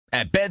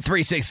At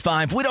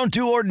Bet365, we don't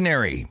do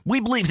ordinary. We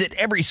believe that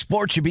every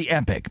sport should be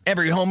epic.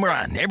 Every home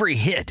run, every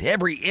hit,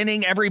 every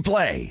inning, every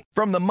play.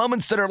 From the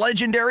moments that are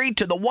legendary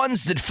to the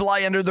ones that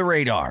fly under the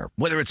radar.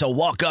 Whether it's a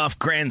walk-off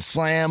grand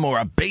slam or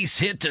a base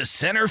hit to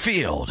center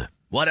field.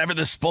 Whatever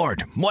the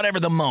sport, whatever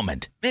the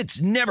moment.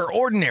 It's never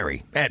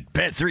ordinary at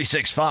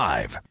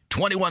Bet365.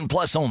 21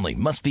 plus only.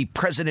 Must be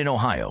present in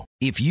Ohio.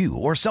 If you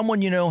or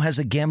someone you know has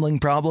a gambling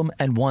problem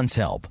and wants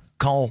help,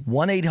 call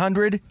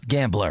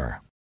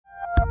 1-800-GAMBLER.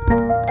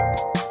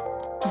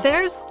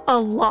 There's a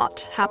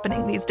lot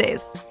happening these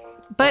days,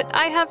 but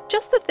I have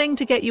just the thing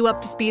to get you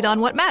up to speed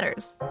on what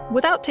matters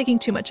without taking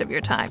too much of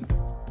your time.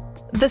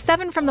 The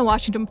 7 from the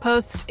Washington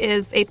Post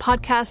is a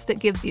podcast that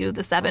gives you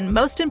the 7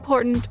 most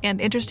important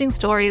and interesting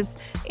stories,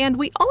 and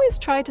we always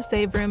try to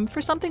save room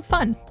for something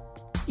fun.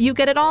 You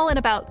get it all in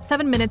about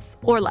 7 minutes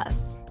or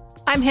less.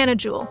 I'm Hannah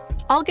Jewell.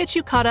 I'll get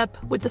you caught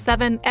up with the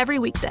 7 every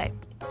weekday.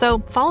 So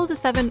follow the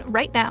 7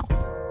 right now.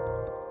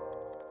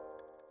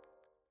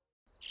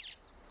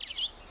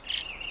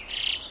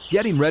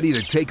 Getting ready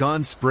to take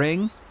on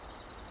spring?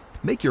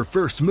 Make your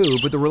first move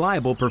with the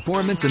reliable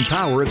performance and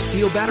power of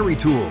Steel battery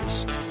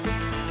tools.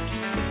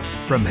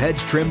 From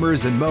hedge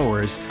trimmers and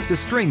mowers to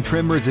string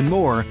trimmers and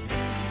more,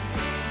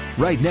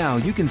 right now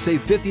you can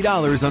save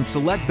 $50 on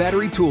select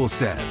battery tool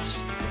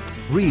sets.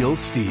 Real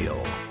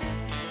Steel.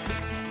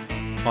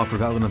 Offer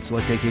valid on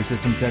select AK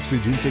system sets through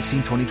June 16,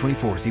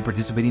 2024. See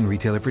participating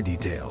retailer for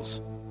details.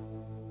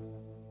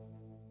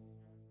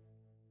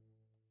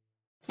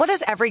 What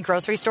does every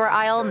grocery store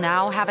aisle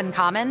now have in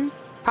common?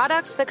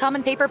 Products that come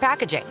in paper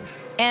packaging.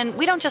 And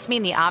we don't just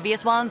mean the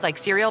obvious ones like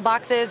cereal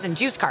boxes and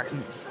juice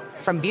cartons.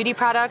 From beauty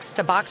products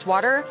to boxed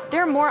water,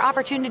 there are more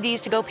opportunities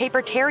to go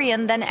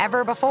papertarian than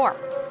ever before.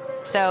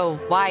 So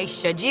why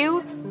should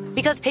you?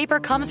 Because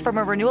paper comes from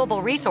a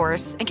renewable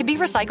resource and can be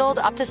recycled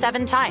up to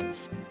 7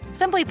 times.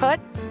 Simply put,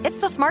 it's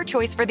the smart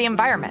choice for the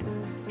environment.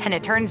 And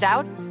it turns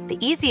out, the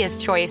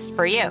easiest choice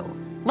for you.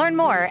 Learn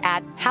more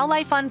at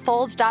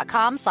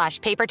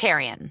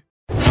howlifeunfolds.com/papertarian.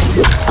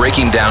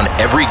 Breaking down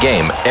every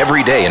game,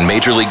 every day in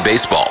Major League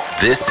Baseball.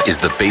 This is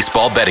the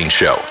Baseball Betting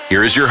Show.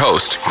 Here is your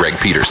host, Greg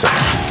Peterson.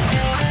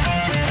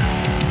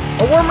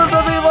 A warmer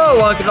brotherly hello,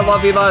 welcome to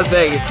lovely Las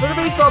Vegas for the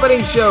Baseball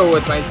Betting Show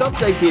with myself,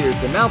 Greg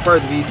Peterson, now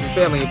part of the VC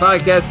Family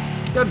Podcast.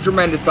 Got a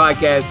tremendous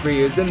podcast for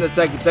you. It's in the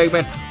second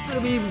segment. We're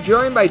going to be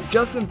joined by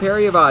Justin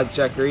Perry of Odds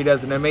Checker. He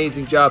does an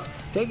amazing job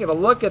taking a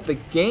look at the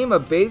game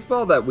of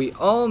baseball that we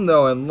all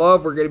know and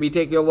love. We're going to be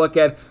taking a look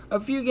at a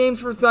few games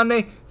for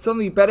Sunday, some of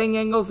the betting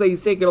angles that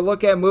he's taking a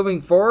look at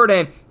moving forward,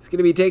 and he's going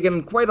to be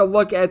taking quite a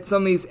look at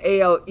some of these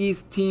AL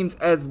East teams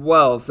as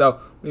well. So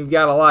we've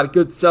got a lot of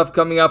good stuff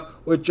coming up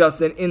with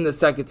Justin in the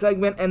second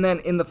segment, and then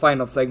in the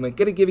final segment,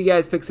 going to give you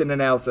guys picks and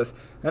analysis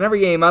on every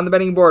game on the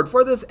betting board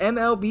for this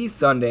MLB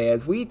Sunday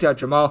as we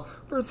touch them all.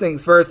 First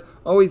things first,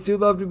 always do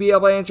love to be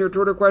able to answer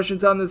Twitter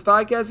questions on this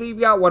podcast, so you've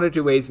got 1 or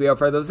 2 ways to be able to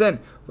fire those in.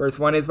 First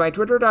one is my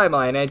Twitter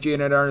timeline at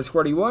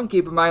 @GNet_41.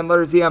 Keep in mind,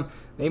 letters EM,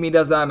 name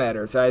does not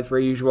matter. So as per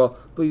usual,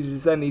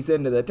 please send these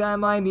into the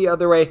timeline. The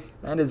other way,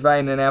 and is via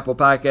an Apple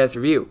Podcast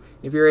review.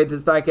 If you rate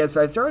this podcast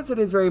 5 stars, it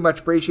is very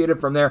much appreciated.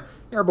 From there,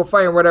 you're able to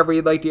fire whatever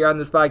you'd like to hear on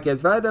this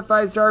podcast via that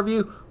 5-star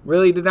review.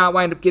 Really did not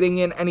wind up getting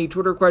in any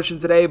Twitter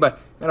questions today, but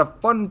had a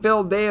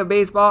fun-filled day of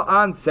baseball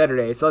on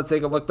Saturday. So let's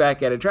take a look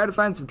back at it, try to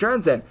find some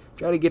trends in,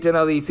 try to get to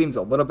know these teams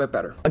a little bit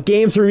better.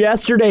 Games from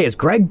yesterday is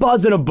Greg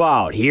buzzing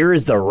about. Here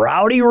is the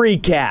rowdy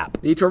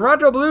recap. The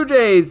Toronto Blue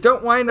Jays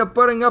don't wind up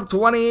putting up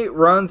 28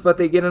 runs, but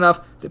they get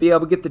enough to be able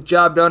to get the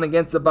job done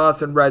against the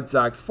Boston Red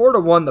Sox.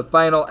 4-1 the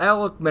final.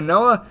 Alek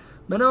Manoah,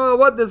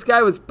 this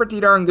guy was pretty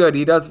darn good.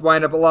 He does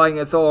wind up allowing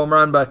a solo home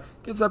run, but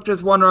gives up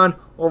just 1 run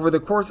over the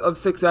course of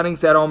 6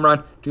 innings. That home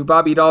run to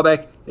Bobby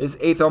Dahlbeck, his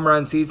 8th home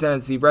run season,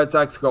 as the Red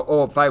Sox go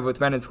 0-5 with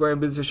men in scoring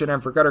position.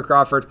 And for Cutter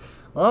Crawford,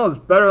 well, it's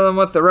better than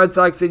what the Red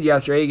Sox did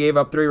yesterday. He gave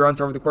up 3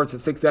 runs over the course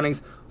of 6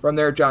 innings. From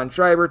there, John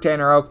Schreiber,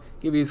 Tanner Houck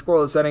give you a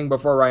scoreless inning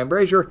before Ryan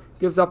Brazier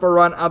gives up a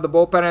run out of the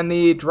bullpen. And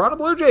the Toronto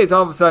Blue Jays,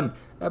 all of a sudden,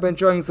 have been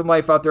showing some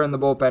life out there in the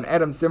bullpen.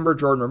 Adam Simber,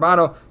 Jordan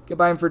Romano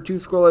combined for 2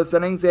 scoreless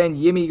innings, and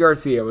Yimi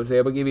Garcia was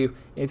able to give you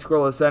a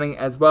scoreless inning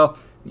as well.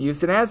 The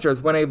Houston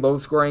Astros win a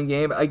low-scoring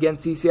game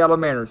against the Seattle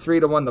Mariners,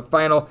 3-1 the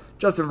final.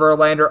 Justin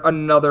Verlander,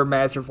 another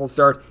masterful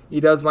start. He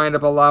does wind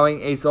up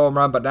allowing a solo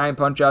run, but 9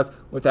 punch-outs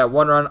with that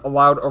 1 run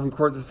allowed over the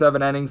course of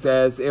 7 innings,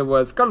 as it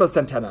was Carlos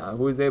Santana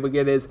who was able to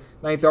get his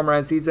 9th home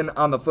run season.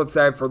 On the flip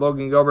side for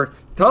Logan Gilbert,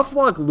 tough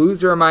luck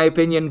loser in my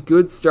opinion.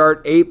 Good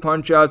start, 8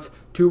 punch-outs,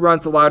 2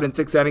 runs allowed in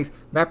 6 innings.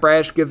 Matt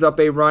Brash gives up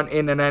a run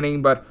in an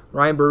inning, but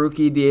Ryan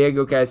Baruchi,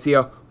 Diego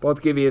Castillo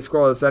both give you a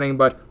scoreless inning.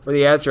 But for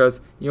the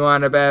Astros, you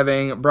wind up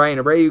having Brian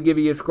Abreu give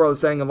you a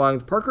scoreless inning along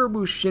with Parker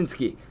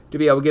Bushinski to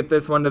be able to get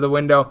this one to the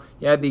window.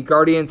 You had the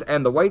Guardians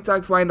and the White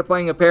Sox wind up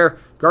playing a pair.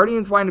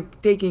 Guardians wind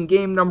up taking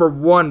game number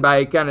 1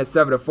 by kind of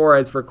 7-4.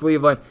 As for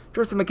Cleveland,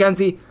 Tristan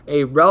McKenzie,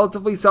 a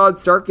relatively solid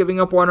start, giving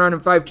up 1 run in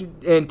 5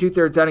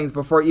 2/3 innings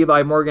before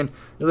Eli Morgan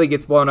really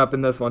gets blown up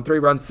in this one. 3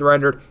 runs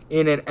surrendered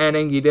in an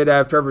inning. You did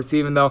have Trevor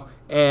Seaman, though,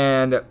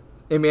 and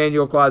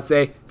Emmanuel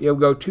Clase be able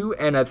to go 2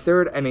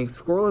 1/3 innings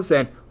scoreless.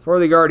 And for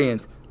the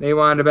Guardians. They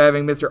wound up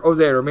having Mr.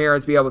 Jose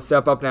Ramirez be able to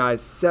step up now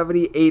as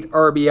 78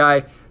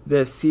 RBI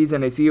this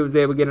season as he was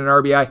able to get an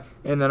RBI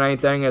in the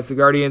 9th inning as the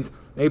Guardians,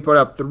 they put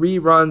up 3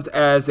 runs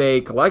as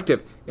a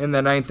collective in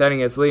the 9th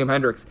inning as Liam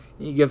Hendricks,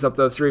 he gives up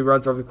those 3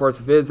 runs over the course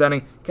of his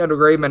inning. Kendall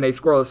Graveman, a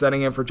scoreless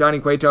inning, and for Johnny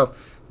Cueto,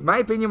 in my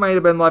opinion, might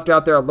have been left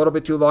out there a little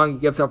bit too long. He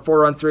gives up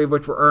 4 runs, 3 of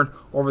which were earned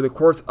over the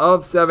course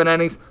of 7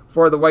 innings.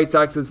 For the White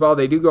Sox as well,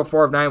 they do go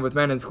 4 of 9 with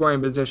men in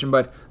scoring position,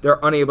 but they're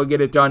unable to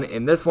get it done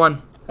in this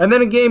one. And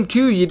then in Game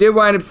 2, you did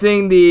wind up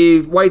seeing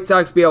the White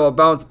Sox be able to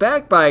bounce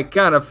back by a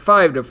count of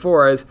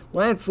 5-4 as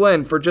Lance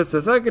Lynn, for just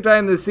the second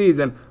time this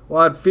season,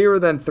 allowed fewer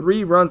than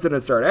 3 runs in a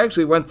start.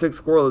 Actually went 6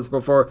 scoreless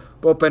before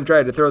bullpen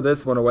tried to throw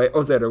this one away.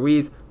 Jose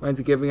Ruiz winds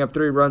up giving up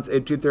 3 runs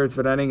in 2/3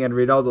 of an inning, and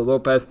Reynaldo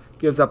Lopez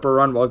gives up a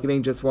run while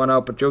getting just 1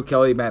 out. But Joe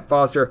Kelly, Matt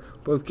Foster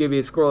both give you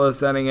a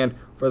scoreless inning, and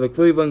for the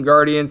Cleveland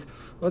Guardians,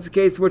 that's the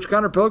case which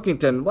Connor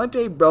Pilkington lent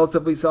a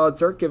relatively solid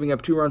start, giving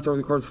up 2 runs over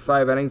the course of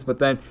 5 innings, but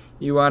then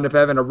you wound up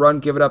having a run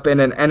given up in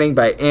an inning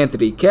by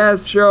Anthony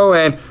Castro,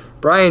 and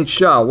Brian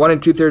Shaw, 1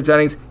 2/3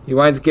 innings. He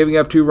winds up giving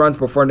up 2 runs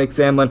before Nick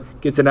Sandlin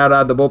gets an out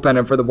of the bullpen.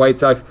 And for the White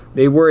Sox,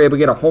 they were able to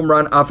get a home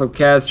run off of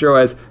Castro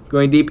as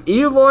going deep,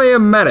 Eloy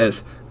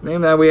Jimenez,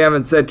 name that we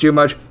haven't said too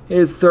much,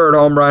 his 3rd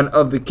home run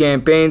of the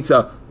campaign.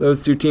 So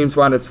those 2 teams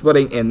wound up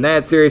splitting in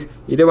that series.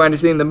 You did wind up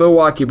seeing the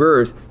Milwaukee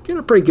Brewers get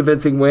a pretty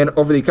convincing win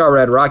over the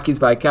Colorado Rockies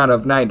by a count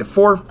of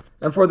 9-4.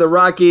 And for the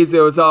Rockies,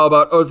 it was all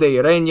about Jose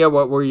Urena.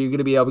 What were you going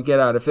to be able to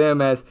get out of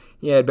him, as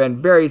he had been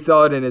very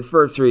solid in his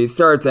first 3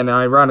 starts, and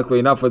ironically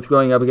enough was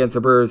going up against a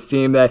Brewers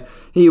team that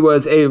he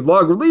was a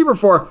log reliever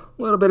for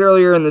a little bit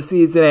earlier in the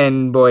season,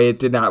 and boy, it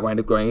did not wind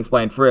up going as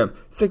planned for him.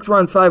 6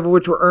 runs, 5 of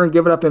which were earned,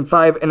 given up in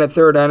 5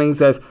 1/3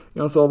 innings, as he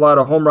also allowed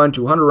a home run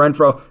to Hunter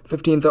Renfroe,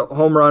 15th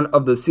home run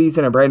of the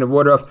season, and Brandon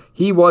Woodruff,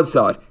 he was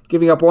solid,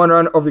 giving up 1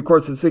 run over the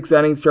course of 6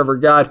 innings. Trevor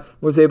Gott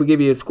was able to give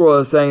you a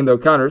scoreless inning, though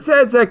Connor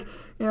Sadzik,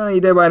 he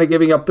did wind up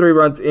giving up 3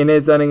 runs in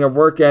his inning of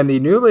work, and the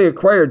newly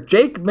acquired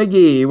Jake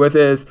McGee with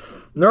his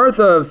north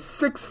of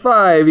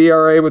 6.5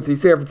 ERA with the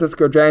San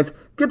Francisco Giants.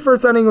 Good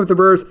first inning with the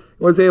Brewers,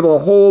 was able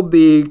to hold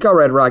the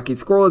Colorado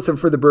Rockies scoreless, and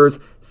for the Brewers,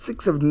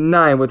 6 of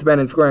 9 with men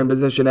in scoring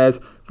position, as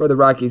for the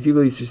Rockies,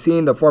 Ulysses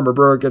Chacin, the former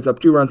Brewer, gives up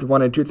 2 runs in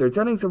 1 2/3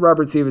 innings, and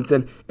Robert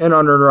Stevenson, an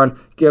unearned run,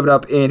 given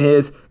up in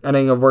his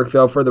inning of work,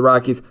 though, for the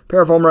Rockies.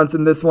 Pair of home runs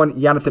in this one,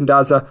 Jonathan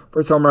Daza,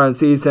 first home run of the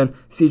season,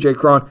 CJ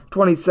Cron,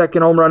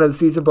 22nd home run of the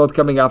season, both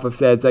coming off of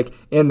Sadzik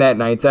in that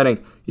 9th inning.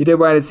 You did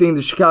wind up seeing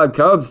the Chicago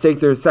Cubs take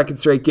their 2nd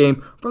straight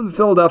game from the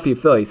Philadelphia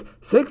Phillies,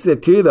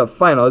 6-2 the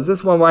final, as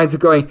this one winds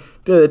up going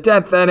to the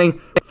 10th inning.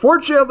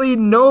 Fortunately,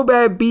 no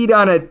bad beat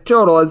on a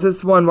total, as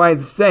this one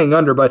winds up staying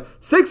under, but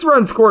 6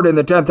 runs scored in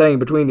the 10th inning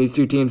between these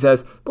 2 teams,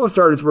 as both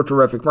starters were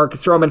terrific.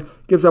 Marcus Stroman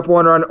gives up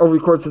 1 run over the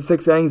course of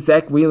 6 innings.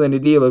 Zach Whelan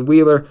and Dylan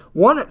Wheeler,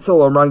 1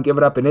 solo run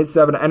given up in his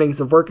 7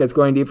 innings of work, as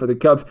going deep for the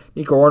Cubs.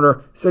 Nico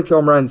Warner, 6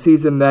 home run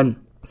season, then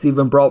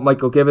Stephen Brault,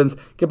 Michael Givens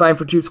combined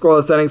for 2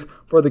 scoreless innings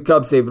for the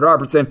Cubs. David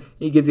Robertson,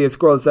 he gives you a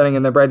scoreless inning,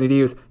 and then Brandon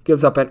Hughes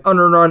gives up an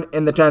unearned run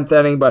in the 10th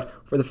inning. But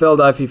for the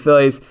Philadelphia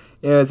Phillies,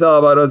 it's all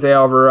about Jose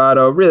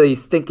Alvarado really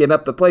stinking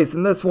up the place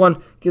in this one.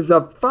 Gives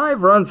up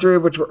 5 runs, 3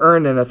 of which were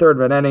earned in a 1/3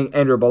 of an inning.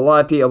 Andrew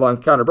Bellotti along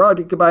Connor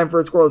Brody combined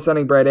for a scoreless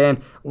inning. Brad Ann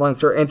along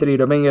Sir Anthony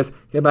Dominguez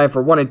combined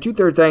for 1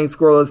 2/3 innings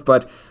scoreless,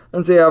 but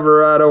Jose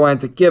Alvarado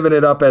winds up giving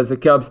it up as the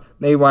Cubs,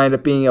 they wind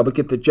up being able to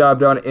get the job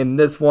done in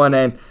this one.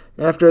 And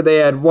after they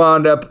had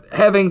wound up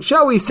having,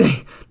 shall we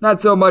say, not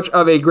so much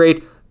of a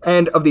great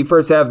end of the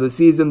first half of the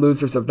season,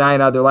 losers of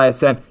 9 out of their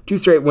last 10, 2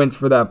 straight wins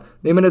for them.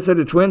 The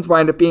Minnesota Twins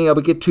wind up being able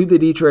to get to the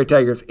Detroit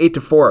Tigers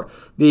 8-4.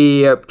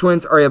 The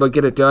Twins are able to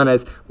get it done,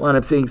 as wind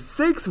up seeing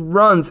 6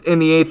 runs in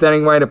the 8th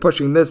inning, wind up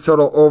pushing this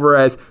total over,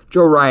 as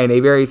Joe Ryan,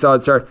 a very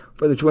solid start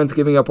for the Twins,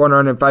 giving up 1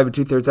 run in 5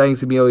 2/3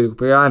 innings. Emilio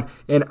Pagan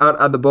and out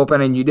of the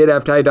bullpen, and you did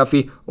have Ty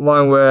Duffy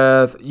along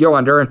with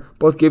Yohan Duran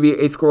both give you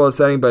a scoreless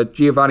inning, but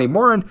Giovanni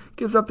Morin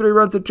gives up 3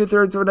 runs in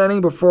 2/3 of an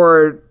inning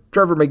before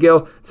Trevor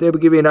McGill is able to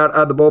give you an out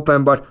of the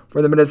bullpen. But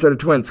for the Minnesota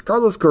Twins,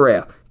 Carlos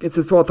Correa gets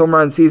his 12th home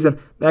run of the season.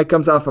 That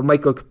comes off of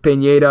Michael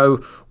Pineda, who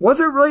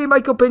wasn't really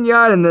Michael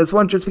Pineda in this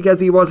one, just because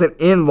he wasn't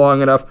in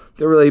long enough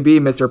to really be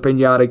Mr.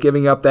 Pineda,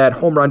 giving up that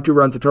home run, 2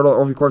 runs in total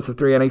over the course of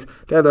 3 innings.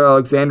 Tyler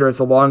Alexander is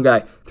a long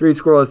guy, 3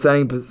 scoreless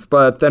innings,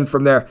 but then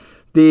from there,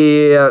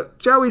 the,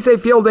 shall we say,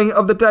 fielding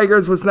of the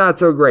Tigers was not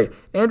so great.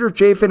 Andrew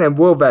Chafin and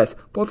Will Vest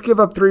both give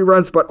up 3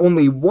 runs, but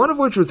only 1 of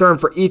which was earned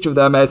for each of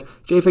them, as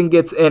Chafin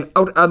gets an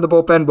out of the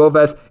bullpen, Will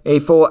Vest a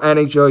full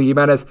inning. Joe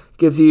Jimenez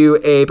gives you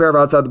a pair of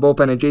outs out of the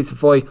bullpen, and Jason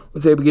Foley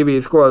was able to give you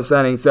a scoreless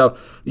inning. So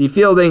the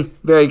fielding,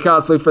 very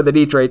costly for the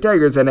Detroit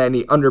Tigers and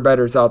any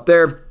underbettors out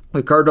there.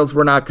 The Cardinals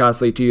were not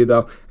costly to you,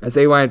 though, as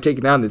they wind up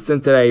taking down the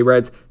Cincinnati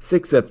Reds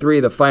 6-3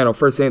 the final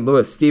for St.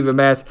 Louis. Steven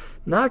Matz,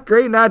 not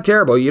great, not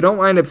terrible. You don't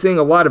wind up seeing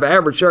a lot of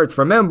average starts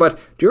from him, but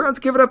 2 runs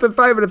given up in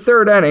 5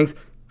 1/3 innings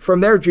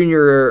from their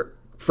junior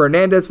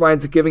Fernandez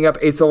winds up giving up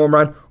a solo home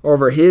run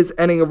over his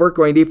inning of work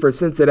going deep for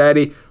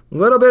Cincinnati. A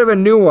little bit of a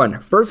new one.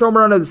 First home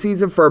run of the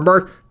season for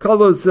Mark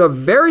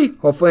Colosaveri.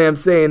 Hopefully I'm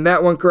saying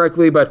that one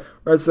correctly, but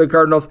rest of the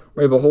Cardinals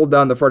were able to hold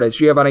down the fort as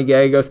Giovanni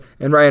Gallegos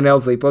and Ryan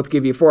Elsley both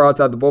give you 4 outs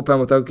out of the bullpen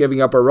without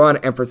giving up a run.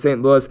 And for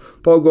St. Louis,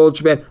 Paul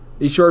Goldschmidt,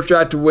 the short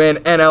shot to win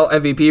NL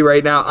MVP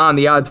right now on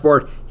the odds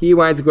board. He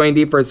winds up going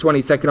deep for his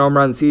 22nd home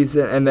run of the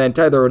season, and then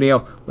Tyler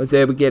O'Neill was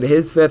able to get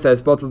his 5th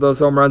as both of those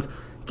home runs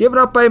given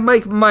up by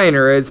Mike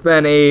Minor. It's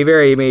been a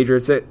very major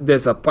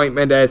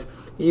disappointment as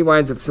he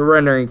winds up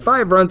surrendering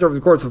 5 runs over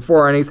the course of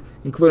 4 innings,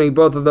 including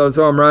both of those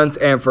home runs,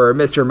 and for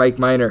Mr. Mike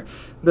Minor.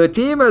 The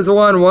team has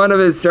won one of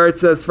his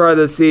starts thus far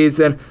this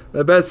season.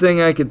 The best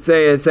thing I could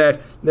say is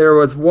that there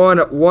was one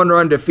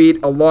one-run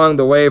defeat along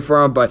the way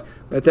for him, but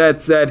with that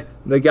said,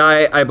 the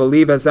guy, I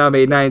believe, has now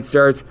made 9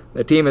 starts.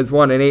 The team has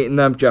won 8 in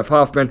them. Jeff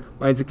Hoffman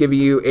winds up giving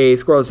you a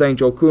scoreless inning.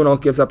 Joel Kuhnel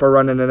gives up a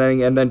run in an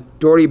inning, and then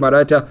Dory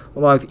Moreta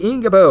along with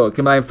Ian Gabo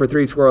combined for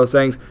 3 scoreless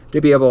innings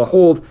to be able to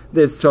hold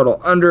this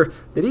total under.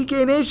 The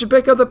DK Nation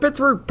pick up the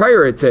Pittsburgh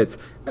Pirates hits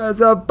as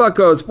the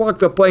Buccos walked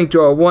the plank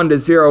to a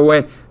 1-0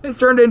 win. It's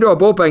turned into a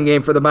bullpen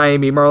game for the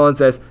Miami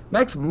Marlins as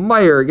Max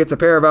Meyer gets a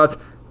pair of outs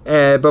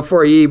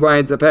before he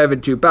winds up having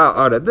to bow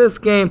out of this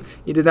game.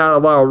 He did not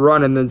allow a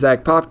run, and then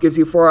Zach Pop gives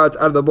you 4 outs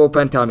out of the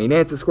bullpen. Tommy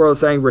Nance, a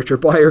scoreless inning. Richard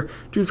Blyer,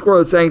 2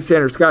 scoreless innings.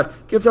 Sander Scott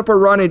gives up a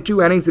run in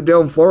 2 innings. And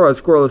Dylan Floro,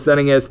 a scoreless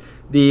inning, as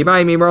the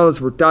Miami Marlins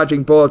were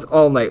dodging bullets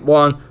all night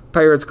long.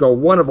 Pirates go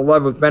 1 of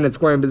 11 with men in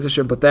scoring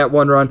position, but that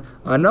 1 run,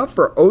 enough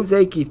for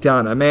Jose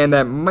Quintana, a man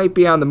that might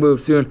be on the move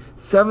soon.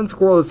 7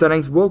 scoreless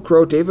innings. Will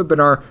Crowe, David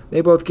Bednar,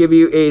 they both give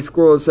you a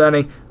scoreless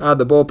inning out of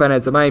the bullpen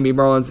as the Miami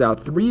Marlins now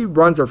 3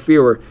 runs or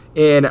fewer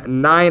in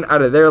 9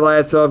 out of their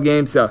last 12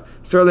 games, so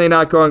certainly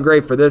not going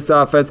great for this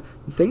offense.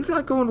 Things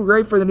not going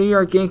great for the New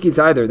York Yankees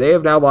either. They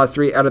have now lost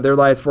 3 out of their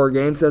last 4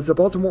 games as the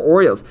Baltimore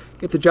Orioles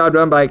get the job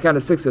done by a count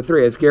of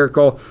 6-3 as Garrett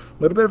Cole,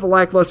 a little bit of a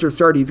lackluster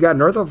start. He's got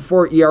north of a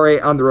 4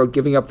 ERA on the road,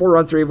 giving up 4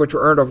 runs, 3 of which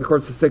were earned over the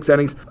course of 6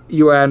 innings.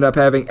 You end up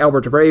having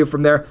Albert Abreu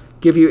from there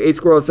give you a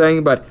scoreless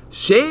inning, but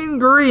Shane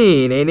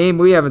Green, a name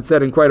we haven't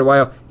said in quite a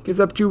while, gives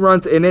up 2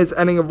 runs in his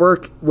inning of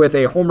work with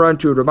a home run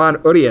to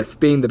Ramon Urias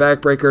being the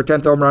backbreaker,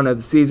 10th home run of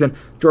the season.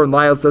 Jordan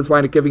Lyles does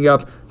wind up giving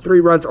up 3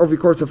 runs over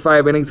the course of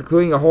 5 innings,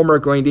 including a homer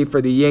going deep for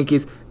the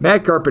Yankees.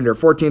 Matt Carpenter,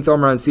 14th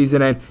home run of the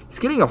season, and he's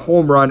getting a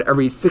home run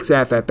every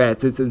 6.5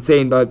 at-bats. It's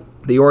insane, but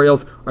the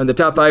Orioles are in the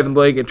top 5 in the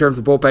league in terms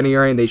of bullpen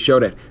ERA, and they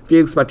showed it.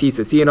 Felix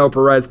Bautista, Ciano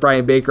Perez,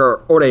 Brian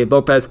Baker, Ode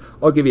Lopez,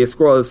 I'll give you a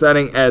scoreless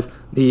inning as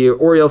the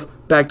Orioles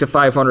back to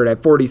 500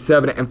 at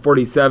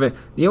 47-47.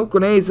 The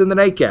Oakland A's in the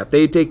nightcap.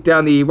 They take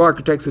down the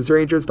Walker Texas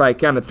Rangers by a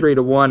count of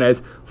 3-1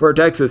 as for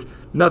Texas,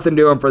 nothing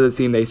doing for this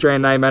team. They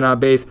stranded 9 men on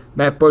base.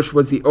 Matt Bush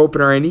was the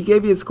opener, and he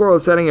gave you a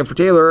scoreless inning, and for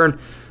Taylor Earn,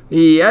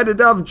 he added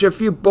up a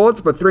few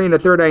bullets, but 3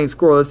 1/3 innings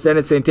scoreless.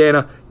 Dennis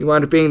Santana, he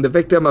wound up being the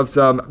victim of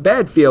some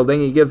bad fielding.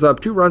 He gives up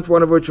 2 runs,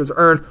 1 of which was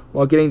earned,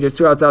 while getting just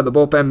 2 outs out of the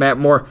bullpen. Matt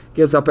Moore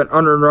gives up an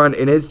unearned run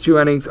in his 2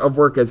 innings of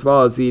work, as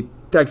well as the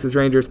Texas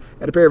Rangers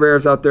had a pair of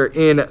errors out there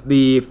in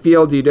the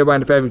field. You did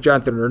wind up having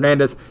Jonathan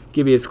Hernandez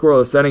give you a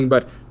scoreless inning,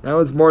 but that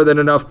was more than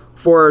enough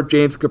for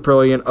James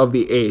Caprillion of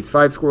the A's.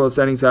 5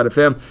 scoreless innings out of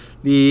him.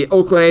 The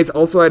Oakland A's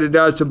also had to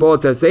dodge some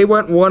bullets as they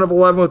went 1 of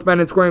 11 with men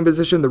in scoring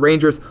position. The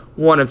Rangers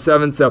 1 of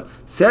 7. So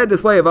sad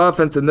display of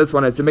offense in this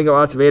one as Domingo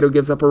Acevedo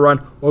gives up a run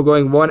while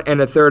going 1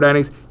 1/3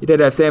 innings. You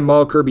did have Sam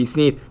Mull, Kirby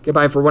Snead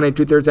combined for 1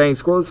 2/3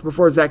 innings scoreless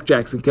before Zach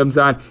Jackson comes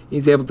on.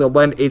 He's able to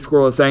lend a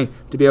scoreless inning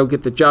to be able to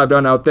get the job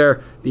done out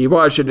there. The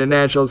Washington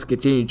Nationals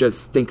continue to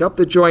just stink up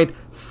the joint.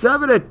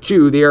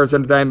 7-2, the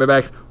Arizona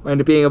Diamondbacks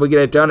wind up being able to get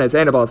it done as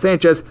Anibal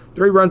Sanchez,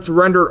 3 runs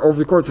surrendered over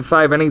the course of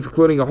 5 innings,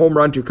 including a home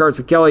run to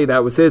Carson Kelly.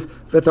 That was his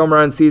 5th home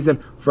run season.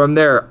 From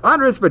there,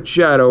 Andres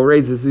Machado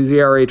raises his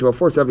ERA to a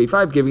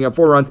 4.75, giving up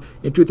 4 runs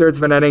in 2/3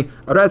 of an inning.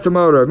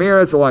 Erasmo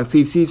Ramirez along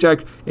Steve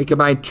Cishek, a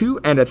combined 2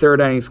 1/3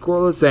 innings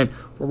scoreless. And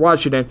for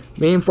Washington,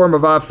 main form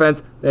of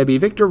offense, that'd be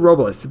Victor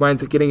Robles,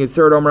 winds up getting his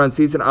 3rd home run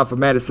season off of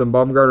Madison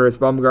Bumgarner, as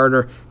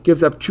Bumgarner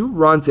gives up 2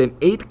 runs in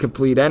 8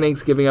 complete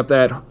innings, giving up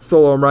that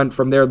solo home run.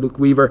 From there, Luke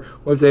Weaver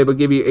was able to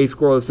give you a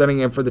scoreless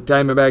inning, and for the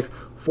Diamondbacks,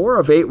 4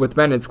 of 8 with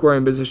men in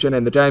scoring position,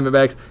 and the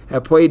Diamondbacks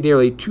have played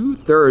nearly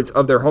 2/3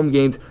 of their home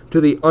games to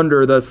the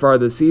under thus far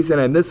this season,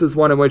 and this is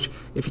one in which,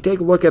 if you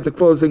take a look at the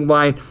closing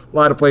line, a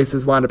lot of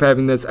places wind up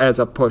having this as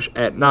a push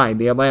at 9.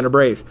 The Atlanta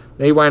Braves,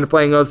 they wind up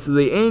playing host to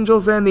the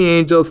Angels, and the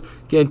Angels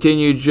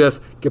continue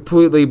just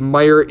completely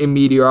mire in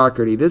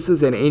mediocrity. This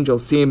is an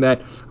Angels team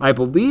that I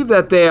believe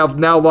that they have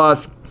now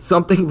lost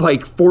something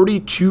like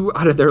 42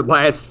 out of their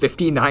last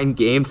 59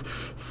 games.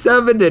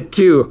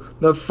 7-2,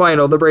 the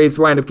final. The Braves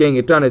wind up getting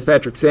it done as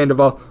Patrick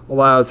Sandoval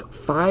allows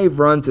 5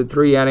 runs in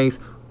 3 innings,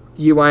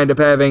 you wind up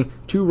having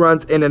 2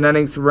 runs in an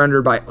inning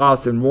surrendered by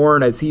Austin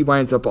Warren as he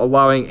winds up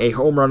allowing a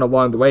home run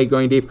along the way.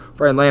 Going deep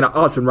for Atlanta,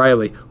 Austin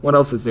Riley. What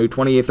else is new?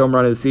 28th home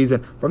run of the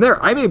season. From there,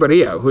 Jaime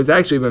Barria, who's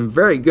actually been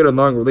very good in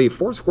long relief.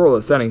 4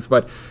 scoreless innings,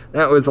 but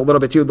that was a little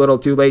bit too little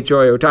too late.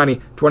 Shohei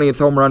Ohtani, 20th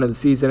home run of the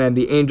season, and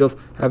the Angels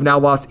have now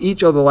lost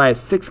each of the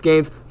last 6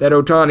 games that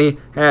Ohtani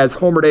has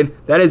homered in.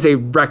 That is a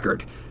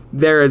record.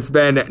 There has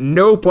been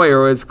no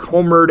player who has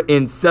homered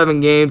in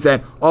 7 games,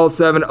 and all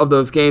 7 of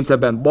those games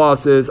have been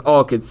losses,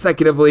 all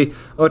consecutively.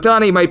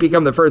 Ohtani might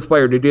become the first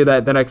player to do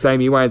that the next time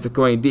he winds up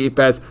going deep,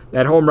 as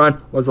that home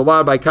run was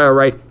allowed by Kyle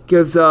Wright.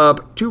 Gives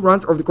up 2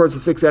 runs over the course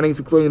of 6 innings,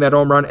 including that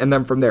home run, and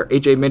then from there,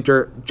 A.J.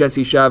 Minter,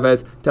 Jesse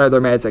Chavez,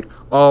 Tyler Matzek,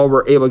 all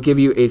were able to give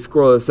you a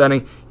scoreless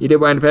inning. You did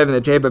wind up having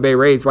the Tampa Bay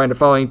Rays wind up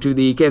falling to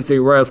the Kansas City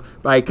Royals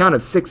by a count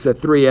of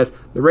 6-3, as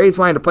the Rays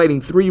wind up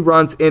plating 3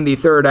 runs in the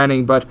 3rd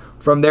inning, but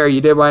from there,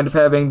 you did wind up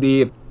having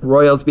the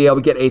Royals be able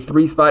to get a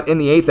 3 spot in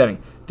the 8th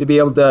inning to be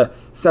able to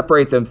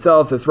separate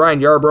themselves, as Ryan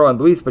Yarbrough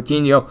and Luis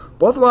Patino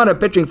both wound up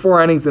pitching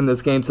 4 innings in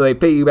this game, so they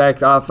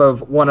piggybacked off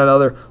of one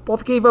another.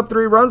 Both gave up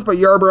 3 runs, but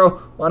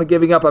Yarbrough wound up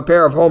giving up a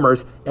pair of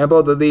homers, and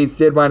both of these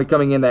did wind up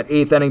coming in that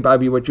 8th inning.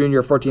 Bobby Witt Jr.,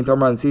 14th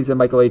home run of the season.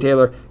 Michael A.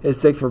 Taylor,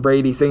 his 6th for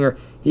Brady Singer.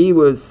 He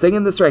was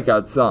singing the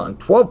strikeout song.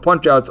 12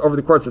 punch-outs over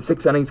the course of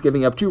 6 innings,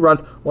 giving up 2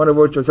 runs, one of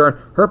which was earned.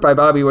 Hurt by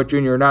Bobby Witt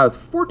Jr. Now it's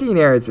 14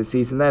 errors this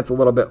season. That's a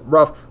little bit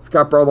rough.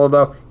 Scott Barlow,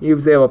 though, he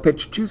was able to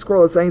pitch 2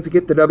 scoreless innings to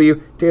get the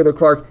W. Taylor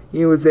Clark,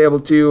 he was able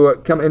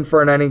to come in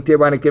for an inning, did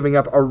wind up giving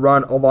up a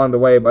run along the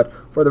way, but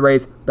for the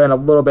Rays, been a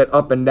little bit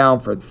up and down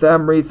for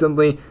them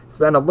recently. It's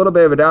been a little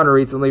bit of a downer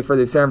recently for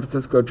the San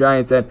Francisco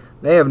Giants, and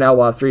they have now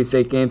lost 3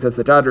 straight games as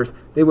the Dodgers.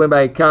 They win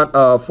by a count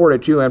of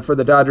 4-2, and for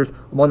the Dodgers,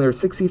 among their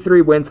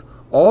 63 wins,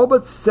 all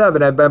but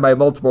 7 have been by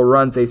multiple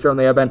runs. They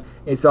certainly have been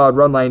a solid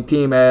run-line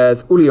team,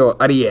 as Julio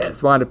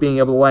Arias wound up being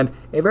able to lend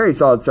a very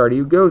solid start.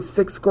 He goes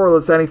 6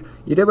 scoreless innings.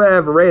 You did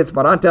have Reyes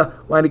Maranta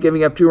wind up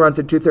giving up 2 runs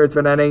in 2/3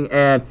 of an inning,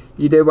 and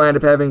you did wind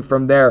up having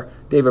from there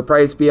David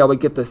Price be able to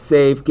get the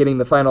save, getting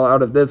the final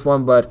out of this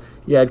one, but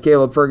you had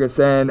Caleb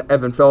Ferguson,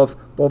 Evan Phillips,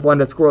 both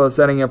lend a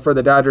scoreless inning, and for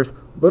the Dodgers,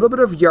 a little bit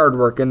of yard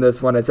work in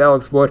this one, as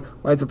Alex Wood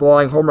winds up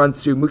allowing home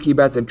runs to Mookie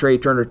Betts and Trey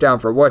Turner down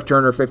for what?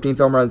 Turner, 15th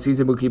home run of the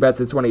season, Mookie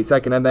Betts is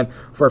 22nd, and then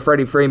for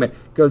Freddie Freeman,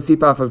 goes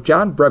deep off of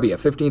John Brebbia,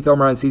 15th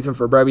home run of the season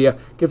for Brebbia,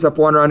 gives up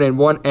 1 run in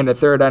 1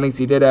 1/3 innings.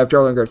 He did have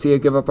Jarlin Garcia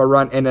give up a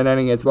run in an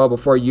inning as well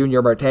before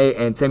Junior Marte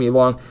and Sammy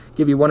Long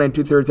give you 1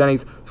 2/3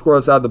 innings,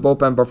 scoreless out of the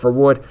bullpen, but for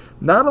Wood,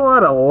 not a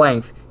lot of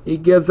length. He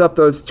gives up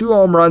those 2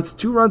 home runs,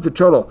 2 runs in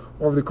total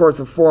over the course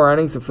of 4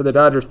 innings. And for the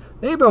Dodgers,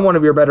 they've been one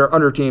of your better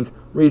under teams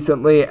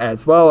recently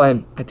as well,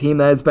 and a team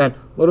that has been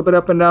a little bit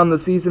up and down the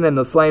season. And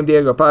the Slam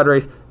Diego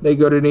Padres, they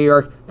go to New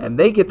York and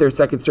they get their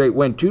 2nd straight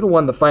win,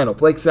 2-1 the final.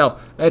 Blake Snell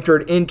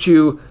entered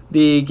into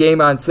the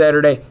game on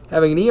Saturday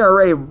having an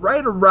ERA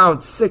right around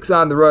 6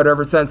 on the road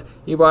ever since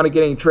he wound up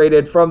getting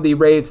traded from the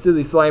Rays to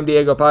the Slam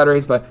Diego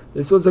Padres, but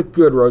this was a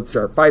good road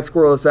start. 5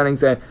 scoreless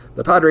innings, and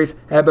the Padres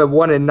have been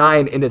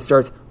 1-9 in his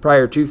starts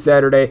prior to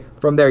Saturday.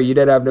 From there, you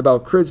did have Nabel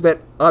Crismet,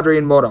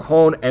 Adrian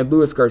Morejon, and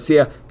Luis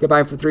Garcia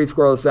combined for 3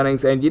 scoreless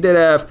innings, and you did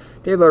have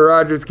Taylor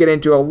Rogers get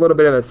into a little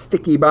bit of a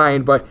sticky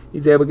bind, but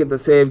he's able to get the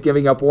save,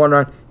 giving up 1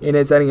 run in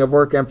his inning of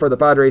work. And for the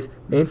Padres,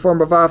 main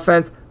form of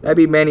offense, that'd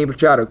be Manny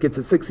Machado. Gets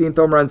a 16th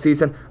home run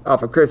season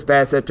off of Chris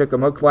Bassett, took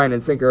him hook, line,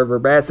 and sinker over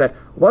Bassett.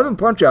 11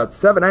 punch-outs,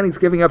 7 innings,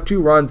 giving up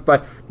 2 runs,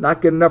 but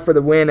not good enough for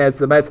the win, as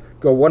the Mets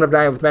go 1 of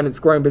 9 with men in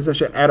scoring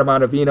position. Adam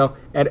Ottavino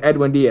and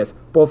Edwin Diaz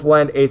both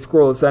lend a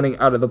scoreless inning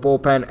out of the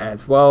bullpen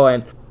as well.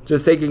 And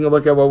just taking a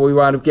look at what we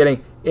wound up getting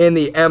in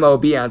the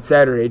MLB on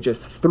Saturday,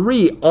 just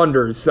 3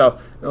 unders, so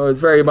it was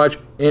very much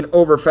an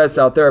overfest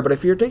out there. But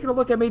if you're taking a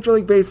look at Major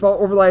League Baseball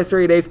over the last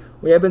 30 days,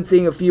 we have been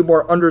seeing a few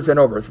more unders than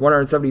overs.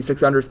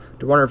 176 unders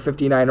to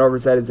 159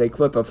 overs. That is a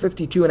clip of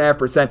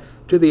 52.5%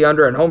 to the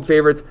under. And home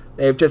favorites,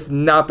 they have just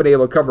not been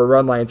able to cover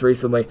run lines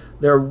recently.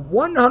 They're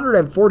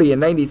 140 and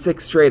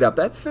 96 straight up.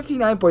 That's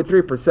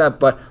 59.3%,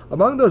 but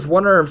among those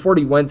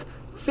 140 wins,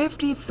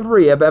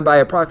 53 have been by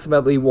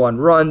approximately 1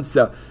 run,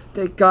 so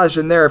take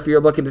caution there if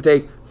you're looking to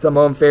take some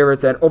home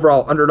favorites. And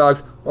overall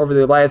underdogs over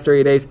the last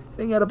 30 days,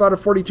 hitting at about a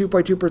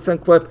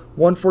 42.2% clip.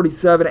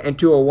 147 and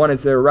 201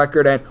 is their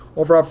record, and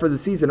overall for the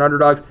season,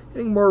 underdogs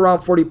hitting more around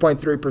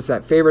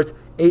 40.3%. Favorites,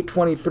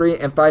 823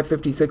 and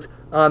 556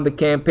 on the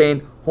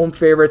campaign. Home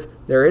favorites,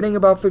 they're hitting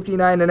about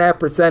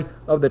 59.5%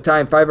 of the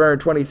time.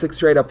 526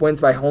 straight up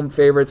wins by home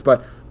favorites,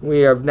 but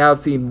we have now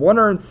seen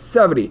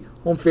 170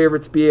 home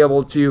favorites be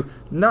able to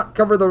not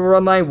cover the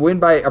run line, win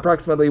by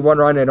approximately 1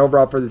 run, and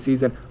overall for the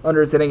season,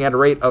 unders hitting at a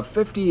rate of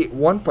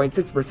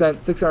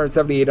 51.6%,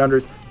 678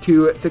 unders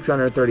to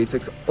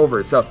 636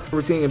 overs. So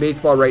we're seeing in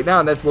baseball right now,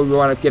 and that's what we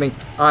wound up getting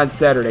on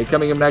Saturday.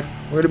 Coming up next,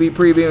 we're going to be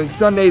previewing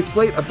Sunday's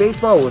slate of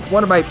baseball with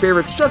one of my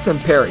favorites, Justin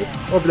Perry,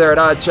 over there at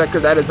Odds Checker.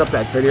 That is up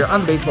next right here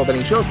on the Baseball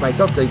Betting Show with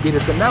myself, Greg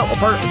Peterson, now a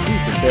part of the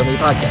Peterson Family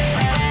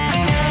Podcast.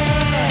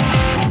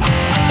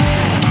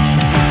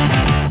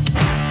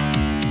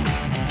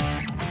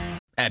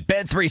 At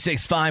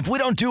Bet365, we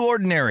don't do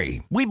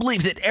ordinary. We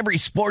believe that every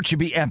sport should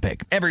be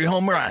epic. Every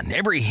home run,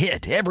 every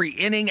hit, every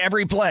inning,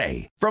 every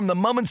play. From the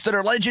moments that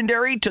are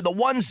legendary to the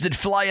ones that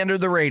fly under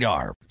the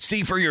radar.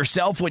 See for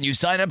yourself when you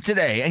sign up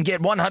today and get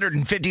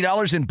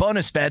 $150 in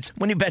bonus bets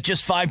when you bet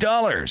just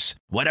 $5.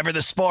 Whatever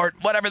the sport,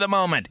 whatever the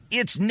moment,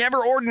 it's never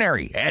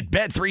ordinary at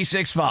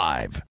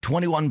Bet365.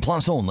 21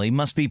 plus only.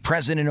 Must be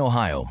present in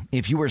Ohio.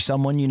 If you or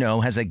someone you know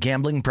has a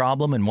gambling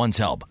problem and wants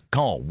help,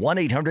 call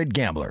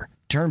 1-800-GAMBLER.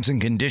 Terms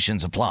and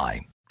conditions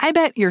apply. I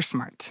bet you're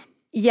smart.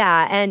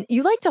 Yeah, and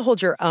you like to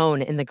hold your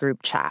own in the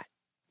group chat.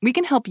 We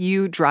can help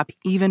you drop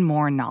even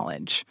more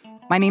knowledge.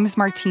 My name is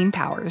Martine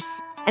Powers.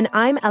 And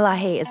I'm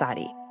Elahe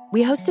Izadi.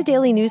 We host a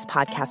daily news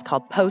podcast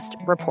called Post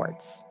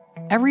Reports.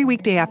 Every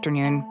weekday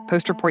afternoon,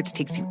 Post Reports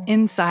takes you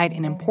inside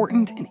an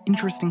important and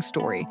interesting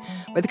story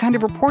with the kind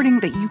of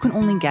reporting that you can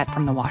only get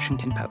from the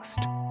Washington Post.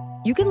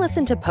 You can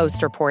listen to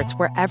Post Reports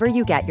wherever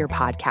you get your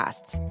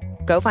podcasts.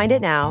 Go find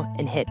it now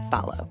and hit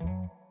follow.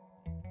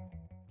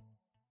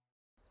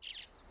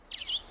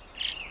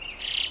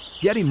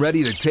 Getting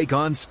ready to take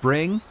on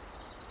spring?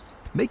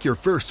 Make your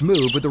first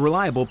move with the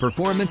reliable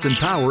performance and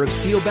power of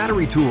Steel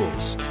battery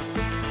tools.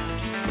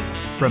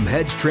 From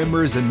hedge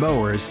trimmers and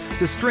mowers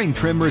to string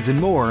trimmers and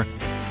more,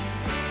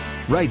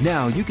 right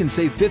now you can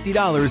save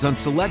 $50 on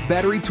select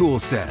battery tool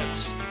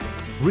sets.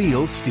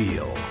 Real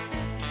Steel.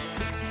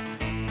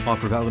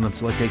 Offer valid on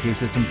select AK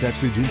system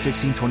sets through June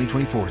 16,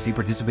 2024. See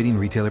participating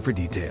retailer for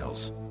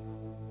details.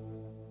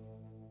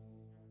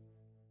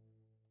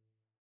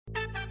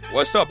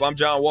 What's up? I'm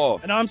John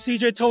Wall. And I'm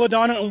CJ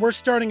Toledano, and we're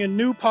starting a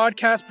new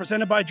podcast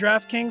presented by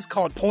DraftKings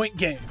called Point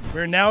Game.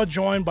 We're now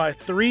joined by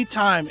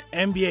three-time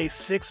NBA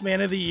Sixth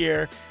Man of the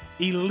Year,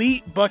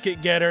 elite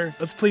bucket getter.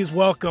 Let's please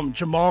welcome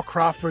Jamal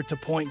Crawford to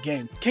Point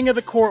Game. King of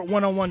the Court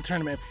one-on-one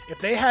tournament. If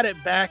they had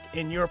it back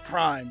in your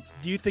prime,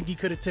 do you think you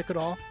could have took it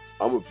all?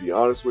 I'm going to be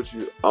honest with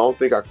you. I don't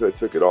think I could have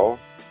took it all,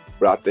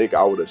 but I think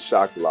I would have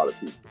shocked a lot of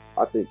people.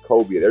 I think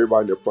Kobe and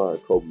everybody in their prime,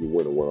 Kobe would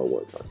win a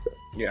one-on-one contest.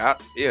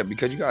 Yeah,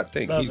 because you got to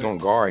think, he's going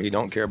to guard. He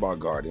don't care about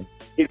guarding.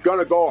 He's going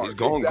to guard. He's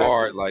going to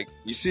guard. Like,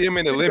 you see him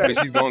in the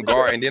Olympics, he's going to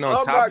guard. And then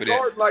on top of that.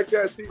 I'm not like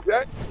that,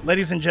 CJ.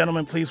 Ladies and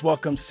gentlemen, please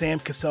welcome Sam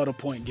Cassell to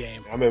Point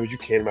Game. I remember you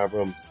came in my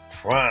room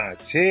crying,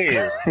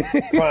 tears,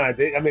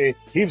 crying. I mean,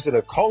 he was in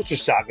a culture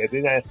shock. And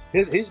then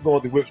he's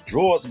going through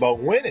withdrawals about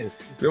winning.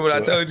 Remember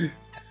what I told you?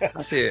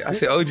 I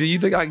said, OG, you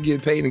think I can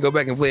get paid and go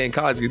back and play in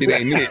college because it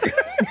ain't it?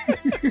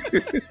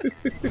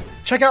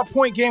 Check out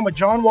Point Game with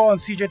John Wall and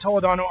CJ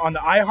Toledano on the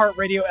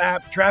iHeartRadio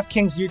app,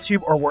 DraftKings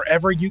YouTube, or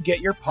wherever you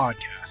get your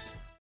podcasts.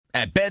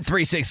 At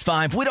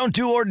Bet365, we don't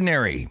do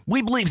ordinary.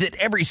 We believe that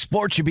every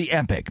sport should be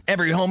epic.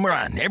 Every home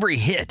run, every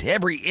hit,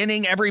 every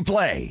inning, every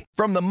play.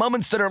 From the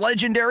moments that are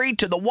legendary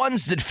to the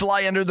ones that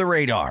fly under the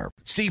radar.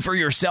 See for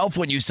yourself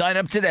when you sign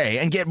up today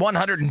and get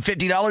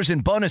 $150 in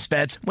bonus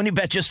bets when you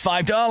bet just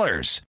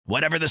 $5.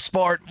 Whatever the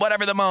sport,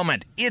 whatever the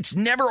moment, it's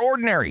never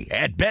ordinary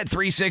at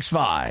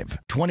Bet365.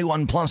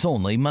 21 plus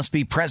only. Must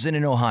be present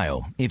in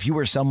Ohio. If you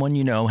or someone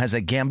you know has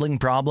a gambling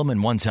problem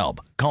and wants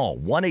help, call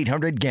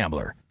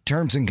 1-800-GAMBLER.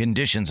 Terms and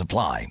conditions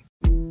apply.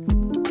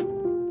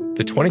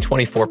 The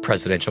 2024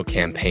 presidential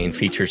campaign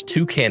features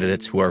two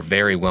candidates who are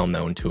very well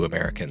known to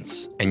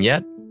Americans. And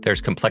yet,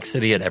 there's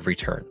complexity at every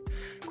turn.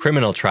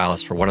 Criminal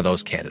trials for one of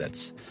those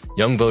candidates.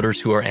 Young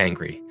voters who are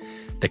angry.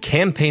 The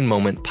Campaign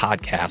Moment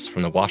podcast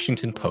from the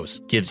Washington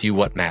Post gives you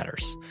what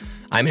matters.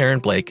 I'm Aaron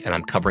Blake, and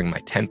I'm covering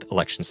my 10th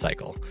election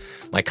cycle.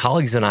 My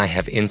colleagues and I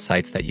have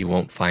insights that you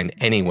won't find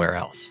anywhere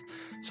else.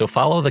 So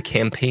follow The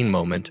Campaign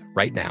Moment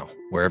right now,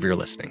 wherever you're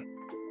listening.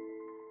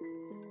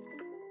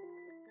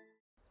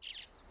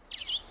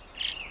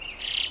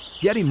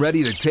 Getting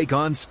ready to take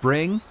on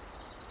spring?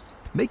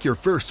 Make your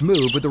first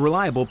move with the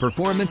reliable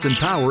performance and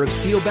power of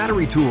Steel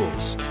battery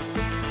tools.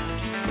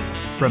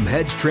 From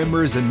hedge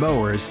trimmers and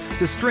mowers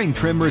to string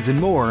trimmers and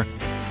more,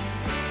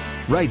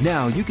 right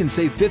now you can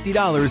save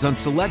 $50 on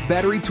select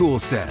battery tool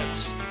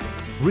sets.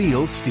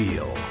 Real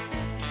Steel.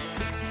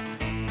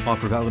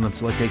 Offer valid on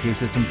select AK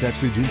system sets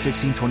through June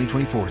 16,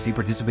 2024. See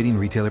participating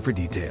retailer for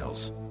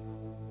details.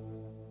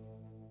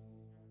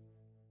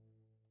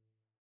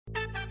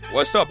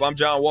 What's up? I'm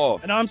John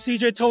Wall. And I'm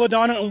CJ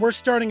Toledano, and we're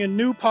starting a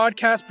new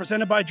podcast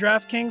presented by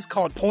DraftKings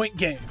called Point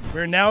Game.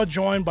 We're now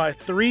joined by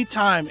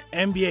three-time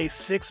NBA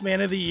Sixth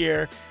Man of the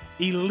Year,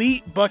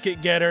 elite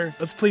bucket getter.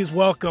 Let's please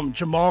welcome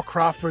Jamal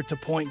Crawford to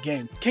Point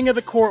Game. King of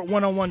the Court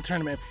one-on-one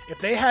tournament. If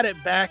they had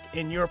it back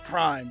in your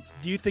prime,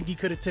 do you think you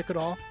could have took it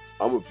all?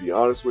 I'm going to be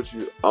honest with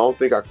you. I don't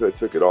think I could have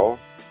took it all,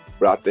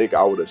 but I think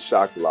I would have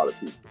shocked a lot of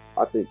people.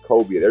 I think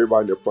Kobe and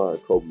everybody in their prime,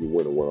 Kobe would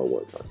win a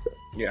one-on-one contest.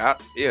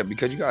 Yeah,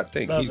 because you got to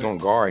think, he's going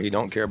to guard. He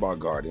don't care about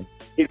guarding.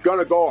 He's going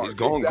to guard. He's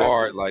going to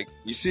guard. Like,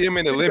 you see him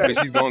in the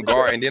Olympics, he's going to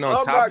guard. And then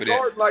on top of that.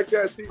 I'm not like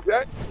that,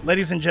 CJ.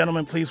 Ladies and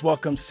gentlemen, please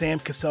welcome Sam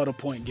Cassell to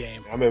Point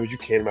Game. I remember you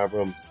came in my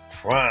room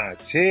crying,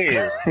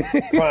 tears,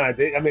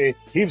 crying. I mean,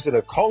 he was in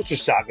a culture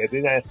shock. And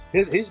then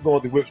he's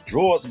going through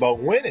withdrawals about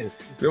winning.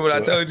 Remember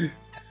what I told you?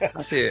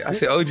 I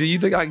said, OG, you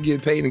think I can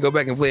get paid and go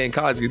back and play in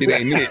college because it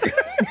ain't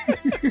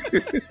it?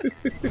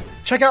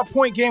 Check out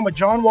Point Game with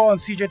John Wall and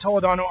CJ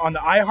Toledano on the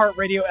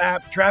iHeartRadio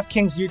app,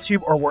 DraftKings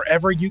YouTube, or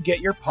wherever you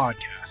get your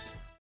podcasts.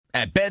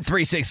 At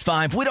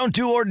Bet365, we don't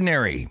do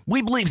ordinary.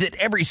 We believe that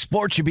every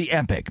sport should be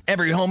epic.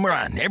 Every home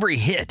run, every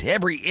hit,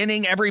 every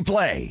inning, every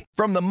play.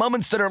 From the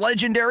moments that are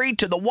legendary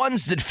to the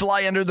ones that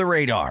fly under the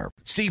radar.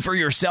 See for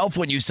yourself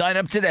when you sign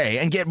up today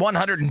and get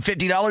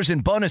 $150 in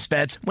bonus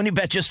bets when you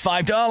bet just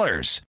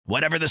 $5.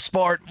 Whatever the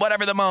sport,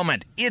 whatever the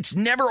moment, it's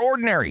never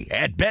ordinary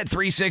at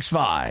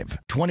Bet365.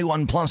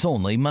 21 plus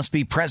only. Must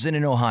be present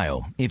in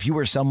Ohio. If you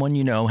or someone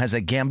you know has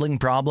a gambling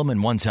problem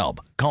and wants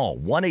help, call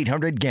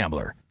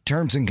 1-800-GAMBLER.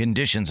 Terms and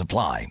conditions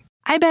apply.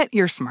 I bet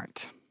you're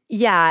smart.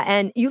 Yeah,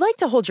 and you like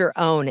to hold your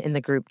own in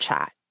the group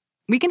chat.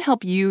 We can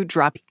help you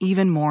drop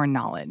even more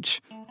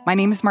knowledge. My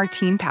name is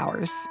Martine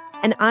Powers.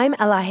 And I'm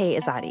Elahe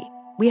Izadi.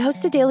 We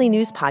host a daily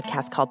news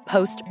podcast called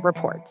Post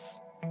Reports.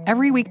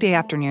 Every weekday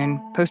afternoon,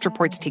 Post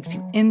Reports takes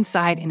you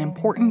inside an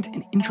important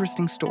and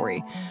interesting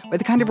story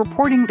with the kind of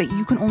reporting that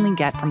you can only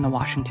get from the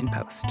Washington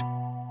Post.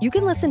 You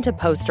can listen to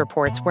Post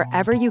Reports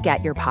wherever you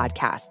get your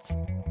podcasts.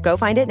 Go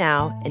find it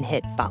now and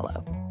hit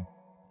follow.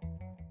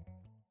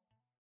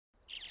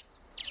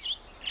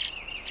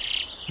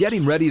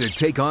 Getting ready to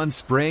take on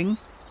spring?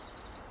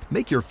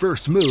 Make your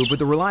first move with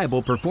the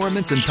reliable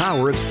performance and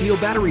power of Steel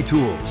battery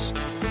tools.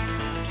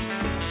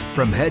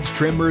 From hedge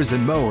trimmers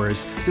and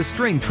mowers to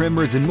string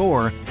trimmers and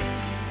more,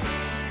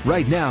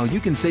 right now you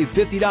can save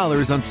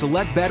 $50 on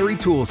select battery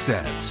tool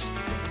sets.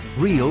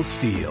 Real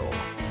Steel.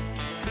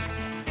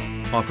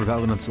 Offer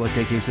valid on select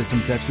AK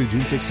system sets through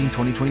June 16,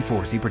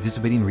 2024. See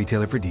participating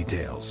retailer for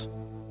details.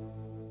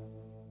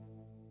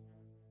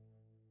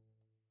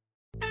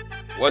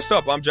 What's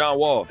up? I'm John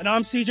Wall. And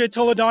I'm CJ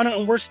Toledano,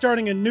 and we're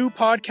starting a new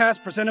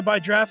podcast presented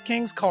by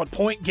DraftKings called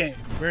Point Game.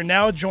 We're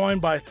now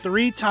joined by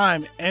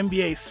three-time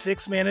NBA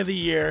Sixth Man of the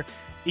Year,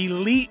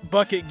 elite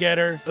bucket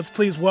getter. Let's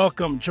please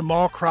welcome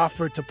Jamal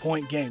Crawford to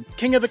Point Game.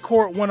 King of the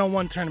Court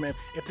one-on-one tournament.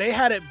 If they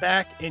had it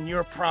back in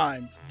your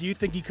prime, do you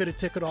think you could have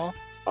took it all?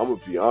 I'm going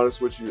to be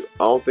honest with you.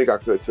 I don't think I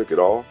could have took it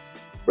all,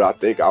 but I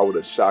think I would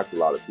have shocked a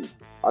lot of people.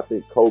 I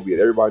think Kobe and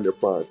everybody in their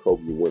prime,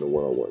 Kobe would win a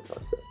one-on-one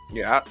contest.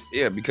 Yeah,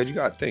 because you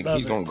got to think,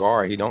 he's going to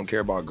guard. He don't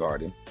care about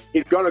guarding.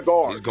 He's going to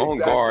guard. He's going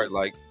to guard.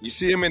 Like, you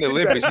see him in the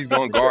Olympics, he's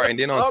going to guard. And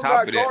then on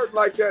top of that.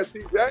 Like that,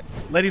 see that?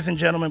 Ladies and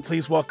gentlemen,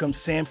 please welcome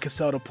Sam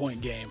Cassell to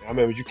Point Game. I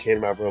remember you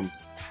came out from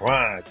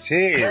crying,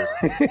 tears.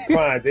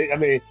 I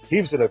mean, he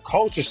was in a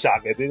culture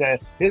shock. And then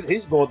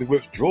he's going through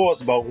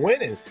withdrawals about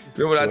winning.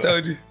 Remember what I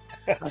told you?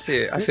 I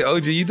said,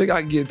 OG, you think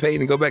I can get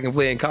paid and go back and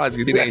play in college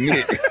because it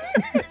ain't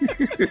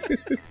it?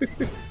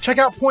 Check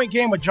out Point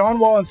Game with John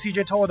Wall and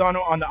CJ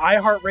Toledano on the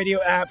iHeartRadio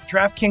app,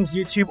 DraftKings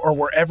YouTube, or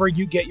wherever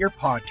you get your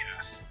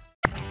podcasts.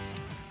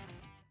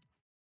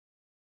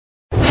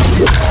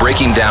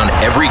 Breaking down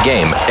every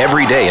game,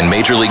 every day in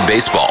Major League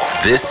Baseball.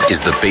 This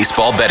is the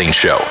Baseball Betting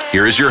Show.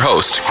 Here is your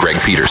host, Greg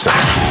Peterson.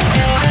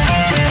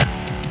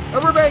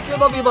 And we're back in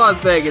lovely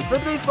Las Vegas for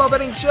the Baseball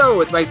Betting Show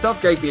with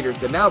myself, Greg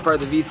Peterson, now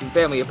part of the VSiN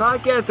family of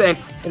podcasts, and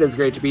it is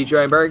great to be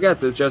joined by our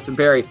guest, Justin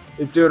Perry.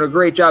 Is doing a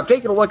great job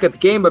taking a look at the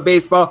game of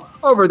baseball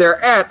over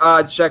there at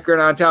Odds Checker,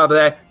 and on top of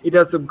that, he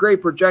does some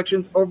great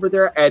projections over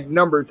there at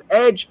Numbers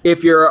Edge.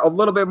 If you're a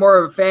little bit more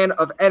of a fan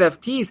of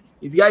NFTs,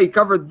 he's got you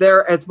covered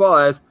there, as well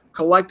as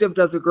Collective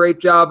does a great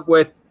job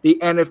with the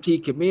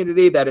NFT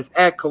community. That is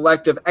at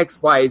Collective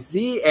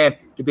XYZ. And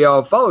to be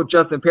able to follow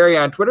Justin Perry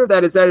on Twitter,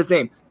 that is at his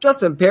name,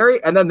 Justin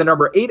Perry, and then the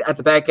number 8 at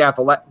the back half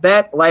of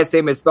that. Last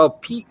name is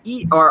spelled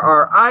Perri.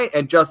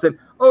 And Justin,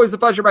 always a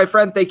pleasure, my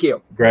friend. Thank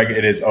you. Greg,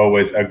 it is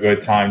always a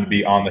good time to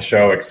be on the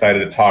show. Excited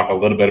to talk a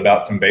little bit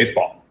about some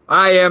baseball.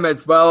 I am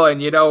as well.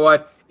 And you know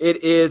what?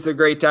 It is a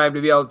great time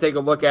to be able to take a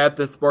look at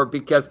this sport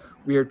because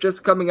we are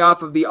just coming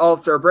off of the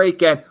All-Star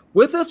break. And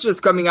with us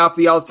just coming off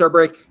the All-Star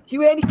break, do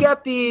you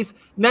handicap these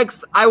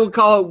next, I would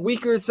call it,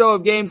 week or so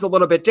of games a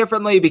little bit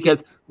differently?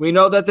 Because we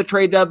know that the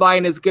trade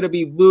deadline is going to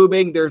be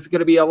looming. There's going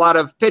to be a lot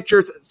of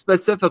pitchers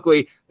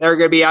specifically that are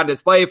going to be on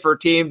display for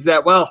teams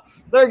that, well,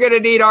 they're going to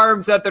need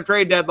arms at the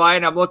trade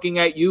deadline. I'm looking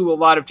at you, a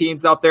lot of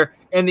teams out there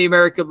in the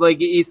American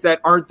League East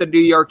that aren't the New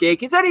York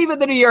Yankees, and even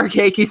the New York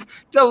Yankees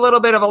to a little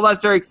bit of a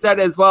lesser extent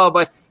as well.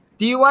 But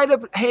do you wind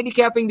up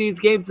handicapping these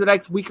games the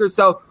next week or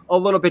so a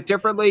little bit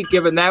differently,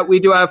 given that we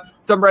do have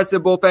some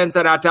rested bullpens,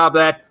 and on top of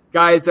that,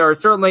 guys are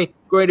certainly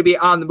going to be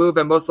on the move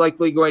and most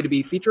likely going to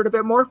be featured a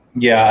bit more?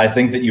 Yeah, I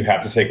think that you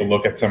have to take a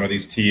look at some of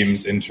these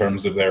teams in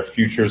terms of their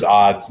futures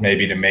odds,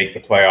 maybe to make the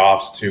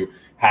playoffs, to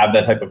have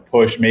that type of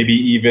push, maybe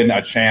even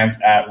a chance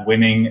at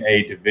winning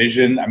a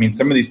division. I mean,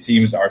 some of these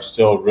teams are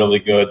still really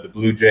good. The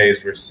Blue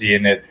Jays, we're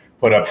seeing it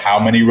put up how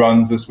many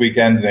runs this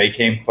weekend? They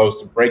came close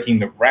to breaking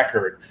the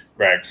record,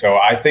 Greg. So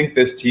I think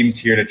this team's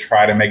here to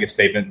try to make a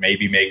statement,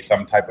 maybe make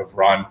some type of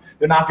run.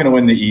 They're not going to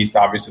win the East.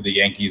 Obviously, the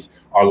Yankees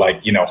are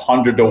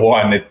 100 to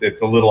 1.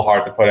 It's a little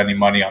hard to put any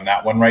money on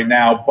that one right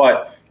now,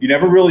 but you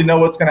never really know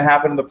what's going to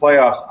happen in the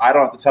playoffs. I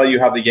don't have to tell you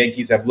how the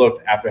Yankees have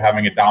looked after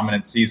having a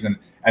dominant season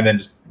and then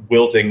just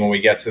wilting when we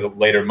get to the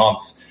later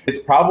months. It's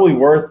probably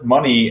worth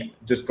money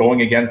just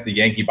going against the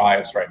Yankee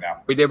bias right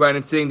now. We did wind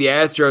up seeing the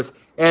Astros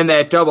in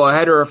that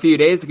doubleheader a few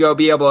days ago,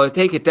 be able to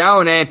take it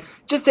down. And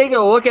just taking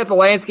a look at the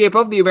landscape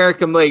of the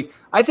American League,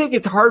 I think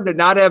it's hard to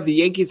not have the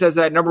Yankees as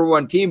that number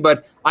one team,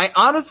 but I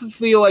honestly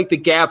feel like the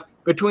gap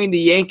between the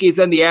Yankees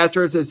and the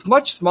Astros is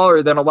much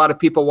smaller than a lot of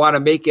people want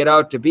to make it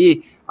out to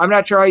be. I'm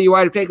not sure how you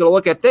want to take a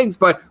look at things,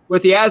 but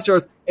with the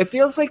Astros, it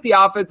feels like the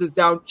offense is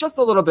down just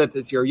a little bit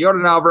this year.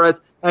 Yordan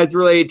Alvarez has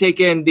really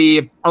taken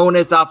the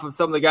onus off of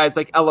some of the guys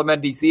like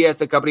LMNDC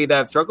as a company that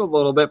have struggled a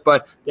little bit,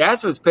 but the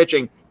Astros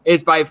pitching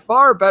is by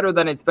far better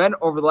than it's been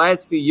over the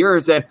last few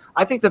years, and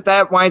I think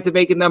that winds up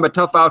making them a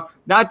tough out,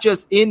 not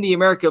just in the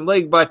American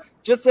League, but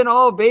just in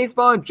all of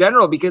baseball in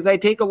general, because I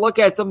take a look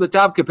at some of the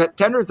top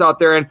contenders out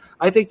there, and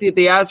I think that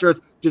the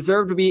Astros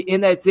deserve to be in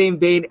that same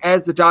vein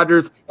as the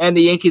Dodgers and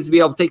the Yankees to be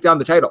able to take down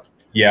the title.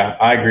 Yeah,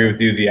 I agree with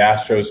you. The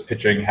Astros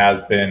pitching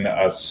has been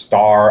a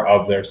star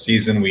of their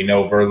season. We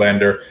know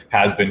Verlander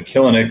has been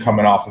killing it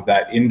coming off of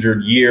that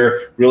injured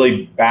year,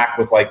 really back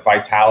with like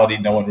vitality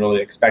no one really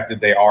expected.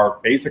 They are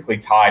basically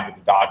tied with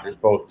the Dodgers,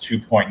 both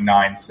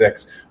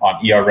 2.96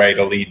 on ERA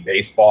to lead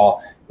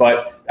baseball.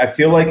 But I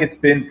feel like it's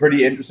been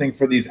pretty interesting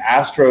for these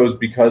Astros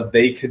because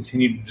they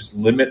continue to just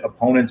limit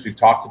opponents. We've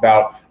talked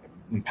about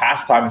in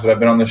past times that I've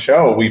been on the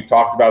show, we've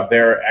talked about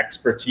their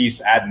expertise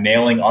at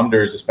nailing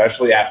unders,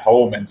 especially at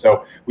home. And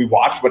so we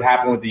watched what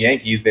happened with the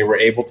Yankees. They were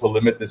able to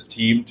limit this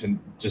team to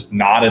just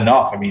not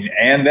enough. I mean,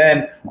 and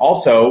then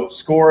also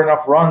score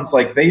enough runs.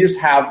 Like, they just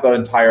have the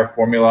entire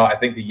formula. I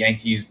think the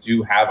Yankees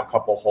do have a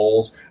couple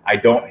holes. I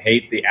don't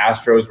hate the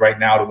Astros right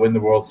now to win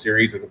the World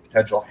Series as a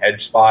potential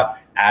hedge spot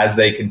as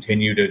they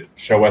continue to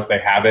show us they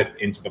have it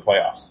into the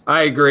playoffs.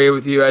 I agree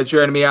with you. As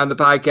your enemy on the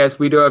podcast,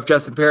 we do have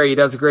Justin Perry. He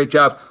does a great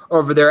job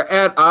over there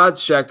at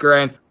Odds Checker.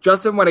 And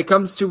Justin, when it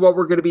comes to what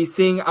we're going to be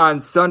seeing on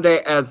Sunday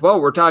as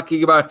well, we're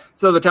talking about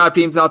some of the top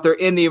teams out there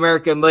in the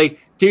American League.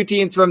 Two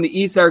teams from the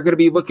East are going to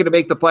be looking to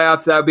make the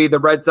playoffs. That would be the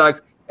Red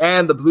Sox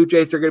and the Blue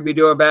Jays are going to be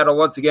doing battle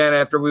once again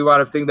after we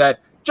wound up seeing that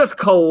just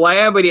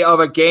calamity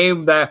of a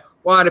game that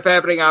wound up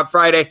happening on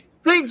Friday.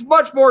 Things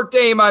much more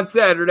tame on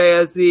Saturday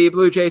as the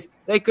Blue Jays,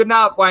 they could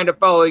not wind up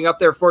following up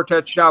their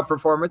 4-touchdown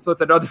performance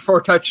with another 4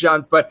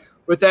 touchdowns. But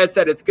with that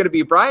said, it's going to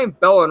be Brian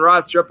Bell and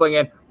Ross Stripling.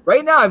 And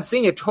right now I'm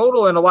seeing a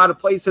total in a lot of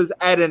places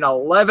at an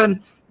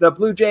 11. The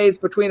Blue Jays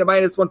between a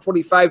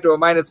 -125 to a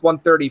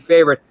 -130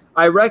 favorite.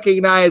 I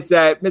recognize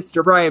that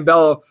Mr. Brian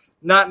Bell,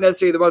 not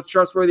necessarily the most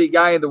trustworthy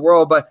guy in the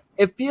world, but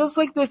it feels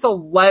like this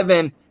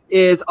 11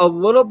 is a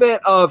little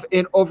bit of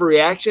an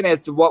overreaction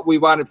as to what we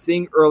wound up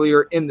seeing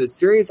earlier in the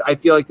series. I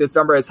feel like this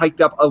number is hiked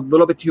up a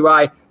little bit too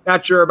high.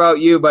 Not sure about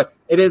you, but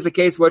it is a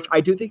case which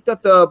I do think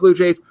that the Blue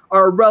Jays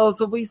are a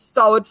relatively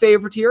solid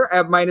favorite here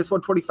at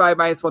 -125,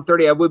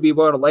 -130. I would be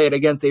willing to lay it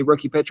against a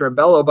rookie pitcher in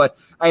Bello, but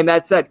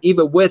that said,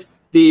 even with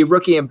the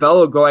rookie in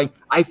Bello going,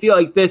 I feel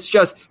like this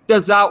just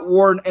does not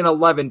warrant an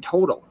 11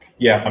 total.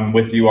 Yeah, I'm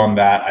with you on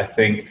that. I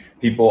think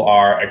people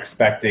are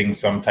expecting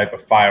some type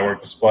of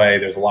firework display.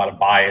 There's a lot of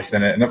bias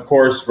in it. And of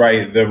course,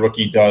 right, the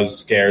rookie does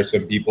scare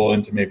some people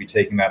into maybe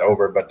taking that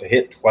over. But to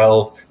hit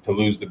 12 to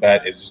lose the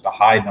bet is just a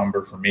high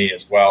number for me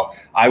as well.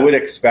 I would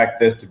expect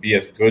this to be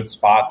a good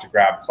spot to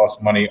grab plus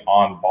money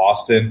on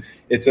Boston.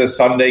 It's a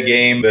Sunday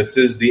game. This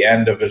is the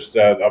end of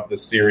the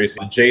series.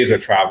 The Jays are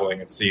traveling,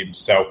 it seems.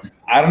 So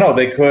I don't know.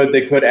 They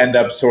could end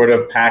up sort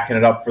of packing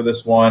it up for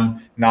this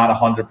one. Not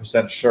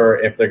 100% sure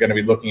if they're going to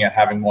be looking at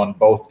having won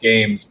both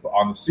games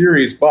on the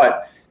series,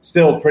 but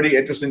still pretty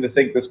interesting to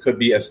think this could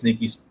be a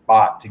sneaky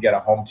spot to get a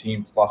home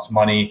team plus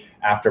money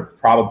after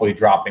probably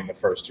dropping the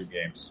first 2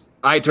 games.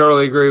 I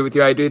totally agree with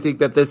you. I do think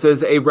that this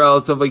is a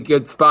relatively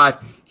good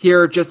spot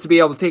here just to be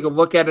able to take a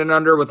look at an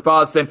under with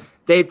Boston.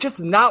 They've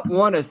just not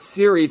won a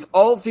series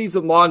all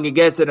season long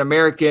against an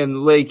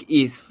American League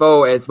East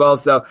foe as well.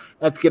 So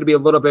that's going to be a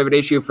little bit of an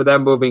issue for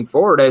them moving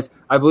forward, as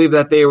I believe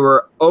that they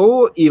were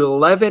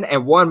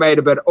 0-11-1, might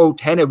have been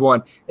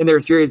 0-10-1 in their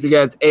series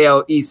against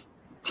AL East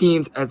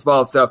teams as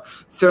well. So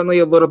certainly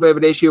a little bit of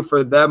an issue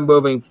for them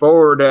moving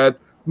forward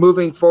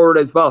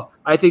as well.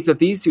 I think that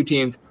these two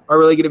teams are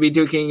really going to be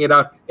duking it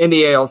out in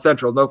the AL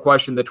Central. No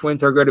question, the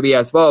Twins are going to be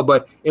as well.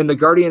 But in the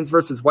Guardians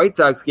versus White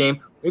Sox game,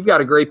 we've got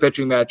a great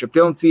pitching matchup.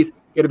 Dylan Cease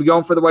going to be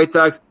going for the White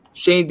Sox.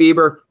 Shane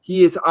Bieber,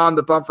 he is on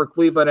the bump for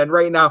Cleveland. And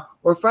right now,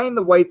 we're finding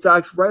the White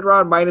Sox right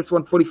around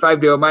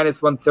 -125 to a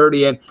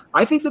 -130. And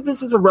I think that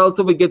this is a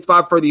relatively good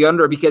spot for the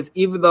under, because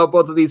even though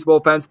both of these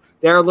bullpens,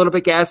 they're a little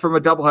bit gassed from a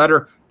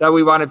doubleheader that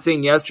we wound up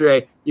seeing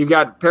yesterday, you've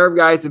got a pair of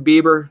guys in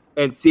Bieber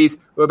and Cease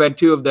who have been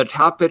two of the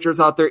top pitchers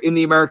out there in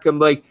the American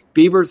League.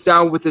 Bieber's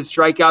down with his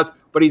strikeouts,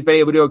 but he's been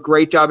able to do a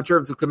great job in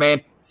terms of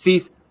command.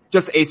 Cease,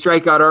 just a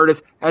strikeout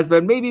artist, has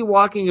been maybe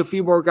walking a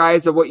few more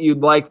guys than what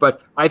you'd like,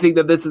 but I think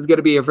that this is going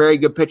to be a very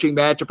good pitching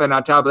matchup, and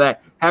on top of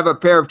that, have a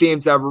pair of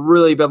teams that have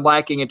really been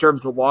lacking in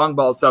terms of long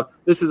balls, so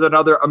this is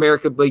another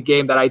American League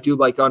game that I do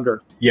like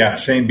under. Yeah,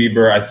 Shane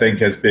Bieber, I think,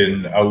 has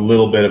been a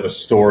little bit of a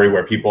story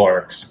where people are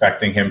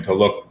expecting him to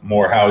look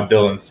more how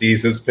Dylan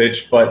Cease has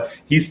pitched, but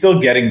he's still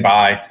getting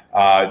by.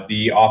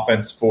 The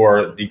offense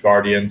for the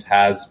Guardians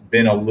has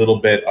been a little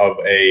bit of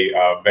a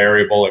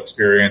variable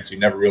experience. You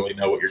never really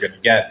know what you're going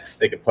to get.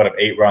 They could put up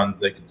 8 runs.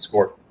 They could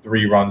score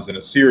 3 runs in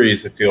a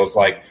series, it feels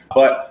like.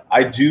 But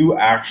I do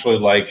actually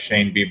like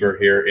Shane Bieber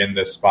here in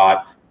this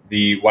spot.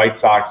 The White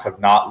Sox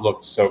have not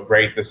looked so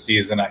great this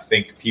season. I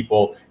think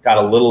people got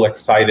a little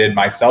excited,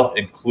 myself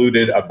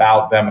included,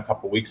 about them a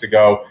couple weeks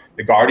ago.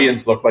 The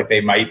Guardians look like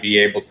they might be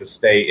able to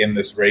stay in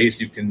this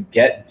race. You can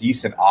get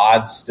decent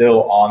odds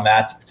still on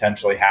that to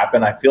potentially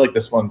happen. I feel like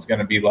this one's going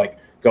to be like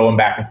going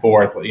back and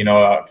forth,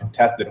 a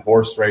contested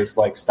horse race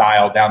like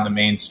style down the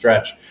main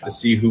stretch to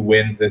see who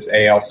wins this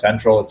AL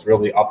Central. It's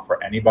really up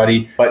for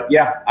anybody. But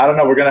yeah, I don't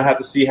know. We're going to have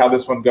to see how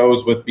this one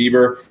goes with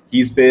Bieber.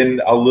 He's been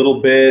a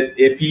little bit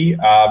iffy,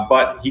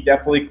 but he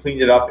definitely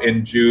cleaned it up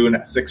in June.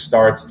 6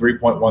 starts,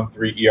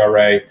 3.13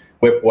 ERA.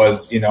 WHIP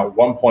was,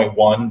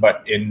 1.1,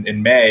 but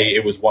in May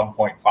it was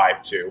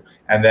 1.52.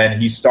 And then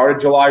he started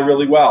July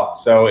really well.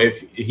 So if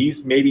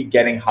he's maybe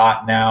getting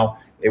hot now,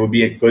 it would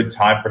be a good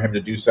time for him to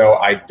do so.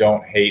 I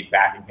don't hate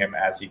backing him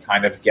as he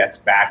kind of gets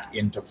back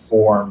into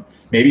form,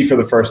 maybe for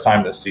the first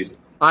time this season.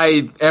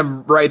 I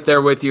am right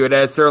there with you. It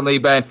has certainly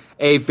been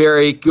a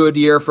very good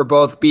year for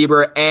both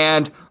Bieber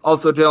and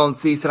also Dylan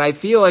Cease. And I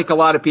feel like a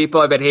lot of people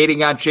have been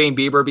hating on Shane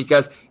Bieber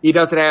because he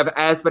doesn't have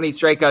as many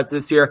strikeouts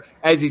this year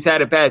as he's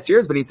had in past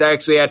years, but he's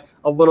actually had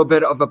a little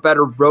bit of a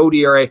better road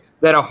ERA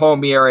than a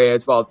home ERA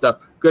as well. So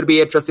going to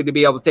be interesting to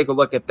be able to take a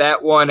look at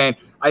that one. And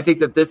I think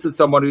that this is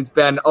someone who's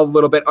been a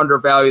little bit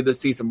undervalued this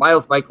season.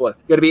 Miles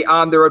Mikolas going to be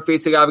on the road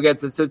facing off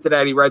against the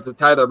Cincinnati Reds with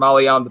Tyler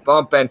Mahle on the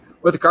bump. And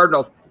with the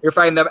Cardinals, you're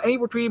finding them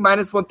anywhere between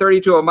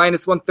 -130 to a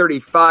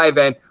 -135.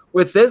 And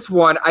with this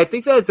one, I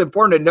think that it's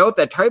important to note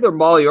that Tyler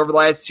Mahle over the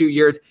last 2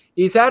 years,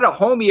 he's had a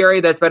home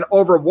ERA that's been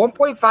over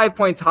 1.5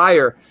 points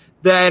higher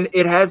than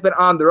it has been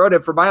on the road.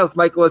 And for Miles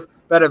Mikolas,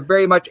 been a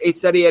very much a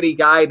steady Eddie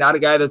guy, not a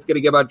guy that's going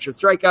to give a bunch of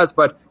strikeouts,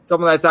 but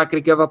someone that's not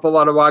going to give up a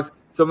lot of walks,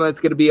 someone that's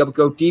going to be able to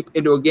go deep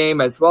into a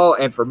game as well.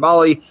 And for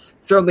Mahle,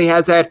 certainly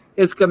has had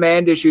his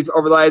command issues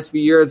over the last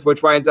few years,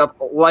 which winds up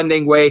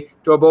lending way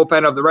to a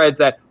bullpen of the Reds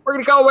that we're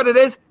going to call it what it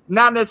is,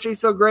 not necessarily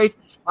so great.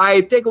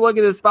 I take a look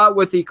at this spot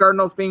with the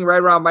Cardinals being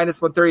right around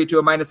 -130 to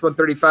a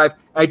 -135.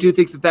 I do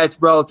think that that's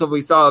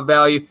relatively solid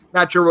value.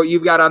 Not sure what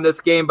you've got on this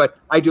game, but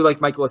I do like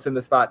Mikolas in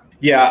this spot.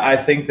 Yeah, I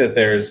think that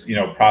there's,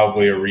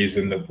 probably a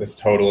reason that this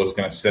total is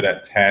going to sit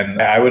at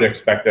 10. I would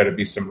expect there to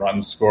be some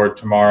runs scored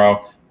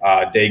tomorrow.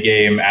 Day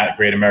game at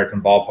Great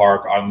American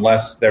Ballpark,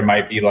 unless there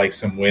might be like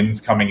some winds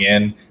coming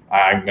in.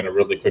 I'm going to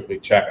really quickly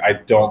check. I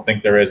don't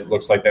think there is. It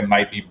looks like they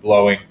might be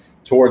blowing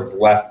towards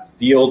left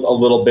field a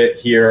little bit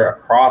here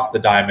across the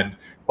diamond.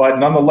 But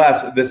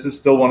nonetheless, this is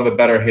still one of the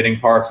better hitting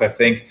parks. I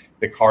think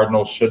the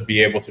Cardinals should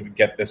be able to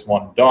get this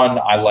one done.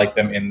 I like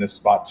them in this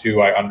spot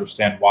too. I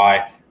understand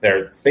why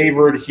they're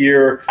favored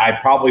here. I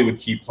probably would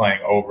keep playing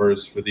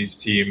overs for these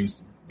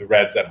teams. The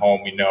Reds at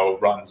home, we know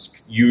runs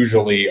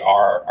usually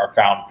are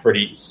found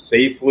pretty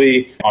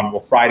safely.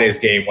 Friday's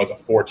game was a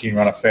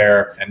 14-run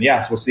affair. And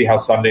yes, we'll see how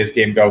Sunday's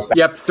game goes.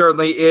 Yep,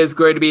 certainly is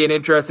going to be an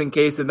interesting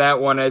case in that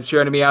one. As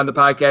joining me on the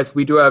podcast,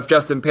 we do have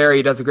Justin Perry.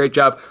 He does a great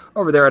job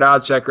over there at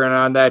OddsChecker and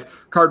on that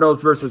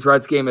Cardinals versus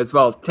Reds game as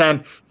well.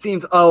 10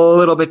 seems a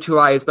little bit too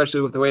high,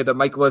 especially with the way that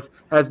Mikolas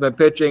has been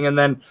pitching. And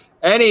then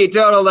any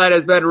total that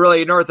has been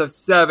really north of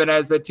 7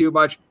 has been too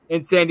much.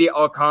 In Sandy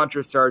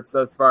Alcantara starts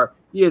thus far.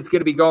 He is going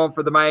to be going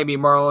for the Miami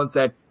Marlins,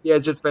 and he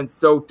has just been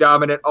so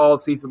dominant all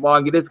season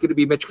long. It is going to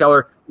be Mitch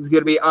Keller who's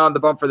going to be on the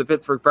bump for the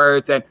Pittsburgh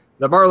Pirates, and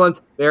the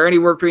Marlins, they're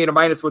anywhere between a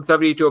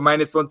 -170 to a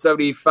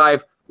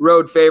 -175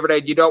 road favorite.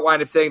 And you don't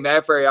wind up saying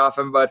that very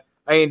often, but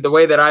I mean, the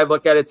way that I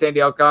look at it,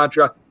 Sandy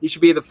Alcantara, he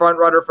should be the front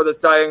runner for the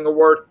Cy Young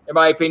Award. In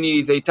my opinion,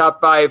 he's a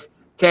top 5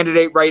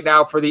 candidate right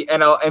now for the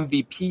NL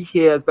MVP. He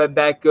has been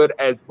that good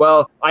as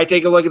well. I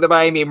take a look at the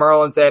Miami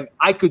Marlins, and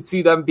I could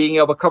see them being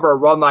able to cover a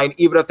run line,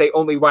 even if they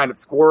only wind up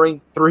scoring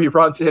 3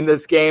 runs in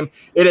this game.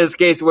 It is a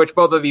case in which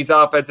both of these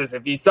offenses,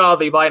 if you saw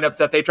the lineups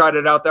that they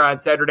trotted out there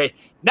on Saturday,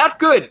 not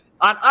good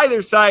on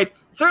either side.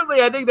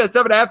 Certainly, I think that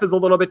 7.5 is a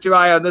little bit too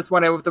high on this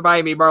one. And with the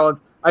Miami Marlins,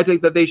 I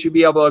think that they should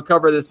be able to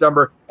cover this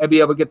number and be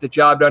able to get the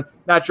job done.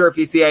 Not sure if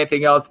you see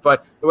anything else,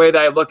 but the way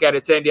that I look at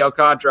it, Sandy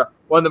Alcantara,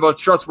 one of the most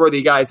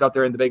trustworthy guys out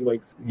there in the big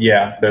leagues.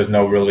 Yeah, there's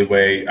no really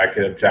way I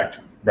could object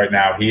right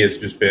now. He has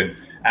just been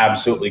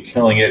absolutely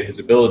killing it. His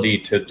ability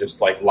to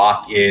just like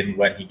lock in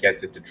when he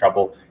gets into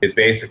trouble is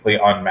basically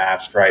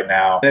unmatched right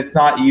now. And it's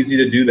not easy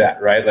to do that,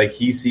 right? Like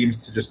he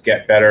seems to just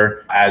get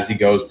better as he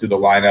goes through the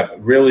lineup.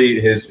 Really,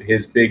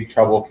 his big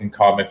trouble can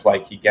come if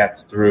like he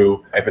gets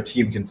through, if a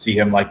team can see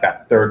him like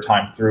that 3rd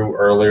time through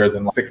earlier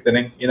than the 6th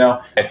inning,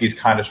 if he's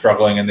kind of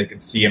struggling and they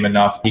can see him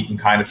enough, he can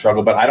kind of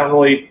struggle. But I don't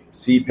really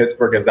see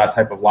Pittsburgh as that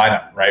type of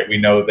lineup, right? We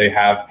know they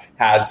have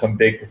had some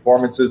big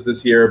performances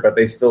this year, but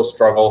they still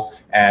struggle.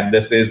 And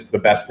this is the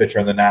best pitcher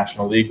in the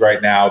National League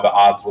right now. The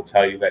odds will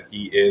tell you that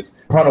he is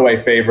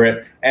runaway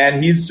favorite,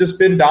 and he's just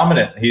been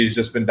dominant.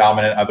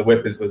 The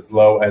whip is as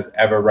low as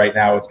ever right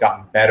now. It's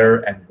gotten better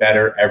and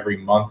better every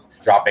month,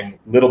 dropping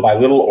little by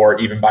little or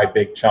even by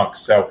big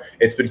chunks. So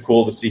it's been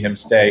cool to see him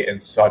stay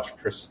in such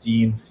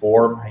pristine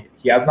form.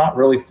 He has not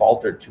really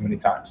faltered too many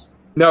times.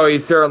 No, he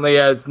certainly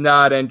has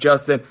not. And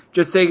Justin,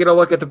 just taking a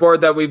look at the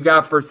board that we've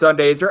got for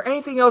Sunday, is there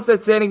anything else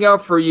that's standing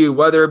out for you,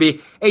 whether it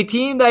be a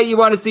team that you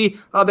want to see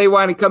how they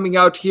wind up coming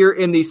out here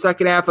in the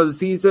second half of the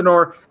season,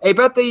 or a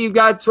bet that you've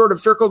got sort of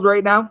circled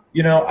right now?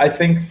 I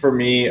think for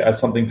me,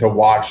 something to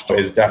watch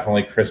is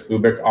definitely Chris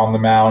Bubik on the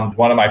mound.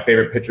 One of my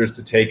favorite pitchers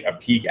to take a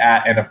peek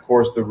at. And of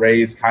course, the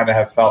Rays kind of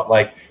have felt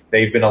like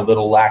they've been a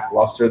little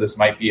lackluster. This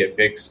might be a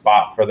big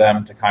spot for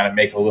them to kind of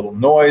make a little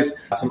noise.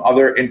 Some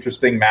other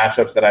interesting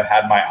matchups that I've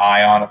had my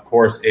eye on, of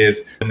course,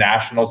 is the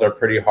Nationals are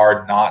pretty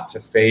hard not to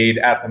fade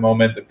at the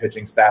moment. The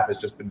pitching staff has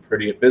just been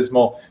pretty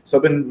abysmal. So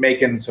I've been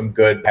making some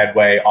good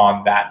headway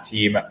on that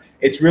team.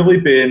 It's really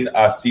been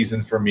a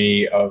season for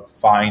me of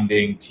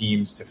finding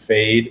teams to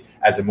fade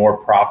as a more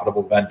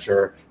profitable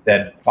venture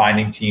than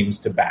finding teams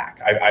to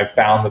back. I've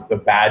found that the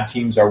bad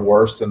teams are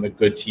worse than the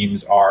good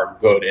teams are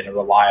good in a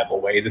reliable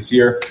way this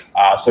year.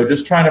 So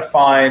just trying to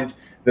find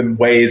the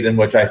ways in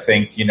which I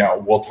think,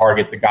 we'll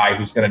target the guy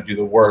who's going to do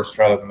the worst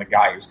rather than the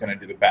guy who's going to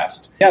do the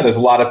best. Yeah, there's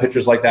a lot of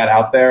pitchers like that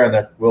out there, and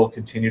there will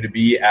continue to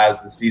be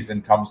as the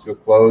season comes to a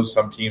close.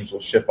 Some teams will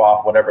ship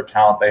off whatever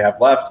talent they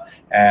have left,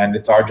 and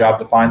it's our job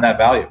to find that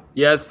value.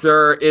 Yes,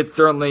 sir, it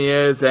certainly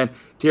is. And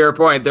to your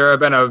point, there have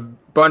been a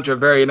bunch of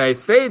very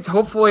nice fades.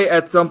 Hopefully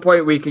at some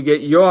point we can get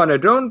Johan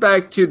Adon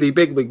back to the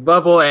big league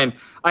level. And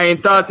I mean,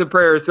 thoughts and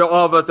prayers to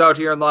all of us out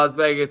here in Las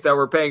Vegas that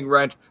we're paying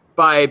rent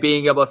by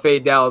being able to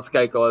fade Dallas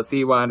Keuchel, as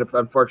he wound up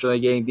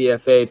unfortunately getting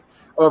DFA'd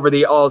over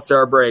the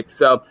All-Star break.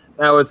 So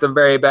that was some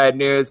very bad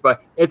news,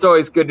 but it's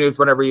always good news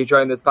whenever you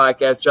join this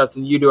podcast.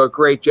 Justin, you do a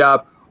great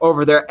job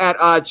over there at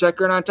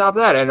OddsChecker. And on top of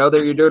that, I know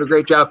that you're doing a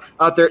great job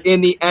out there in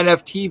the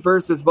NFT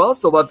verse as well.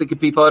 So let the good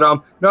people at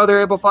home know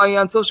they're able to follow you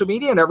on social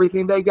media and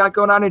everything they got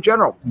going on in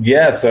general.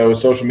 Yeah, so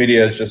social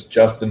media is just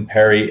Justin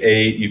Perry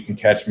 8. You can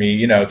catch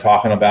me,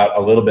 talking about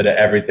a little bit of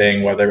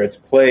everything, whether it's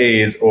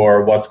plays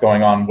or what's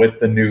going on with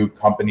the new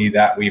company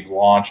that we've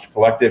launched.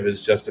 Collective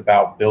is just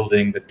about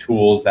building the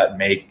tools that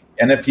make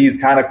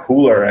NFTs kind of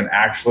cooler and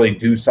actually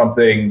do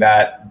something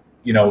that,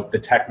 the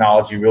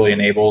technology really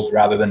enables,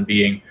 rather than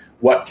being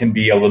what can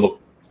be a little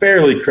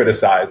fairly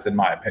criticized, in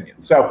my opinion.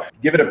 So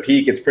give it a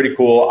peek. It's pretty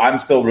cool. I'm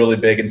still really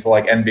big into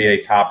like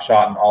NBA Top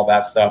Shot and all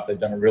that stuff. They've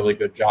done a really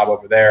good job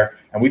over there.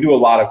 And we do a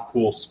lot of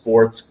cool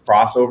sports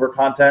crossover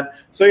content.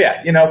 So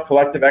yeah,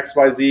 Collective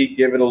XYZ,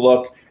 give it a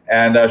look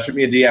and shoot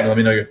me a DM. Let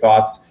me know your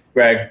thoughts.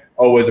 Greg,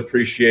 always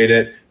appreciate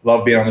it.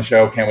 Love being on the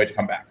show. Can't wait to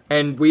come back.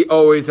 And we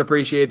always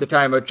appreciate the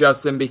time with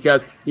Justin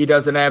because he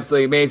does an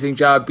absolutely amazing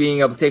job being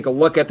able to take a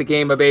look at the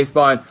game of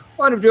baseball and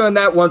wound up doing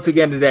that once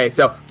again today.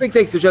 So big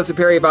thanks to Justin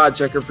Perry of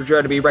OddsChecker for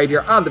joining me right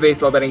here on the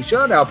Baseball Betting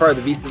Show, now part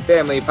of the VSiN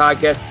Family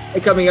Podcast.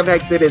 And coming up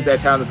next, it is that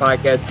time of the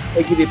podcast.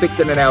 They give you picks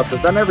and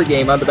analysis on every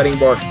game on the betting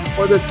board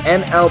for this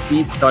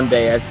MLB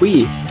Sunday as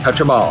we touch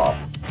them all.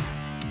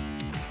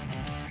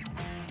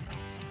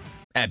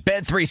 At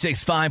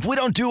Bet365, we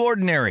don't do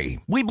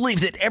ordinary. We believe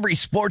that every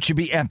sport should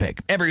be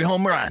epic. Every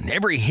home run,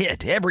 every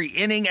hit, every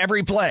inning,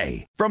 every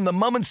play. From the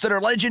moments that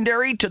are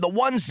legendary to the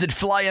ones that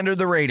fly under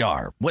the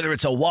radar. Whether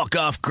it's a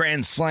walk-off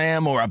grand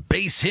slam or a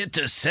base hit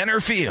to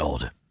center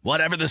field.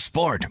 Whatever the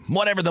sport,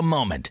 whatever the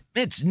moment.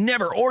 It's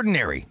never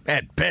ordinary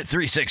at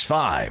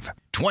Bet365.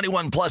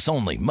 21 plus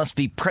only. Must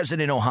be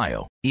present in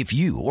Ohio. If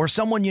you or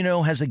someone you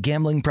know has a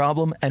gambling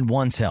problem and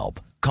wants help,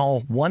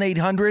 call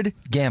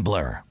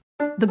 1-800-GAMBLER.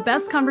 The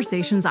best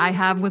conversations I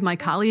have with my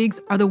colleagues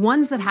are the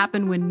ones that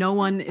happen when no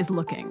one is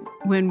looking,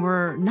 when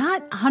we're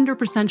not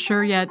 100%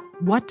 sure yet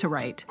what to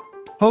write.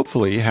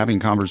 Hopefully, having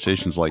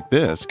conversations like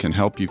this can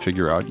help you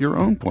figure out your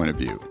own point of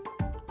view.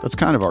 That's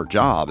kind of our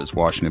job as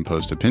Washington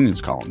Post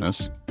opinions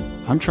columnists.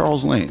 I'm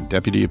Charles Lane,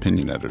 Deputy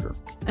Opinion Editor.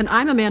 And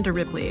I'm Amanda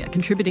Ripley, a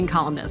contributing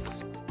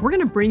columnist. We're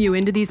going to bring you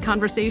into these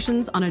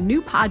conversations on a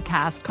new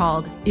podcast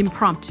called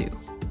Impromptu.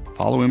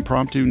 Follow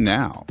Impromptu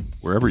now,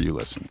 wherever you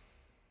listen.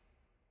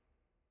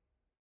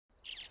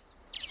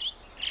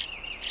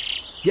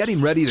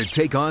 Getting ready to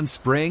take on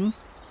spring?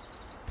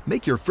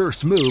 Make your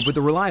first move with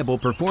the reliable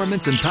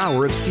performance and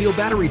power of Steel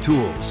battery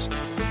tools.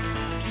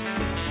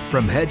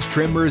 From hedge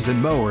trimmers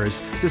and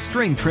mowers to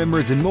string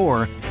trimmers and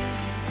more,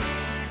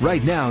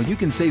 right now you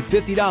can save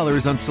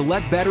 $50 on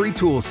select battery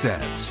tool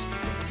sets.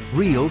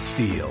 Real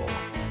Steel.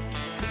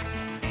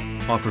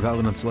 Offer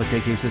valid on select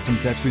AK system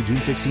sets through June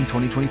 16,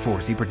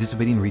 2024. See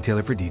participating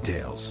retailer for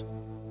details.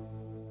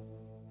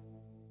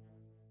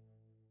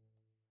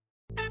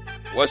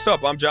 What's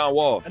up? I'm John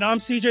Wall. And I'm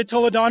CJ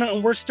Toledano,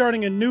 and we're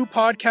starting a new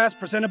podcast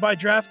presented by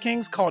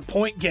DraftKings called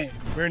Point Game.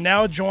 We're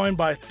now joined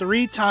by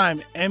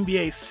three-time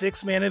NBA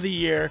Sixth Man of the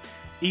Year,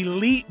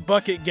 elite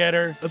bucket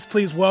getter. Let's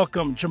please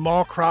welcome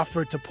Jamal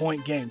Crawford to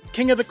Point Game.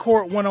 King of the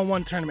Court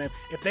one-on-one tournament.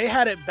 If they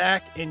had it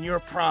back in your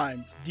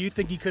prime, do you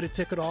think you could have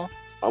took it all?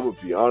 I'm going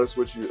to be honest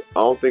with you. I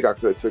don't think I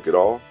could have took it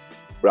all,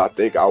 but I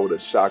think I would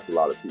have shocked a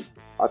lot of people.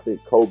 I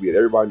think Kobe and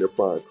everybody in their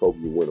prime, Kobe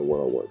would win a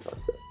one-on-one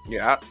contest.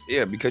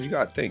 Yeah, because you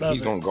got to think.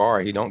 He's going to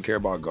guard. He don't care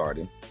about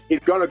guarding. He's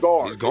going to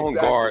guard. He's going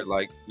to guard.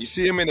 Like, you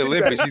see him in the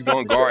Olympics, he's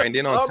going to guard. And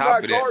then on top of that.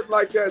 I'm not guarding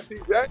like that,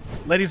 CJ.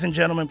 Ladies and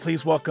gentlemen,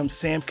 please welcome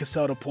Sam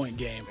Cassell to Point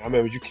Game. I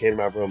remember you came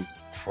out from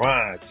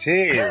crying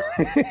tears.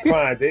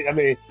 I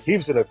mean, he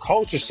was in a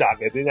culture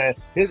shock. And then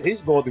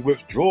he's going through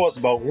withdrawals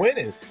about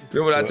winning.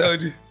 Remember what I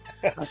told you?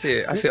 I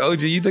said,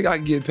 OG, you think I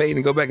can get paid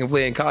and go back and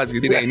play in college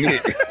because it ain't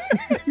it?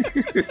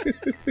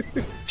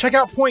 Check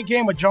out Point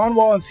Game with John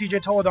Wall and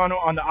CJ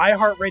Toledano on the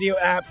iHeartRadio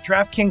app,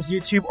 DraftKings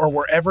YouTube, or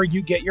wherever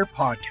you get your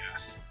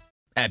podcasts.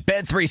 At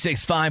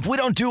Bet365, we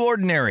don't do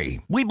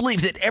ordinary. We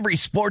believe that every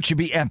sport should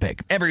be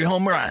epic. Every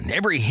home run,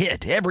 every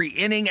hit, every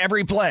inning,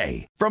 every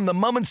play. From the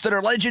moments that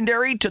are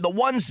legendary to the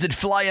ones that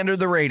fly under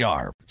the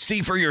radar.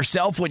 See for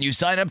yourself when you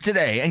sign up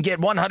today and get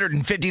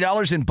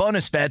 $150 in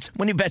bonus bets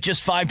when you bet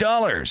just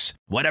 $5.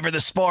 Whatever the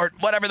sport,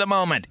 whatever the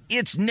moment,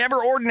 it's never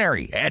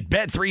ordinary at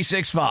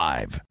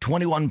Bet365.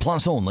 21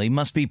 plus only.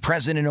 Must be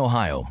present in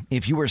Ohio.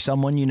 If you or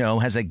someone you know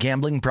has a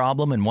gambling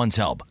problem and wants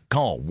help,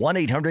 call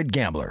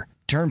 1-800-GAMBLER.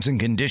 Terms and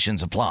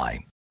conditions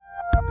apply.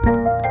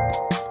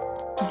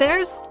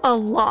 There's a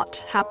lot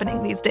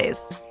happening these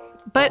days,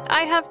 but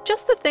I have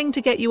just the thing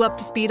to get you up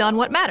to speed on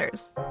what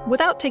matters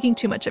without taking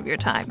too much of your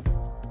time.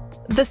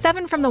 The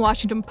 7 from the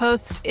Washington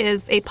Post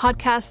is a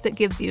podcast that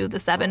gives you the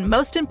 7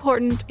 most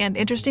important and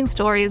interesting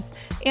stories,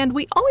 and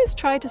we always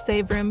try to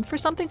save room for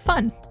something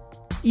fun.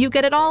 You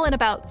get it all in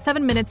about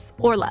 7 minutes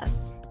or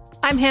less.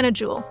 I'm Hannah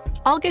Jewell.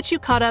 I'll get you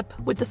caught up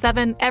with the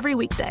 7 every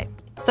weekday.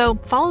 So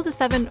follow the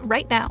 7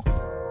 right now.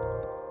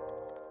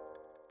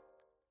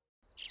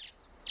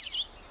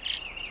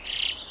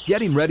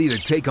 Getting ready to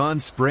take on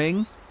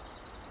spring?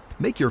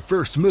 Make your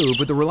first move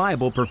with the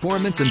reliable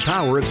performance and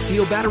power of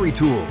Steel battery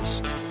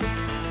tools.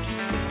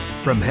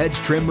 From hedge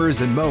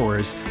trimmers and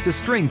mowers to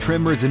string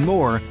trimmers and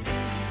more,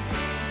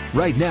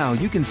 right now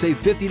you can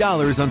save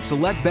 $50 on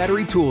select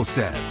battery tool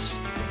sets.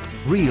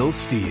 Real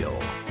Steel.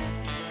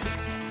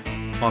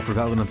 Offer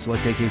valid on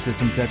select AK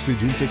system sets through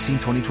June 16,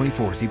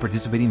 2024. See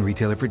participating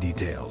retailer for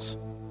details.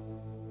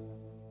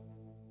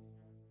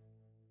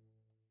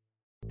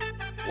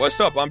 What's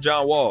up? I'm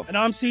John Wall. And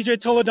I'm CJ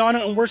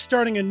Toledano, and we're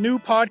starting a new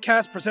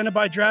podcast presented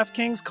by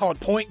DraftKings called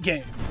Point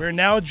Game. We're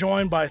now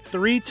joined by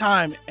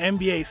 3-time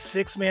NBA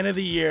Sixth Man of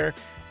the Year,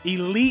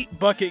 elite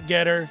bucket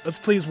getter. Let's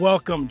please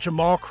welcome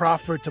Jamal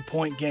Crawford to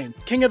Point Game.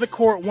 King of the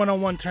Court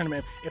one-on-one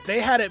tournament. If they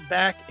had it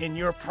back in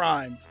your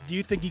prime, do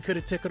you think you could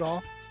have took it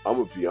all? I'm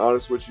going to be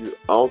honest with you.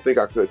 I don't think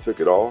I could have took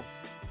it all,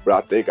 but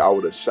I think I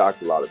would have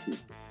shocked a lot of people.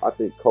 I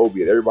think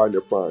Kobe and everybody in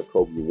their prime,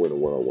 Kobe would win a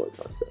one-on-one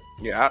contest.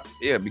 Yeah,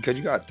 because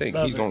you got to think,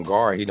 he's going to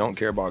guard. He don't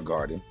care about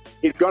guarding.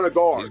 He's going to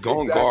guard. He's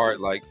going to guard.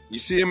 Like, you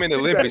see him in the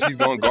Olympics, he's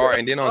going to guard.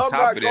 And then on top of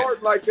that. I'm not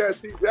guarding like that,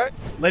 CJ.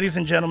 Ladies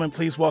and gentlemen,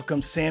 please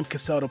welcome Sam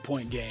Cassell to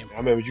Point Game. I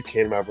remember you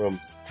came out from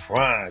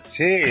crying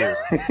tears.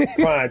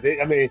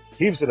 I mean,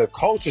 he was in a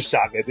culture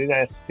shock. And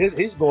then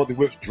he's going through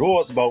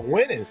withdrawals about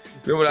winning.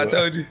 Remember what I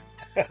told you?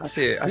 I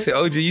said,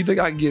 OG, you think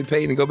I can get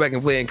paid and go back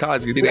and play in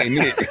college because it ain't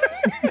it?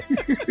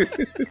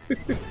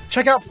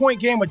 Check out Point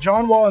Game with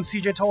John Wall and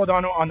CJ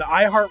Toledano on the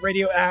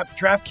iHeartRadio app,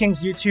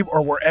 DraftKings YouTube,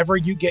 or wherever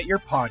you get your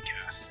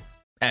podcasts.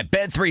 At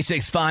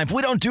Bet365,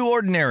 we don't do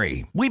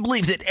ordinary. We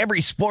believe that every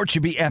sport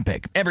should be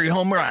epic. Every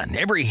home run,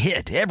 every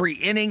hit, every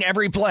inning,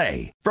 every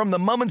play. From the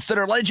moments that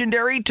are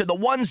legendary to the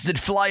ones that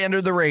fly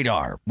under the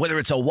radar. Whether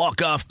it's a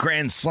walk-off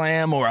grand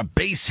slam or a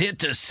base hit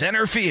to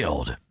center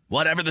field.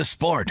 Whatever the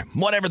sport,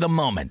 whatever the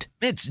moment,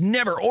 it's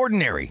never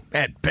ordinary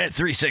at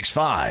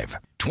Bet365.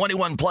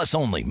 21 plus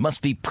only.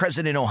 Must be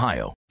present in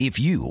Ohio. If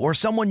you or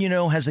someone you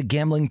know has a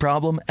gambling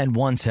problem and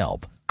wants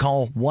help,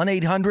 call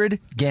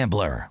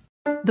 1-800-GAMBLER.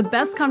 The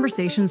best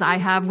conversations I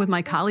have with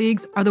my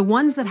colleagues are the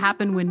ones that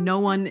happen when no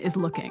one is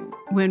looking,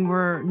 when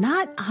we're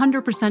not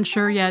 100%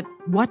 sure yet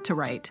what to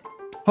write.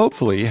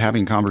 Hopefully,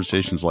 having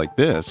conversations like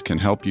this can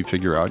help you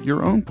figure out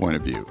your own point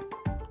of view.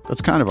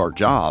 That's kind of our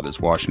job as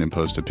Washington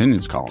Post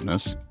opinions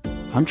columnists.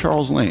 I'm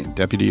Charles Lane,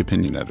 Deputy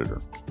Opinion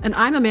Editor. And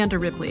I'm Amanda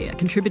Ripley, a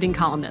contributing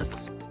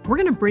columnist. We're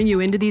going to bring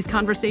you into these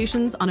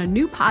conversations on a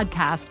new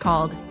podcast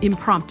called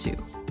Impromptu.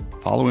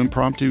 Follow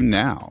Impromptu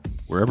now,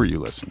 wherever you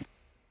listen.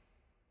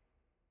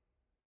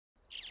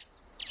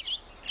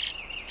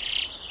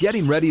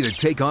 Getting ready to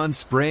take on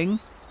spring?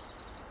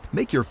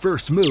 Make your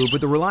first move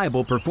with the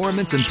reliable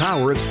performance and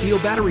power of Steel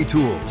battery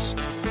tools.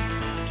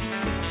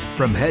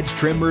 From hedge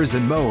trimmers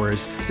and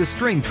mowers to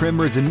string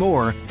trimmers and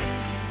more,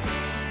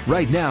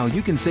 right now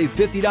you can save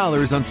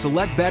 $50 on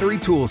select battery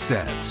tool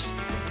sets.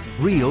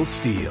 Real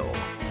Steel.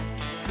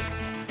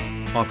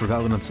 Offer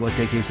valid on select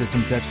AK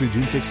system sets through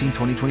June 16,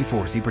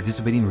 2024. See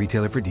participating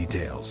retailer for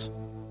details.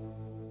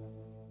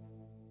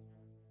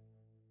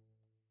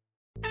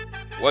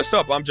 What's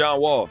up? I'm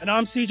John Wall. And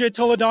I'm CJ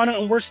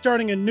Toledano, and we're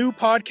starting a new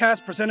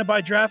podcast presented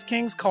by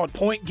DraftKings called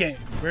Point Game.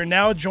 We're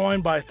now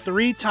joined by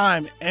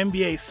 3-time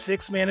NBA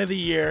Sixth Man of the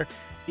Year,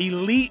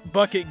 elite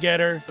bucket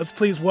getter. Let's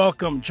please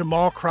welcome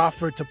Jamal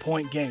Crawford to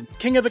Point Game.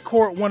 King of the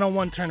Court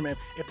one-on-one tournament.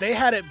 If they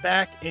had it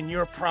back in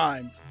your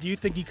prime, do you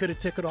think you could have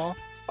took it all?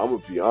 I'm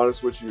going to be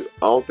honest with you.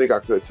 I don't think I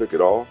could have took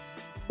it all,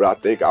 but I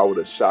think I would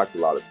have shocked a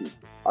lot of people.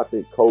 I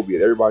think Kobe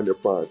and everybody in their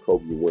prime,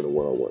 Kobe would win a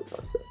one-on-one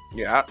contest.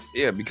 Yeah,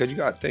 because you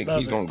got to think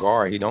he's going to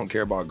guard. He don't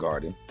care about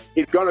guarding.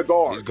 He's going to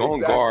guard. He's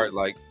going to guard.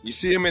 Like, you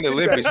see him in the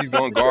Olympics, he's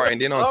going to guard.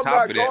 And then on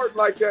top of that.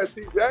 Like that,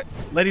 CJ.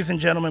 Ladies and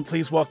gentlemen,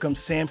 please welcome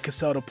Sam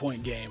Cassell to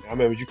Point Game. I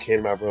remember you came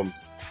in my room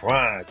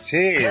crying,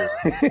 tears,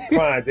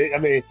 crying. I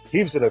mean,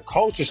 he was in a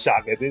culture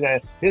shock. And then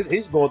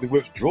he's going through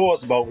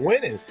withdrawals about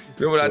winning.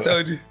 Remember what I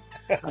told you?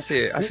 I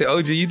said,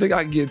 OG, you think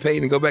I can get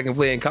paid and go back and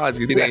play in college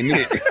because it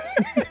ain't it?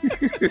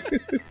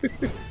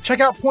 Check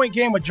out Point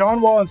Game with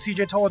John Wall and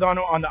CJ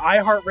Toledano on the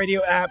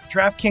iHeartRadio app,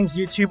 DraftKings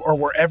YouTube, or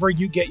wherever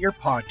you get your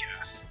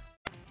podcasts.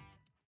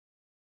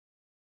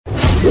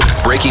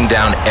 Breaking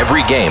down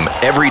every game,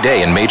 every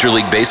day in Major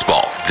League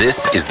Baseball,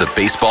 this is the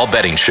Baseball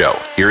Betting Show.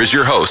 Here is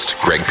your host,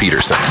 Greg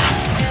Peterson.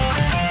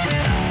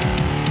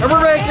 And we're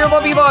back here in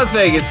lovely Las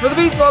Vegas for the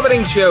Baseball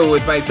Betting Show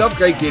with myself,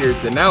 Greg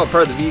Peterson, now a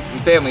part of the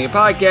VSiN family and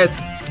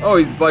podcast.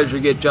 Always a pleasure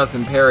to get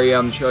Justin Perry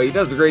on the show. He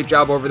does a great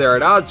job over there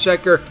at Odds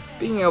Checker,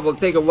 being able to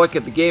take a look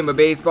at the game of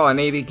baseball and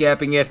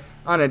handicapping it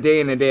on a day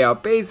in and day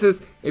out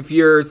basis. If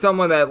you're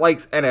someone that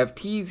likes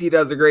NFTs, he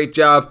does a great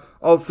job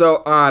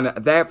also on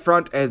that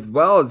front, as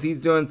well as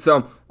he's doing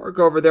some work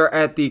over there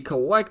at the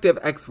Collective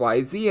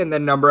XYZ, and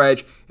then Number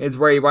Edge is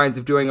where he winds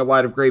up doing a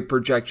lot of great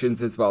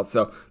projections as well.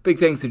 So big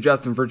thanks to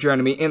Justin for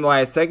joining me in the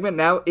last segment.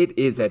 Now it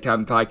is that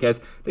time of the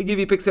podcast to give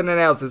you picks and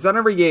analysis on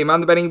every game on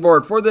the betting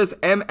board for this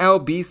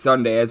MLB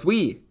Sunday as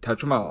we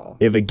touch them all.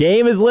 If a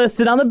game is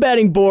listed on the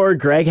betting board,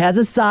 Greg has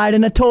a side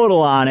and a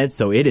total on it,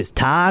 so it is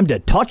time to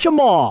touch them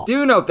all.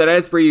 Do note that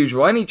as per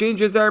usual, any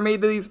changes that are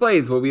made to these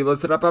plays will be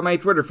listed up on my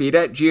Twitter feed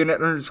at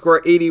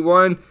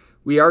GUnit_81.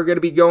 We are going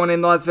to be going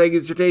in Las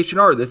Vegas rotation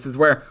order. This is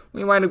where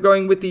we wind up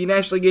going with the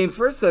National League games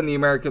first, then the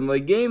American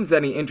League games,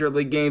 any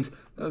Interleague games.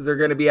 Those are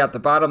going to be at the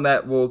bottom.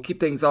 That will keep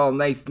things all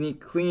nice, neat,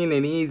 clean,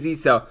 and easy.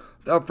 So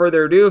without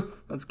further ado,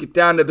 let's get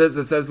down to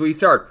business as we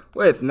start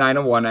with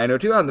 901,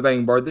 902 on the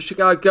betting board. The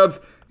Chicago Cubs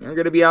are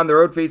going to be on the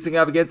road facing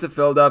up against the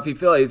Philadelphia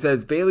Phillies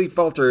as Bailey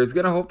Falter is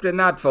going to hope to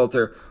not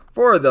falter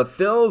for the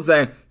Phils.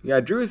 And you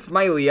got Drew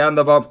Smyly on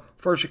the bump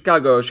for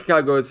Chicago.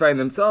 Chicago is finding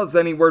themselves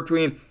anywhere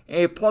between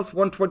a plus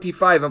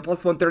 125 and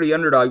plus 130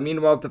 underdog.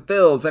 Meanwhile, with the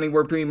Phils,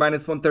 anywhere between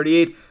minus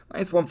 138,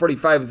 minus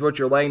 145 is what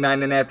you're laying.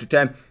 9.5 to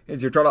 10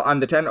 is your total on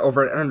the 10.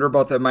 Over and under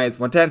both at minus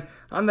 110.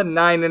 On the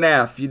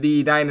 9.5,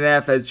 the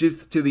 9.5 has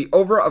juiced to the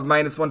over of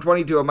minus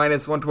 120 to a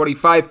minus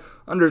 125.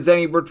 Under is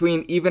anywhere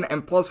between even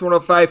and plus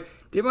 105.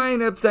 Did I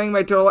end up setting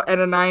my total at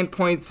a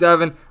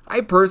 9.7?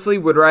 I personally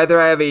would rather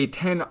have a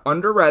 10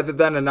 under rather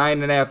than a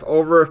 9.5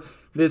 over.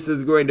 This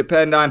is going to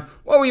depend on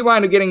what we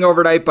wind up getting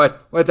overnight,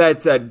 but with that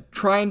said,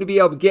 trying to be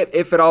able to get,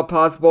 if at all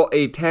possible,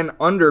 a 10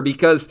 under,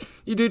 because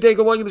you do take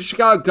a look at the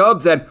Chicago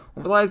Cubs, and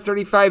over the last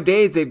 35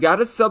 days, they've got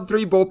a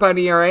sub-3 bullpen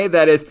ERA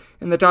that is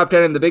in the top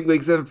 10 in the big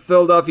leagues, and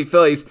Philadelphia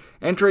Phillies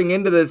entering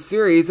into this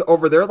series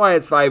over their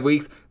last 5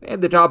 weeks, they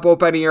had the top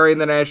bullpen ERA in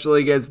the National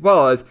League, as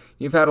well as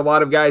you've had a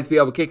lot of guys be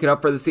able to kick it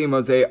up for the team.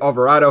 Jose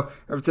Alvarado,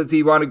 ever since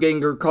he wound up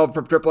getting called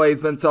from AAA,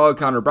 has been solid.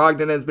 Connor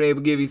Brogdon has been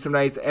able to give you some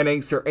nice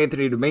innings. Sir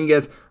Anthony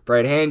Dominguez,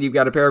 right hand, you've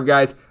got a pair of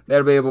guys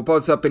that'll be able to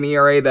post up an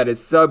ERA that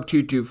is sub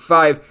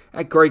 2.25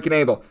 at Corey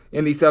Knebel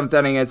in the 7th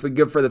inning has been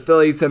good for the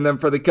Phillies. And then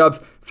for the Cubs,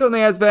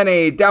 certainly has been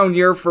a down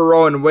year for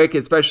Rowan Wick,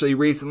 especially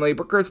recently,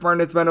 but Chris Martin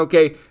has been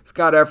okay.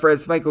 Scott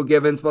Effross, Michael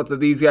Givens, both of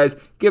these guys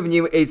giving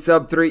you a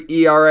sub 3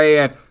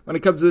 ERA. And when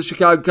it comes to the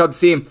Chicago Cubs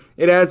team,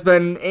 it has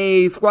been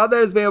a squad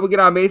that has been able to get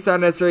on base, not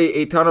necessarily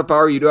a ton of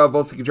power. You do have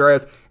Volsky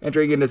Contreras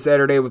entering into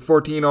Saturday with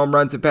 14 home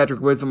runs and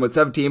Patrick Wisdom with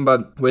 17,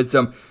 but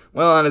Wisdom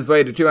well on his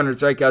way to 200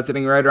 strikeouts,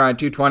 hitting right around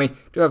 220.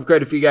 Do have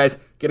quite a few guys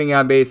getting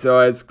on base, so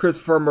as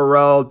Christopher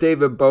Morel,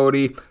 David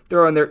Bodie,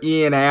 throwing their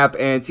Ian Happ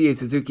and C.A.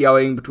 Suzuki all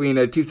in between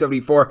a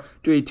 274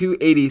 to a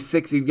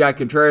 286. You've got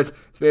Contreras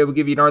to be able to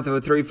give you north of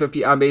a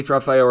 350 on base.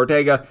 Rafael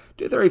Ortega,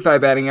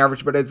 235 batting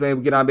average, but has been able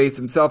to get on base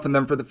himself. And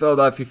then for the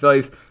Philadelphia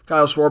Phillies,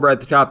 Kyle Schwarber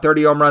at the top,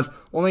 30 home runs,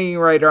 only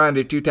right around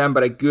a 210,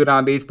 but a good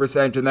on base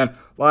percentage. And then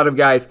a lot of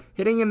guys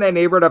hitting in that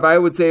neighborhood of, I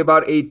would say,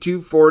 about a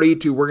 240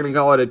 to, we're going to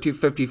call it a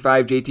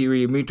 255. JT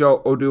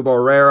Realmuto, Odubel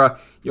Herrera,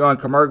 Yohan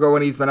Camargo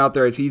when he's been out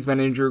there, as he's been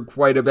injured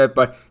quite a bit,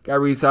 but got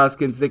Rhys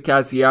Hoskins, Nick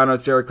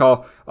Castellanos, Sarah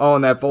Hall, all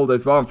in that fold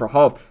as well. And for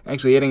Hall,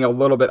 actually hitting a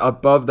little bit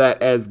above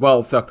that as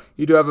well. So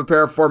you do have a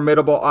pair of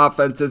formidable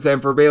offenses.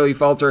 And for Bailey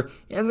Falter,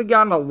 he hasn't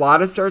gotten a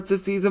lot of starts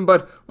this season,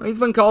 but when he's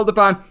been called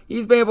upon,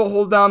 he's been able to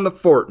hold down the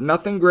fort.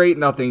 Nothing great,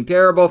 nothing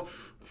terrible.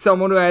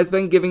 Someone who has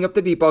been giving up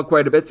the deep ball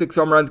quite a bit. 6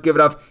 home runs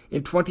given up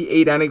in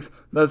 28 innings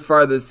thus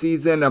far this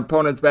season.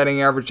 Opponent's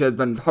batting average has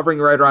been hovering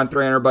right around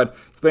 300, but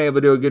he's been able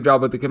to do a good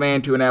job with the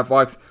command. 2.5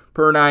 walks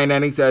per 9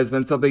 innings has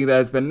been something that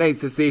has been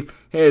nice to see.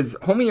 His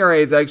home ERA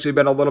has actually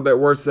been a little bit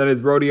worse than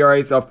his road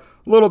ERA, so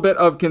a little bit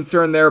of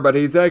concern there, but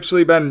he's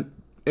actually been,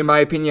 in my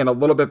opinion, a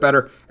little bit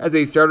better as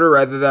a starter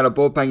rather than a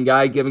bullpen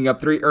guy, giving up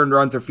 3 earned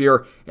runs or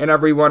fewer in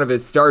every one of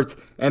his starts.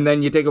 And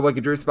then you take a look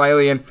at Drew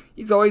Smyly, and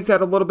he's always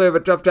had a little bit of a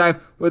tough time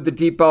with the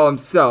deep ball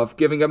himself,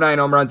 giving up 9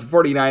 home runs in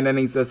 49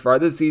 innings thus far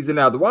this season.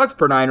 Now, the walks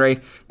per 9 rate,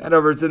 that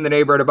over is in the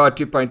neighborhood about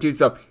 2.2,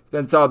 so he's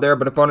been solid there,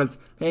 but opponents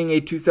paying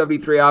a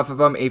 2.73 off of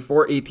them, a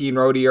 4.18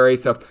 road ERA.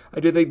 So I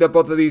do think that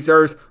both of these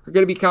starters are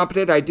going to be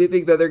competent. I do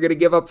think that they're going to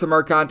give up some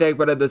more contact,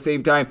 but at the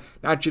same time,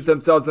 not shoot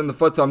themselves in the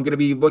foot. So I'm going to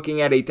be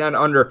looking at a 10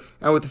 under.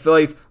 And with the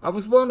Phillies, I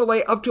was willing to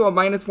lay up to a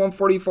minus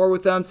 144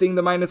 with them, seeing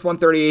the minus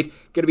 138.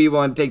 Going to be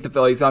willing to take the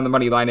Phillies on the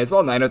money line as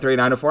well. 903,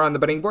 904 on the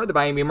betting board. The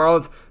Miami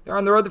Marlins, they're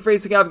on the road to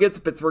facing off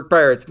against the Pittsburgh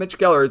Pirates. Mitch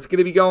Keller is going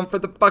to be going for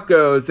the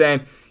Buccos,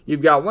 and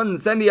you've got one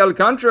Sandy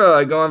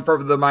Alcantara going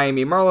for the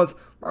Miami Marlins.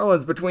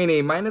 Marlins between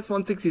a minus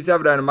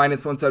 167 and a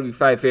minus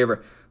 175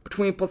 favorite.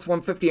 Between plus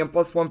 150 and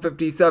plus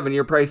 157,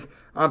 your price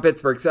on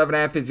Pittsburgh.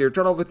 7.5 is your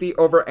total with the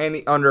over and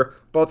the under,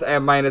 both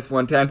at minus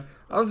 110.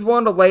 I was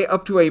willing to lay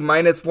up to a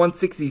minus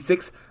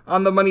 166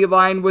 on the money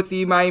line with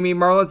the Miami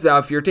Marlins. Now,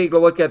 if you're taking a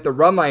look at the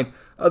run line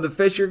of the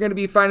fish, you're going to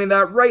be finding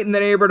that right in the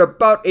neighborhood,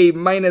 about a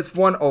minus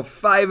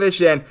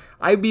 105-ish, and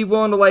I'd be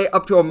willing to lay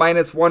up to a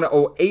minus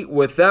 108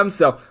 with them,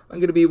 so I'm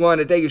going to be willing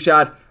to take a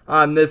shot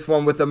on this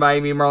one with the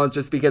Miami Marlins,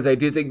 just because I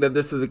do think that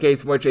this is a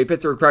case in which a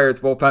Pittsburgh Pirates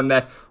bullpen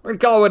that, we're going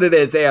to call it what it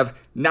is, they have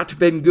not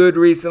been good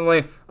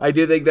recently. I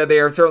do think that they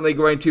are certainly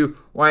going to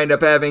wind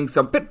up having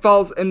some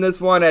pitfalls in this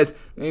one, as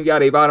you've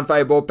got a bottom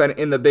 5 bullpen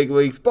in the big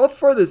leagues, both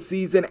for the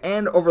season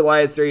and over the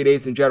last 30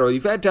 days in general.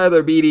 You've had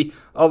Tyler Beede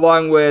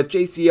along with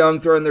J.C. Young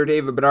throwing their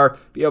David Bednar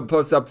be able to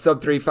post up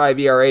sub 3.5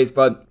 ERAs,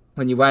 but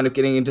when you wind up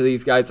getting into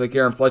these guys like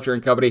Aaron Fletcher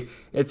and company,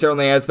 it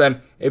certainly has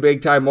been a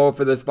big-time move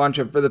for this bunch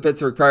of for the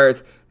Pittsburgh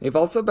Pirates. They've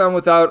also been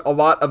without a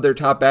lot of their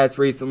top bats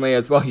recently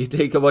as well. You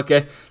take a look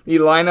at the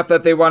lineup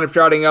that they wound up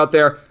trotting out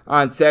there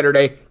on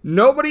Saturday.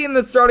 Nobody in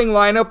the starting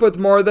lineup with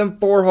more than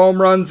 4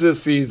 home runs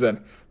this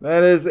season.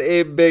 That is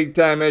a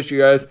big-time issue,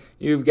 guys.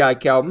 You've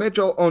got Cal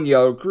Mitchell,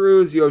 Onyel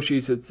Cruz, Yoshi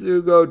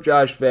Tsutsugo,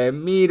 Josh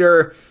Van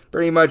Meter,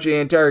 pretty much the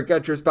entire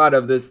catcher spot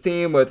of this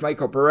team with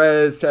Michael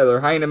Perez,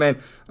 Tyler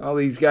Heineman, all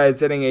these guys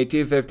hitting a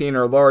 215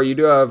 or lower. You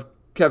do have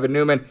Kevin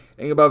Newman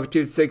hitting above a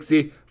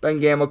 260. Ben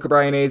Gamble,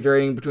 Brian Azer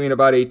hitting between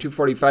about a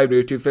 245 to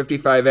a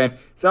 255. And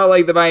it's not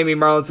like the Miami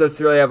Marlins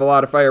necessarily have a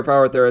lot of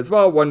firepower there as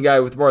well. One guy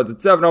with more than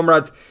 7 home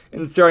runs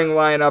in the starting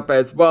lineup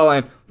as well.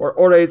 And for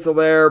Jorge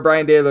Soler,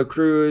 Brian De La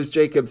Cruz,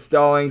 Jacob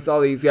Stallings,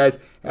 all these guys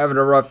having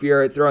a rough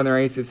year at throwing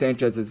their Jesus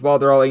Sanchez as well.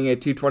 They're all hitting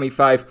at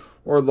 225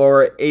 or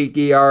lower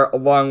ADR,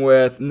 along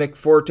with Nick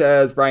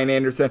Fortes, Brian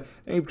Anderson,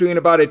 hitting between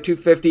about a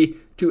 250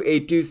 to a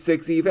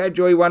 260. You've had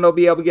Joey Wendell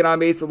be able to get on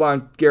base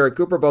along Garrett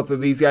Cooper. Both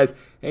of these guys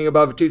hitting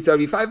above a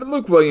 275, and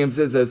Luke Williams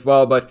is as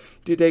well. But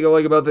do take a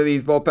look at both of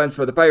these bullpens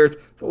for the Pirates.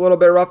 It's a little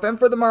bit rough, and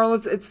for the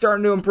Marlins, it's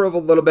starting to improve a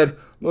little bit.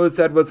 Lewis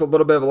Edwards a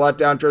little bit of a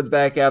letdown towards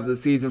back half of the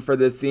season for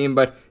this team,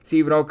 but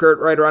Stephen Okert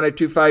right around a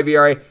 2.5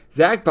 ERA.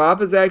 Zach Pop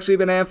has actually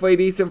been halfway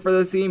decent for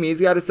this team.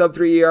 He's got a sub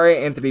 3 ERA.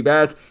 Anthony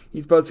Bass,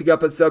 he's posting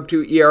up a sub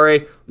 2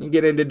 ERA. You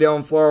get into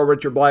Dylan Floro,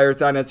 Richard Blyer,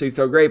 it's not necessarily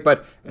so great,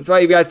 but that's why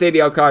you've got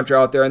Sandy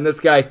Alcantara out there, and this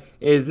guy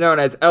is known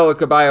as El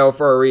Caballo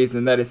for a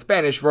reason. That is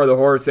Spanish for the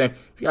horse, and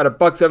he's got a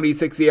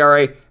 .176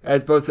 ERA,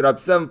 has posted up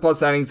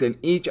 7+ innings in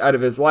each out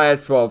of his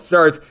last 12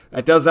 starts.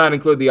 That does not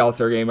include the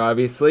All-Star game,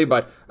 obviously,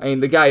 but I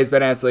mean, the guy has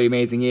been absolutely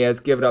amazing. He has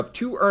given up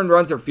 2 earned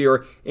runs or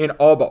fewer in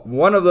all but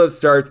one of those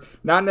starts.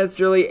 Not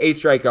necessarily a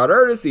strikeout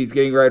artist. He's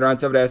getting right around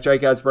 7.5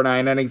 strikeouts per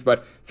 9 innings,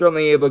 but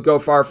certainly able to go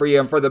far for you.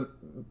 And for the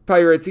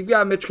Pirates, you've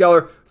got Mitch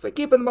Keller, who's been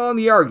keeping the ball in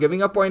the yard,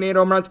 giving up 0.8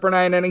 home runs per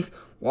 9 innings.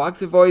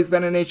 Walks have always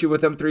been an issue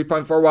with him,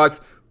 3.4 walks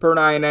per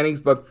 9 innings,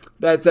 but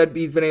that said,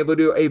 he's been able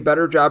to do a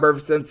better job ever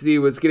since he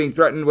was getting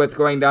threatened with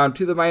going down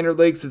to the minor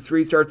leagues. His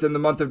 3 starts in the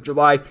month of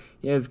July,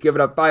 he has given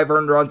up 5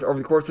 earned runs over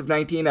the course of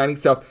 19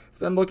 innings, so it's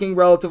been looking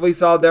relatively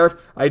solid there.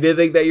 I did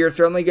think that you're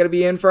certainly going to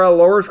be in for a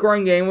lower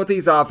scoring game with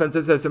these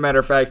offenses. As a matter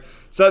of fact,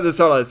 set this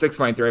total at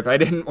 6.3. If I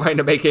didn't wind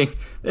up making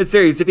this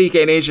series a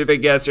DK Nation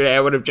pick yesterday,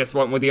 I would have just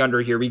went with the under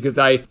here, because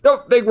I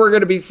don't think we're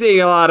going to be seeing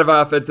a lot of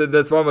offense in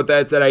this one. With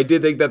that said, I do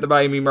think that the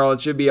Miami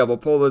Marlins should be able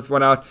to pull this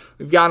one out.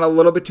 We've gotten a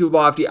little bit too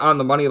lofty on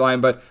the money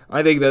line, but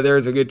I think that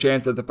there's a good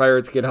chance that the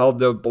Pirates get held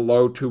to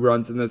below 2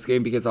 runs in this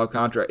game, because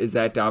Alcantara is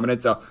that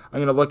dominant. So I'm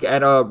going to look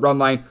at a run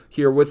line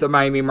here with the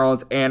Miami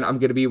Marlins, and I'm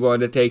going to be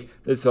willing to take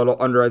this total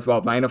under as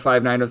well.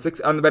 905, 906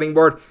 on the betting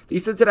board. The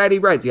Cincinnati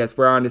Reds, yes,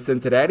 we're on to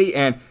Cincinnati,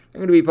 and they're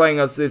going to be playing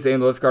us the St.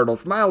 Louis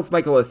Cardinals. Miles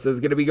Michaelis is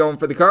going to be going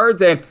for the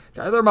Cards, and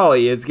Tyler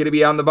Mahle is going to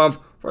be on the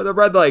bump for the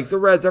Redlegs. The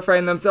Reds are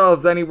finding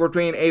themselves anywhere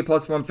between a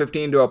plus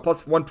 115 to a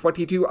plus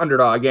 122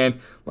 underdog. And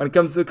when it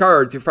comes to the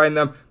Cards, you find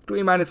them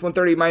between minus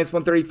 130, minus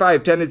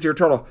 135. 10 is your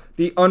total.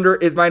 The under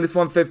is minus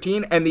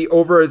 115, and the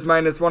over is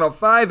minus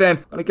 105. And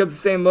when it comes to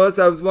St. Louis,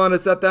 I was willing to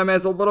set them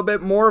as a little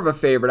bit more of a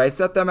favorite. I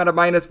set them at a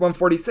minus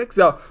 146,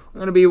 so I'm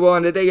going to be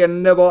willing to take a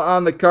nibble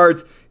on the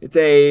Cards. It's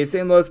a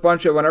St. Louis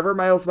bunch that whenever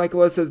Miles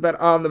Michaelis has been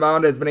on the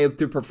mound, has been able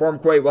to perform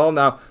quite well.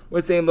 Now,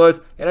 with St. Louis,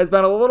 it has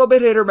been a little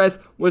bit hit or miss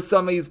with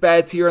some of these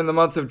bats here in the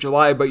month of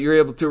July, but you're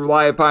able to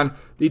rely upon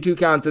the 2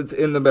 constants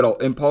in the middle,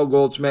 in Paul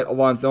Goldschmidt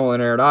along with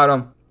Nolan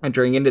Arenado.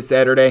 Entering into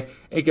Saturday,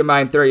 a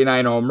combined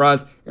 39 home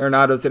runs.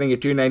 Arenado's hitting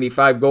at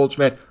 295.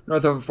 Goldschmidt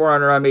north of a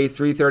 400 on base,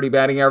 330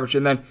 batting average,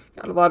 and then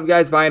got a lot of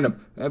guys behind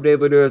him. They've been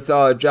able to do a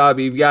solid job.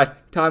 You've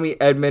got Tommy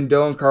Edman,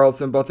 Dylan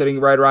Carlson, both hitting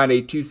right around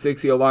a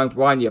 260 along with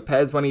Juan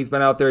Yepez when he's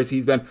been out there, as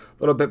he's been a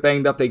little bit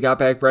banged up. They got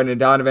back Brendan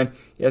Donovan.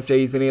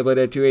 Yesterday he's been able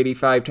to hit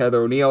 285.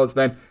 Tyler O'Neill has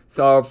been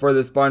solid for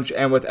this bunch,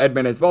 and with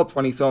Edman as well,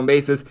 20 stolen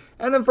bases.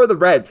 And then for the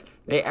Reds,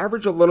 they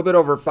average a little bit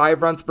over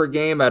 5 runs per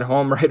game at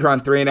home, right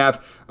around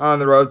 3.5 on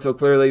the road. So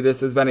clearly this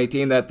has been a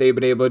team that they've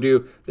been able to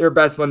do their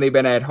best when they've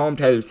been at home.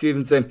 Tyler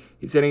Stevenson,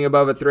 he's hitting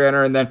above a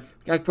 300, and then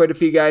got quite a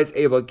few guys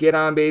able to get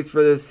on base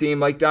for this team,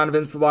 like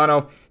Donovan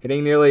Solano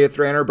hitting nearly a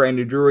 300.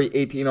 Brandon Drury,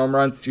 18 home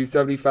runs,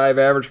 275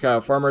 average.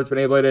 Kyle Farmer's been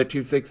able to hit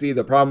 260.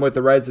 The problem with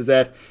the Reds is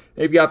that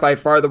they've got by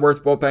far the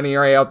worst bullpen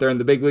ERA out there in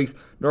the big leagues,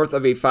 north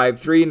of a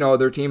 5.3. No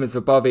other team is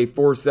above a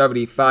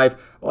 4.75.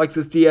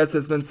 Alexis Diaz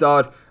has been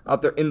solid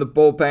out there in the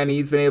bullpen.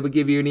 He's been able to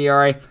give you an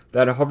ERA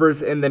that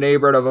hovers in the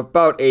neighborhood of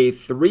about a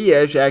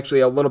 3-ish, actually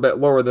a little bit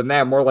lower than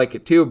that, more like a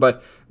 2.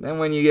 But then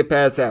when you get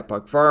past that,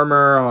 Buck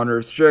Farmer,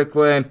 Hunter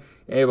Strickland,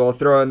 able to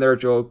throw in there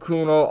Joel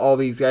Kuhnel, all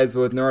these guys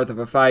with north of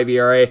a 5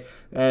 ERA.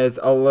 That is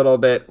a little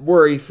bit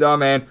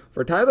worrisome. And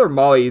for Tyler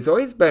Mahle, he's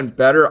always been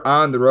better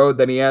on the road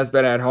than he has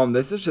been at home.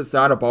 This is just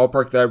not a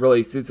ballpark that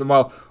really suits him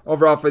well.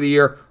 Overall for the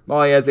year,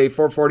 Mahle has a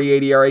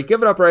 4.48 ERA,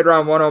 give it up right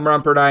around 1 home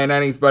run per 9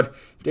 innings, but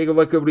take a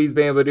look at what he's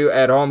been able to do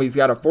at home. He's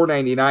got a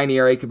 4.99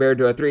 ERA compared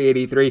to a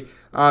 3.83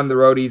 on the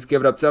road. He's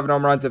given up 7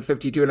 home runs at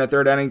 52 and a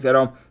third innings at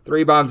home,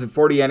 3 bombs in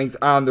 40 innings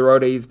on the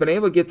road. He's been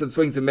able to get some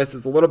swings and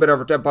misses, a little bit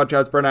over 10 punch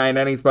outs per 9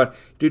 innings, but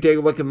do take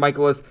a look at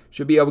Michaelis.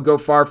 Should be able to go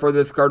far for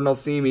this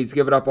Cardinals team. He's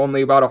given up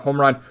only about a home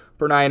run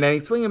per 9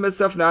 innings. Swing and miss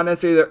stuff not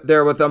necessarily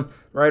there with him.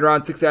 Right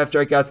around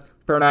 6.5 strikeouts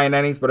per 9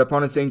 innings, but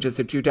opponents seeing just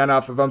a 2.10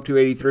 off of him,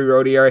 2.83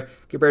 road ERA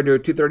compared to a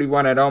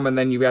 2.31 at home. And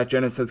then you've got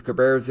Genesis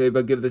Cabrera, who's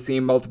able to give the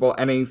team multiple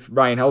innings.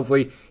 Ryan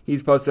Helsley,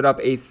 he's posted up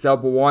a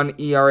sub-1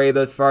 ERA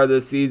thus far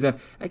this season.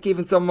 Heck,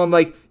 even someone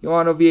like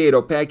Johan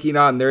Oviedo, Pat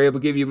Keenan, they're able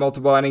to give you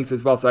multiple innings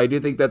as well. So I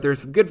do think that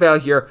there's some good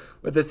value here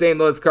with the St.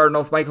 Louis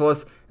Cardinals.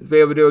 Michaelis has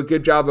been able to do a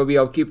good job of being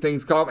able to keep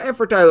things calm. And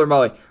for Tyler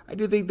Mahle, I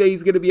do think that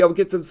he's going to be able to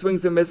get some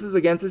swings and misses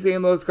against the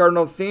St. Louis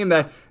Cardinals team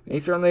that they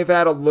certainly have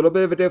had a little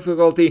bit of a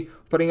difficulty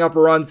putting up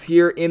runs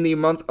here in the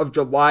month of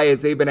July,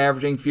 as they've been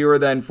averaging fewer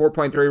than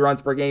 4.3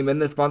 runs per game in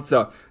this month.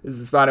 So this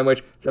is a spot in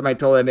which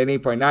semi-total at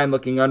 8.9,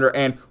 looking under,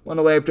 and one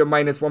to lay up to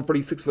minus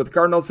 146 with the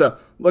Cardinals. So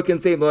looking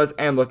St. Louis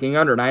and looking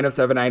under.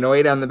 907,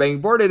 908 on the betting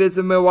board. It is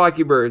the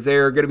Milwaukee Brewers. They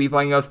are going to be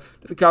playing us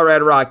to the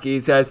Colorado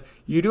Rockies, as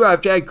you do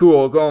have Chad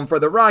Kuhl going for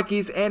the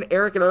Rockies, and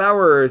Eric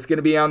Lauer is going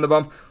to be on the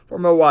bump for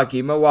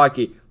Milwaukee.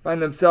 Milwaukee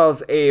find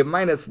themselves a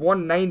minus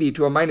 190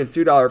 to a minus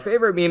 $2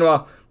 favorite.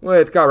 Meanwhile,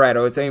 with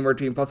Colorado, it's anywhere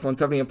between plus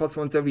 170 and plus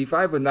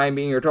 175, with 9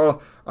 being your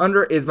total.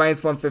 Under is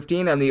minus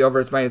 115, and the over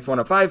is minus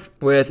 105.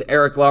 With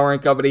Eric Lauer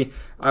and company,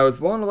 I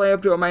was willing to lay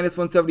up to a minus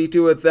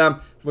 172 with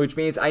them, which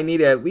means I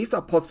need at least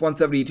a plus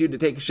 172 to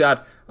take a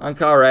shot on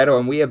Colorado,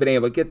 and we have been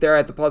able to get there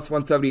at the plus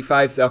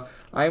 175. So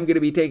I am going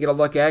to be taking a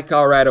look at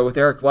Colorado with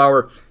Eric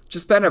Lauer.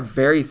 Just been a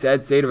very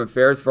sad state of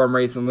affairs for him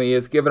recently. He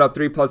has given up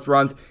 3+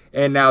 runs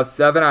and now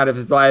 7 out of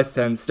his last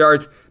 10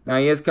 starts. Now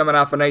he is coming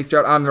off a nice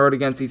start on the road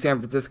against the San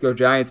Francisco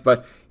Giants,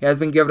 but he has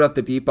been giving up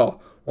the deep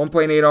ball.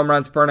 1.8 home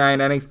runs per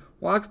 9 innings.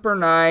 Walks per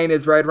 9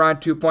 is right around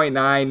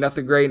 2.9.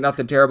 Nothing great,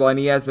 nothing terrible, and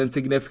he has been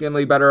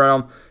significantly better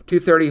on him.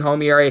 2.30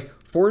 home ERA,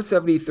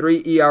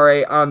 4.73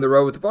 ERA on the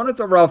road, with opponents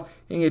overall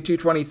hitting at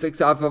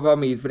 2.26 off of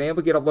him. He's been able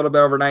to get a little bit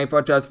over 9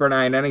 punch-outs per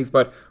 9 innings,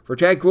 but for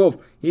Chad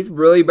Kuhl, he's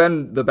really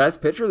been the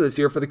best pitcher this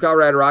year for the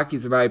Colorado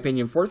Rockies, in my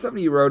opinion.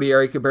 4.70 road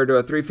ERA compared to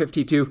a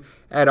 3.52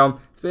 at home.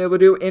 He's been able to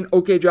do an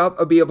okay job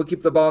of being able to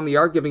keep the ball in the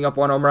yard, giving up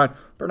 1 home run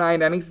per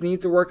 9 innings.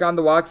 Needs to work on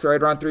the walks,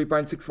 right around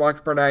 3.6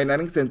 walks per 9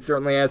 innings, and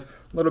certainly has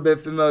a little bit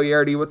of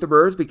familiarity with the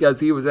Brewers because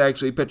he was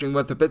actually pitching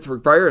with the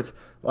Pittsburgh Pirates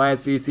the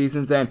last few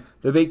seasons. And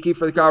the big key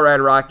for the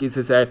Colorado Rockies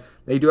is that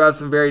they do have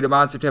some very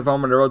demonstrative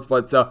home and road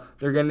splits, so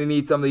they're going to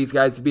need some of these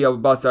guys to be able to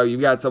bust out.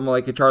 You've got someone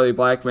like a Charlie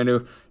Blackmon,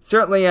 who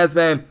certainly has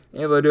been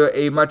able to do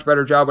a much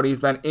better job when he's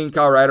been in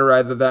Colorado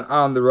rather than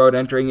on the road.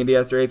 Entering into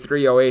yesterday,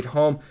 308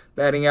 home,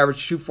 batting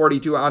average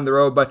 242 on the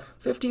road, but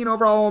 15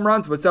 overall home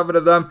runs, with 7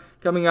 of them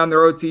coming on the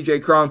road.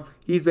 CJ Cron,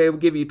 he's been able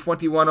to give you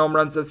 21 home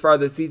runs thus far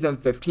this season.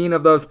 15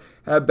 of those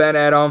have been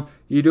at home.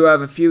 You do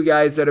have a few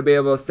guys that have been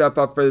able to step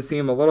up for the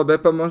team a little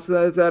bit, but most of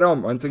that is at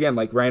home. Once again,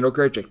 like Randall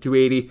Grichuk,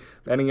 280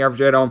 batting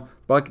average at home,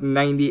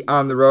 $190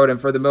 on the road.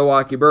 And for the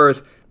Milwaukee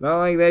Brewers, not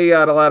like they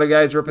got a lot of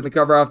guys ripping the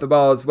cover off the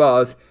ball as well,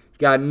 as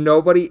got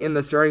nobody in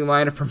the starting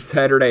lineup from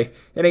Saturday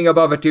hitting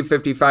above a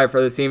 255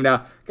 for the team.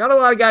 Now, got a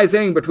lot of guys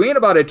hitting between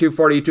about a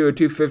 242 and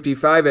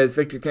 255, as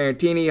Victor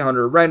Caratini,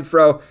 Hunter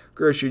Renfroe,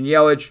 Christian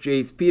Yelich,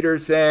 Jace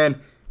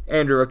Peterson,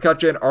 Andrew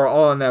McCutcheon are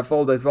all in that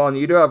fold as well. And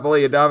you do have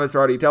Willy Adames,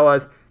 Rowdy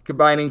Tellez,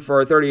 combining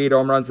for 38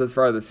 home runs as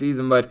far as the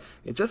season, but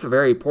it's just a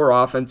very poor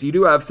offense. You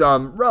do have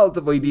some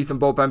relatively decent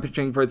bullpen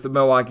pitching for the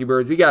Milwaukee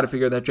Brewers. You got to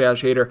figure that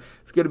Josh Hader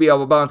is going to be able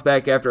to bounce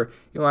back after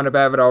you want to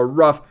have a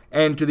rough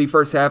end to the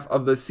first half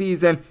of the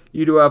season.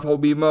 You do have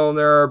Holby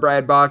Milner,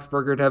 Brad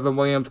Boxberger, Devin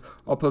Williams,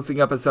 all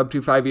posting up a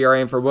sub-2.5 ERA.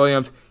 And for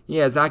Williams, he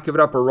has not given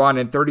up a run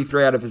in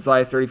 33 out of his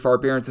last 34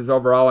 appearances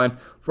overall. And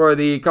for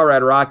the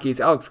Colorado Rockies,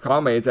 Alex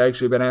Colomé has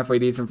actually been halfway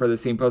decent for the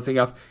team, posting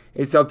up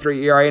a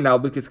sub-3 ERA. Now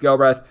Lucas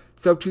Gilbreth,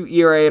 sub-2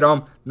 ERA at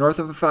home, north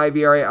of a 5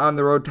 ERA on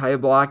the road. Ty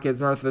Block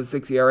is north of a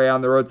 6 ERA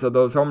on the road, so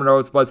those home and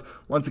road splits,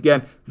 once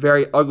again,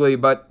 very ugly,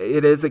 but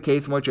it is a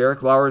case in which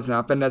Eric Lauer has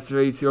not been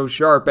necessarily so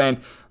sharp, and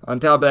on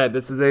top of that,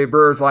 this is a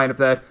Brewers lineup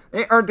that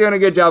they aren't doing a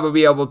good job of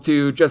being able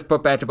to just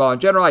put bat to ball in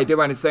general. I did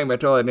wind up saying my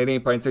total at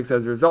 8.6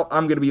 as a result.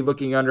 I'm going to be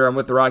looking under and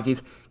with the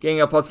Rockies,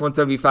 getting a plus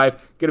 175,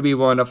 going to be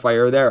willing to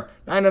fire there.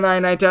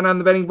 9-9, 9-10 on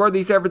the betting board.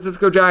 The San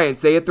Francisco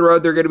Giants, they hit the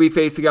road. They're going to be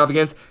facing off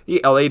against the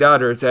LA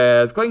Dodgers,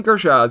 as Clayton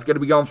Kershaw is going to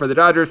be going for the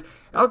Dodgers.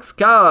 Alex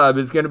Cobb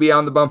is going to be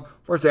on the bump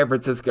for San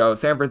Francisco.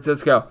 San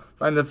Francisco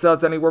find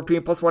themselves anywhere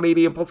between plus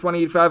 180 and plus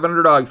 185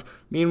 underdogs.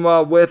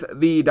 Meanwhile, with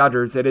the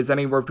Dodgers, it is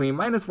anywhere between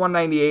minus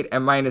 198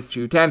 and minus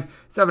 210.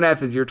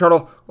 7.5 is your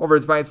total. Over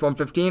is minus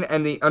 115,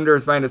 and the under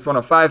is minus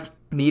 105.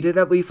 Needed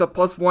at least a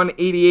plus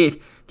 188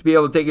 to be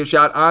able to take a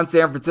shot on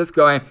San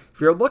Francisco. And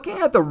if you're looking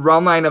at the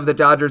run line of the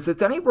Dodgers,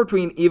 it's anywhere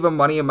between even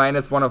money and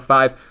minus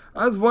 105.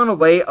 I was willing to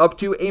lay up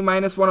to a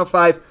minus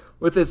 105.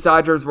 With this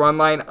Dodgers run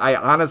line, I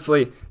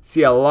honestly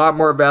see a lot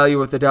more value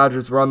with the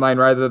Dodgers run line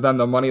rather than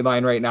the money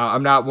line right now.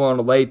 I'm not willing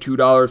to lay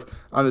 $2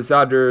 on the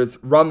Dodgers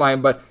run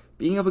line, but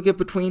being able to get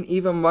between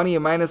even money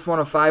and minus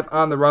 105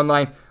 on the run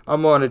line,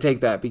 I'm willing to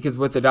take that, because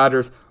with the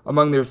Dodgers,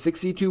 among their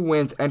 62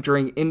 wins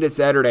entering into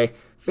Saturday,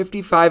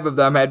 55 of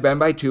them had been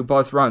by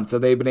 2+ runs, so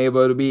they've been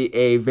able to be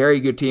a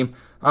very good team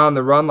on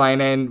the run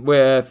line. And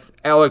with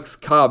Alex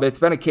Cobb, it's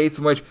been a case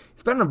in which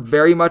he's been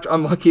very much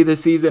unlucky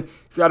this season.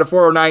 He's got a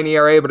 4.09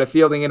 ERA, but a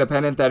fielding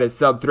independent that is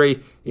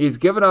sub-3. He's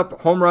given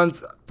up home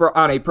runs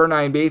on a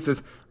per-9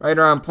 basis right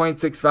around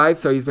 0.65,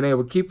 so he's been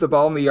able to keep the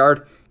ball in the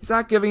yard. He's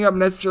not giving up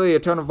necessarily a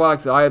ton of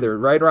walks either,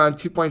 right around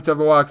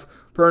 2.7 walks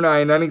per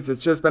 9 innings.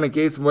 It's just been a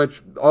case in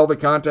which all the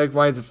contact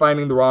winds up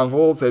finding the wrong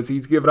holes, as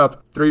he's given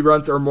up 3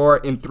 runs or more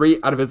in 3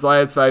 out of his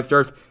last 5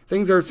 starts.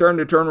 Things are starting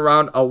to turn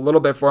around a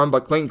little bit for him,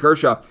 but Clayton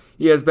Kershaw,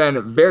 he has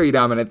been very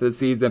dominant this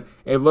season.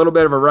 A little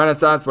bit of a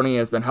renaissance when he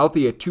has been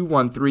healthy, a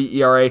 2.13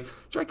 ERA.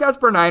 Strikeouts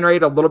per 9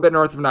 rate, a little bit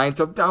north of 9,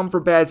 so down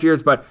for past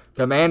years, but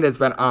command has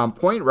been on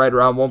point, right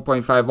around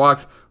 1.5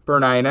 walks per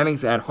 9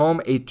 innings. At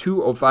home, a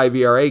 2.05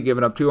 ERA,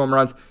 giving up 2 home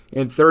runs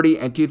in 30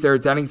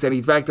 2/3 innings, and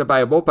he's backed up by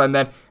a bullpen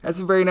that has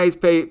some very nice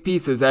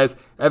pieces, as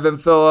Evan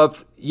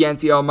Phillips,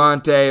 Yancy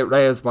Almonte,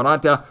 Reyes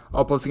Bonanta,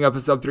 all posting up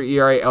a sub-3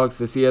 ERA. Alex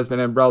Vesia has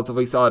been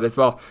relatively solid as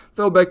well.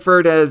 Phil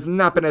Bickford has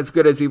not been as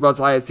good as he was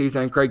last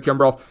season, and Craig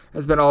Kimbrell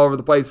has been all over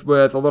the place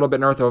with a little bit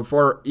north of a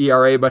 4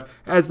 ERA, but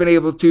has been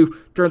able to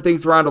turn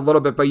things around a little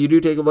bit. But you do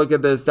take a look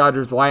at this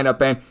Dodgers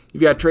lineup, and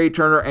you've got Trey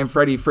Turner and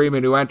Freddie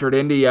Freeman, who entered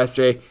into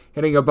yesterday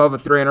hitting above a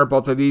 300.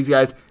 Both of these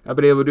guys have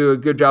been able to do a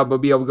good job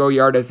of being able to go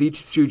yard, as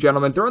each two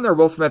gentlemen throw in there.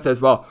 Will Smith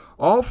as well,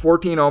 all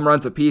 14 home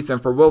runs apiece,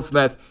 and for Will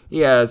Smith, he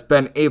has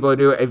been able to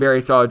do a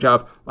very solid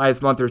job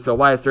last month or so,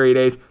 last 30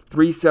 days,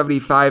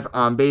 375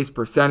 on base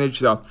percentage,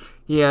 so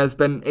he has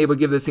been able to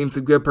give this team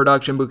some good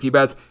production. Mookie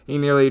Betts, he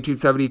nearly a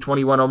 270,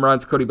 21 home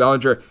runs. Cody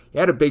Bellinger, he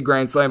had a big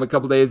grand slam a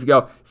couple days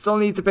ago. Still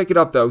needs to pick it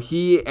up, though.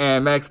 He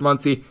and Max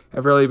Muncy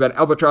have really been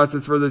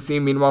albatrosses for this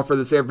team. Meanwhile, for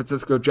the San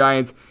Francisco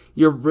Giants,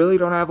 you really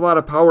don't have a lot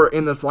of power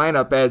in this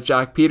lineup, as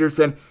Jock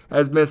Peterson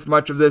has missed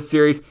much of this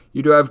series.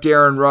 You do have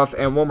Darren Ruff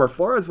and Wilmer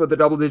Flores with a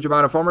double-digit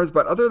amount of homers,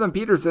 but other than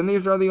Peterson,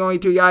 these are the only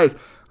 2 guys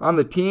on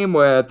the team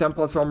with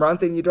 10+ home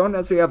runs, and you don't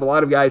necessarily have a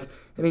lot of guys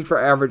hitting for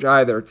average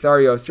either.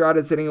 Thairo Estrada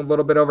is hitting a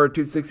little bit over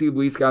 260.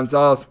 Luis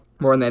Gonzalez,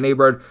 more in that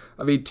neighborhood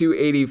of a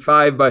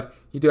 285, but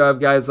you do have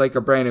guys like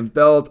a Brandon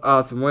Belt,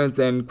 Austin Wentz,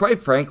 and quite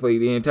frankly,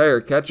 the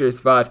entire catcher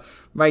spot,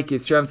 Mike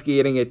Yastrzemski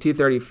hitting at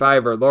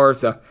 235 or lower,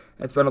 so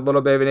that's been a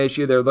little bit of an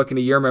issue. They're looking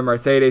to Yerman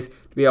Mercedes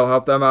to be able to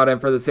help them out.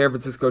 And for the San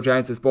Francisco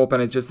Giants, this bullpen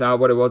is just not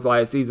what it was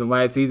last season.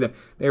 Last season,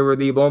 they were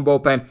the lone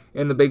bullpen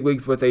in the big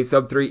leagues with a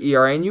sub-3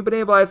 ERA. And you've been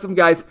able to have some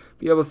guys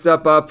be able to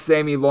step up.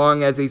 Sammy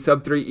Long has a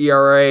sub-3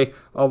 ERA,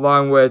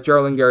 along with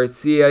Jarlin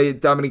Garcia.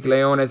 Dominic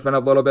Leon has been a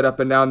little bit up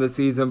and down this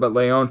season, but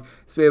Leon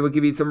has been able to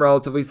give you some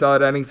relatively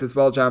solid innings as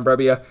well. John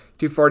Brebbia,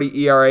 2.40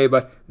 ERA,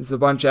 but this is a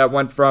bunch that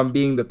went from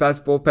being the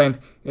best bullpen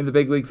in the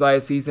big leagues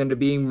last season to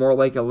being more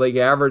like a league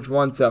average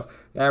one, so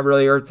that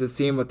really hurts this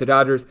team. With the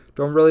Dodgers,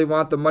 don't really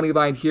want the money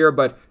line here,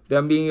 but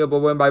them being able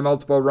to win by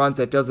multiple runs,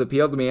 that does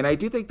appeal to me, and I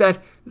do think that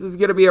this is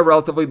going to be a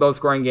relatively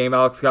low-scoring game.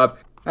 Alex Cobb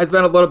has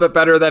been a little bit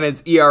better than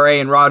his ERA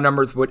and raw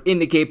numbers would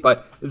indicate,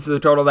 but this is a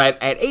total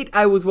that at 8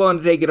 I was willing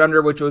to take it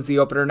under, which was the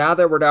opener. Now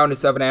that we're down to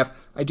 7.5,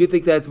 I do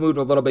think that's moved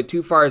a little bit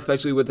too far,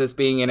 especially with this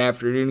being an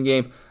afternoon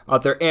game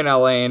out there in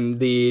LA and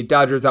the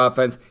Dodgers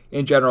offense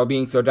in general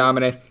being so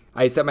dominant.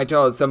 I set my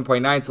total at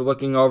 7.9, so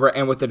looking over,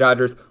 and with the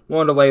Dodgers,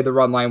 willing to lay the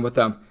run line with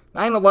them.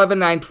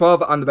 9-11,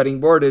 9-12 on the betting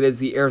board. It is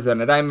the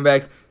Arizona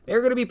Diamondbacks. They're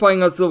going to be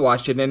playing against the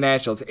Washington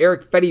Nationals.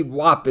 Eric Fetty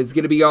Wap is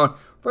going to be going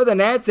for the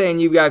Nats,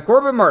 and you've got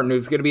Corbin Martin,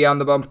 who's going to be on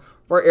the bump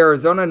for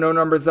Arizona. No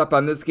numbers up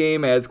on this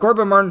game as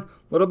Corbin Martin, a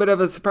little bit of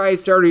a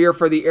surprise starter here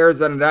for the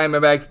Arizona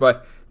Diamondbacks,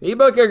 but the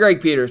book of Greg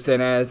Peterson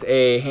as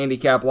a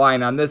handicap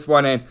line on this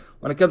one. And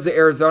when it comes to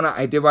Arizona,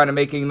 I did wind up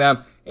making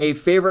them a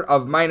favorite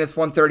of minus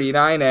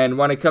 139, and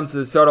when it comes to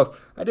the total,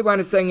 I did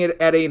wind up setting it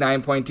at a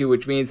 9.2,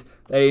 which means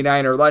that a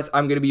 9 or less,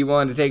 I'm going to be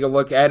willing to take a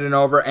look at an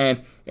over,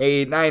 and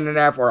a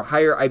 9.5 or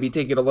higher, I'd be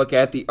taking a look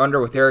at the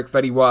under with Erick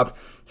Fedde.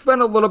 It's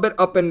been a little bit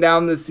up and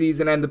down this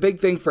season, and the big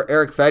thing for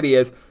Erick Fedde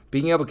is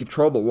being able to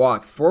control the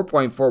walks.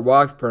 4.4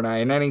 walks per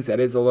 9 innings, that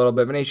is a little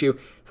bit of an issue.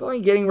 It's only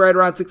getting right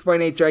around 6.8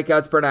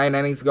 strikeouts per 9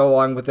 innings to go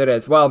along with it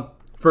as well.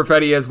 For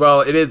Fedde as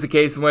well, it is a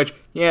case in which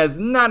he has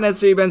not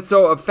necessarily been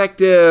so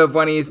effective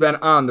when he's been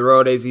on the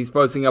road, as he's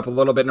posting up a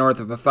little bit north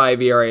of a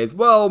 5 ERA as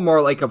well,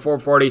 more like a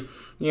 4.40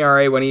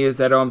 ERA when he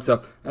is at home,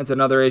 so that's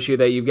another issue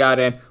that you've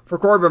got. And for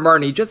Corbin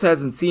Martin, he just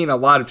hasn't seen a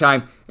lot of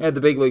time at the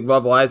big league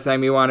level. Last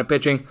time he wanted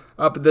pitching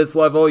up at this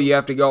level, you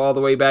have to go all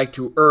the way back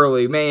to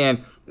early May,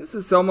 and this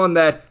is someone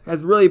that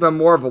has really been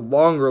more of a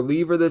long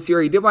reliever this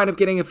year. He did wind up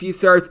getting a few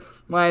starts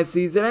last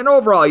season, and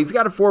overall, he's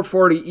got a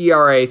 4.40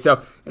 ERA,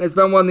 so and it's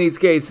been one of these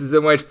cases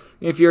in which,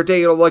 if you're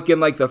taking a look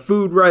in like the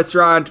food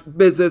restaurant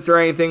business or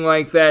anything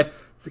like that,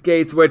 it's a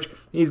case which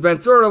he's been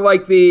sort of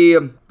like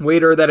the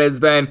waiter that has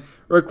been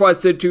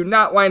requested to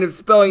not wind up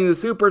spilling the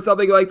soup or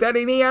something like that,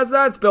 and he has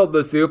not spilled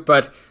the soup,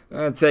 but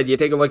that said, you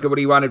take a look at what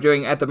he wound up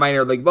doing at the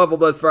minor league level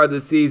thus far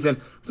this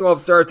season. 12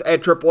 starts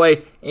at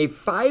AAA, a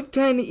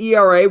 5.10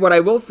 ERA. What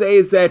I will say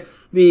is that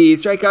the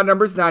strikeout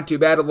number's not too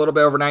bad, a little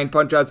bit over 9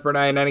 punch-outs per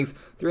 9 innings,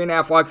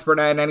 3.5 walks per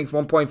 9 innings,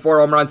 1.4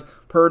 home runs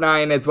per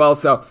 9 as well,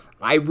 so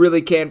I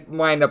really can't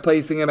wind up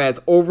placing him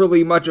as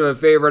overly much of a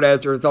favorite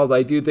as a result.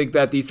 I do think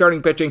that the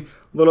starting pitching,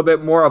 a little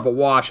bit more of a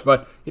wash,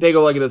 but you take a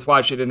look at this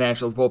Washington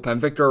Nationals bullpen.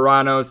 Victor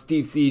Arano,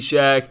 Steve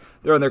Cishek,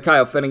 they're in there,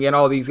 Kyle Finnegan,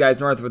 all these guys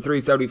north of a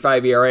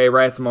 3.75 ERA,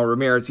 Erasmo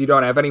Ramirez. You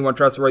don't have anyone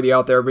trustworthy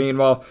out there.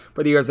 Meanwhile,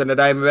 for the Arizona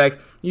Diamondbacks,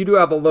 you do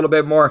have a little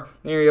bit more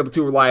than you're able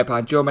to rely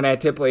upon. Joe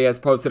Manette-Tipley has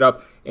posted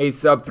up a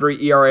sub-3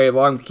 ERA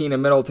along with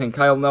Keenan Middleton.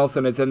 Kyle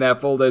Nelson is in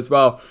that fold as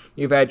well.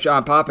 You've had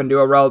Sean Poppin do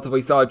a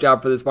relatively solid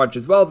job for this bunch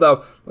as well,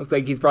 though. Looks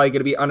like he's probably going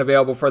to be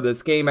unavailable for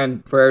this game,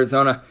 and for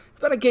Arizona, it's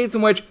been a case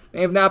in which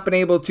they have not been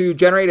able to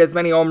generate as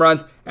many home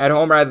runs at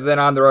home rather than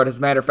on the road. As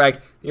a matter of fact,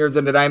 the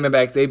Arizona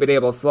Diamondbacks, they've been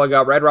able to slug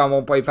out right around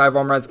 1.5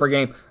 home runs per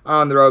game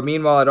on the road.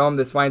 Meanwhile, at home,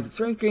 this winds up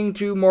shrinking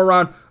to more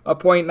around a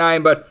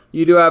 0.9, but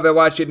you do have a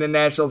Washington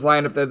Nationals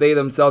lineup that they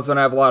themselves don't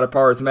have a lot of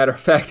power. As a matter of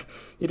fact,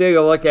 you take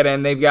a look at it,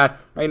 and they've got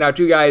right now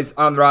 2 guys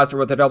on the roster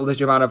with a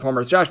double-digit amount of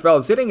homers. Josh Bell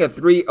is hitting a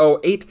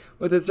 3.08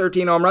 with his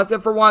 13 home runs,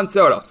 and for Juan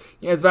Soto,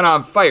 he has been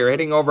on fire,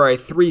 hitting over a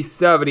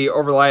 3.70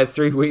 over the last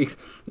 3 weeks.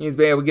 He's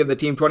been able to give the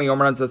team 20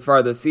 home runs thus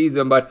far this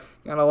season, but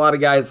got a lot of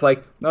guys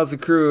like Nelson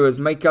Cruz,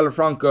 Mike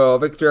Califranco,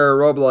 Victor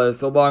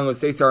Robles, along with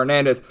Cesar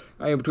Hernandez,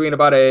 between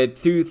about a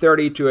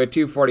 2.30 to a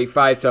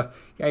 2.45, so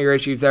got your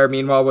issues there.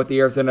 Meanwhile, with the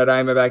Arizona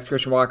Diamondbacks,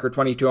 Christian Walker,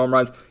 22 home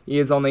runs. He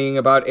is only hitting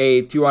about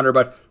a 200,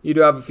 but you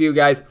do have a few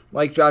guys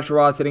like Joshua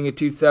Ross hitting a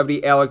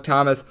 270. Alec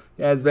Thomas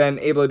has been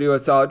able to do a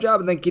solid job,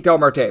 and then Ketel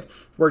Marte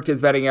worked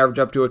his batting average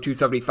up to a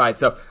 275.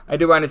 So I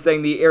do want to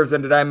say the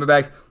Arizona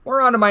Diamondbacks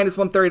were on a minus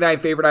 139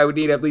 favorite. I would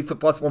need at least a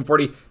plus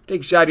 140.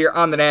 Take a shot here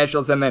on the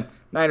Nationals, and then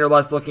 9 or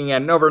less looking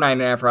at an over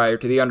 9.5 higher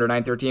to the under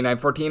 913,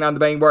 914 on the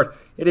betting board.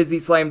 It is the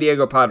Slam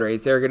Diego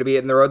Padres. They're going to be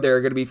hitting the road.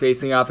 They're going to be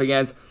facing off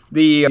against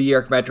the New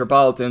York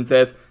Metropolitans.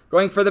 Says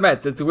going for the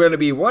Mets, it's going to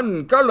be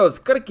Juan Carlos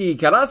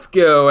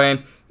Carrasco,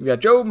 and you've got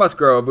Joe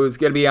Musgrove, who's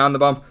going to be on the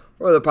bump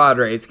for the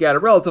Padres. Got a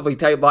relatively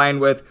tight line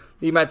with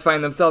the Mets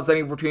find themselves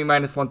anywhere between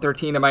minus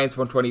 113 and minus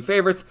 120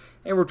 favorites,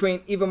 and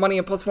between even money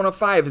and plus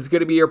 105 is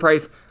going to be your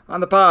price on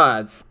the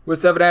Pods,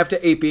 with 7.5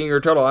 to 8 being your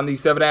total. On the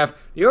 7.5,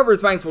 the over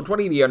is minus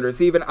 120, the under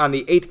is even. On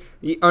the 8,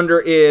 the under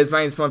is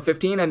minus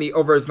 115, and the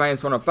over is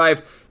minus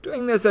 105.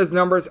 Doing this as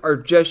numbers are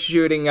just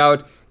shooting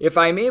out. If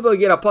I'm able to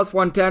get a plus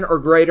 110 or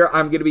greater,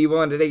 I'm going to be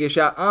willing to take a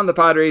shot on the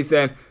Padres,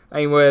 and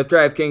with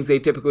DraftKings, they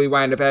typically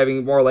wind up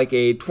having more like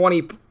a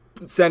 20%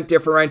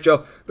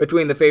 differential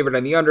between the favorite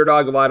and the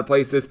underdog. A lot of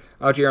places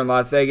out here in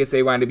Las Vegas,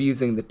 they wind up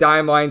using the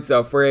dime line,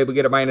 so if we're able to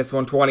get a minus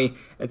 120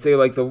 and say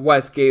like the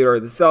Westgate or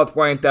the South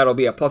Point, that'll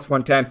be a plus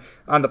 110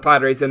 on the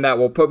Padres, and that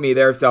will put me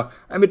there. So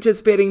I'm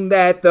anticipating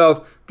that,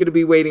 though. Going to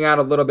be waiting out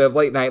a little bit of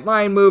late night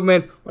line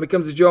movement. When it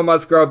comes to Joe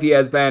Musgrove, he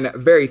has been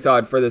very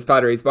solid for this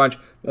Padres bunch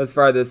thus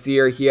far this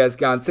year. He has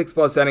gone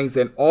 6+ innings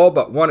in all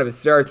but one of his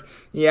starts.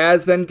 He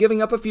has been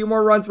giving up a few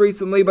more runs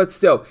recently, but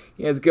still,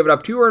 he has given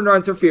up 2 earned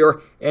runs or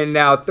fewer, and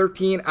now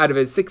 13 out of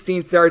his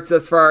 16 starts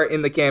thus far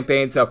in the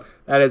campaign. So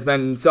that has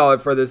been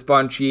solid for this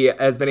bunch. He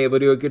has been able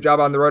to do a good job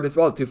on the road as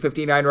well.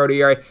 2.59 road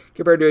ERA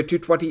compared to a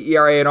 2.20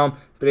 ERA at home.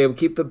 It's been able to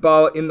keep the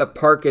ball in the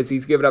park as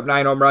he's given up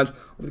 9 home runs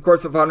over the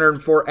course of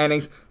 104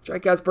 innings.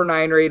 Strikeouts per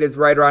 9 rate is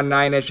right around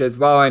 9-ish as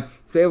well, and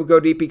he's been able to go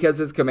deep because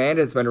his command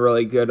has been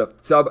really good.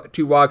 Sub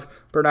 2 walks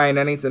per 9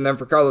 innings, and then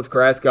for Carlos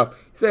Carrasco,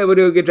 he's been able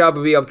to do a good job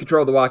of being able to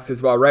control the walks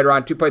as well, right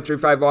around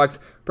 2.35 walks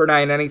per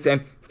 9 innings,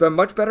 and it's been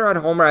much better at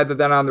home rather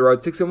than on the road.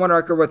 6-1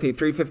 record with a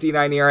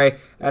 3.59 ERA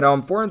at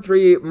home,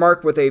 4-3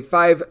 mark with a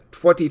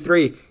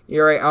 5.23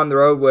 ERA on the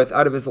road, with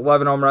out of his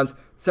 11 home runs,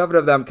 7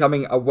 of them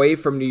coming away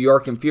from New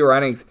York in fewer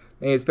innings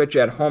than his pitch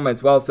at home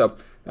as well. So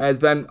that has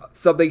been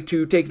something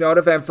to take note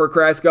of. And for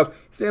Carrasco,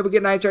 he's been able to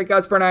get 9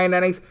 strikeouts per 9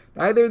 innings.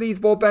 Neither of these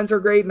bullpens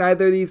are great.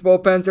 Neither of these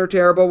bullpens are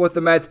terrible with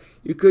the Mets.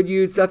 You could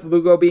use Seth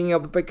Lugo being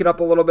able to pick it up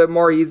a little bit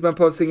more. He's been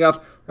posting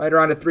up right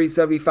around a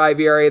 3.75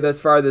 ERA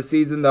thus far this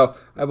season, though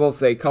I will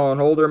say Colin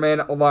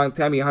Holderman, along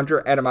Tommy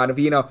Hunter, Adam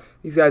Ottavino,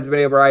 these guys have been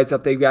able to rise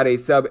up. They've got a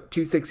sub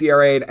 2.6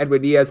 ERA, and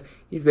Edwin Diaz,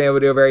 he's been able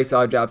to do a very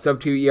solid job. Sub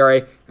 2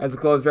 ERA as a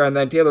closer, and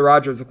then Taylor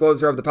Rogers, the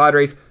closer of the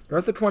Padres,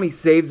 north of 20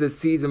 saves this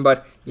season,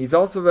 but he's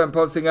also been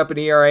posting up an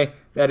ERA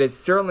that is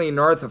certainly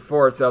north of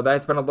 4, so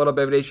that's been a little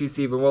bit of an issue.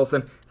 Steven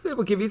Wilson has been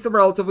able to give you some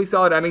relatively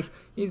solid innings.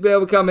 He's been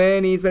able to come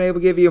in, he's been able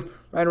to give you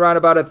right around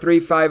about a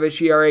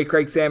 3.5-ish ERA.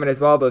 Craig Salmon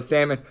as well, though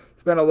Salmon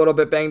has been a little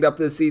bit banged up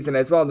this season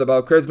as well.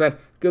 Nabel Crisman,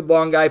 good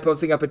long guy,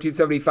 posting up a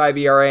 2.75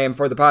 ERA, and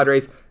for the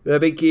Padres, the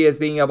big key is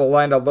being able to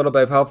lend a little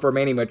bit of help for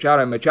Manny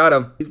Machado.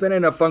 Machado, he's been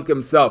in a funk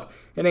himself,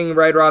 hitting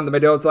right around the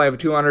Mendoza line of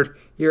 200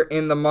 here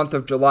in the month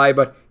of July,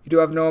 but you do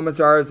have Noah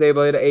Mazara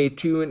able to hit a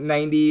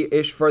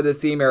 290-ish for the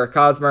team. Eric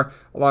Hosmer,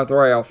 along with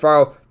Roy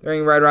Alfaro, they're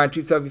hitting right around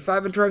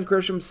 275, and Trent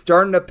Grisham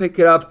starting to pick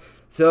it up.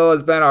 Still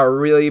has been a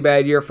really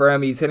bad year for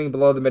him. He's hitting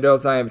below the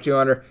Mendoza line of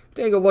 200.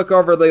 Take a look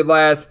over the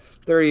last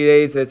 30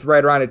 days. It's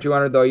right around at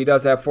 200, though. He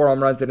does have 4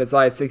 home runs in his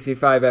last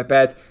 65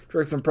 at-bats.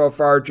 Jurickson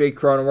Profar, Jake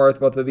Cronenworth,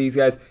 both of these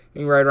guys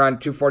hitting right around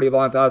 240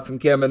 along with Austin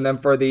Kim. And then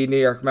for the New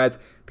York Mets,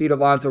 Pete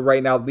Alonso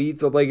right now leads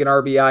the league in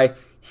RBI.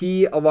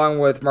 He, along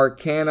with Mark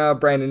Canha,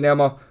 Brandon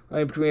Nimmo,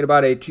 in between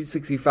about a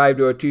 265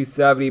 to a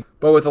 270.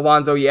 But with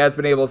Alonso, he has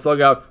been able to slug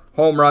out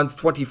home runs,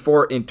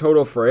 24 in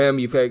total for him.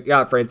 You've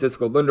got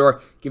Francisco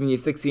Lindor giving you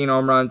 16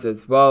 home runs,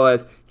 as well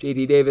as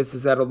J.D. Davis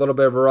has had a little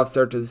bit of a rough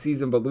start to the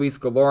season, but Luis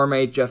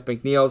Guillorme, Jeff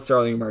McNeil,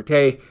 Starling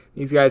Marte,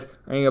 these guys are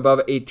hitting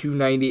above a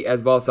 290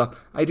 as well. So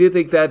I do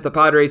think that the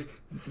Padres,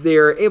 if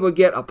they're able to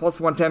get a plus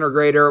 110 or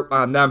greater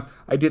on them,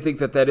 I do think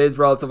that that is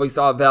relatively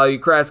solid value.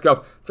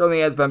 Carrasco certainly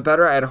has been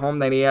better at home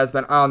than he has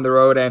been on the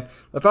road, and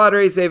the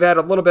Padres, they've had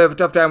a little bit of a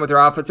tough time with their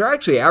offense. They're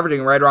actually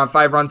averaging right around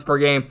 5 runs per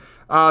game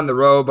on the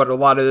road, but a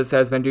lot of this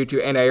has been due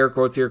to anti-air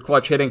quotes here,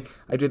 clutch hitting.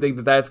 I do think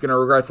that that's going to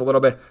regress a little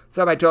bit.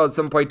 Semi-total at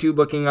 7.2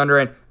 looking under,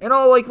 and in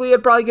all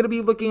likelihood probably going to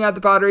be looking at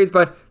the Padres,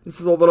 but this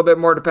is a little bit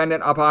more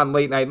dependent upon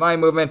late night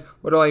line movement.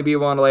 Would only be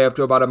willing to lay up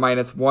to about a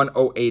minus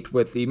 108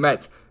 with the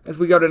Mets. As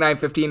we go to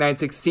 9:15,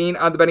 9:16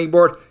 on the betting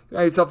board, you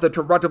got yourself the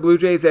Toronto Blue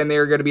Jays, and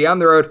they're going to be on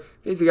the road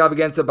facing off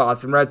against the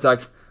Boston Red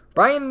Sox.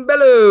 Brian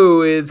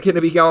Bello is going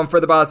to be going for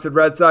the Boston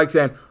Red Sox,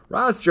 and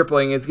Ross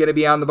Stripling is going to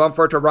be on the bump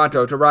for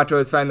Toronto. Toronto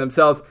has found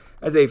themselves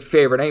as a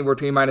favorite, anywhere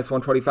between minus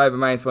 125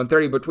 and minus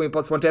 130, between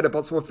plus 110 and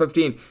plus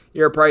 115.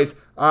 Your price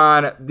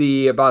on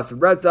the Boston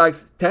Red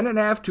Sox,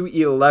 10.5 to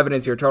 11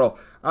 is your total.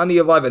 On the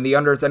 11, the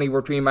under is anywhere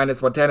between minus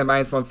 110 and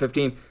minus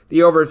 115.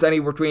 The over is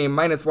anywhere between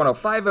minus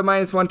 105 and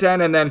minus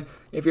 110. And then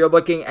if you're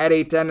looking at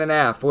a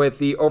 10.5 with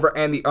the over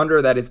and the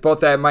under, that is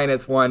both at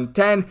minus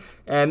 110.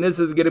 And this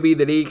is going to be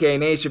the DK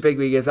Nation pick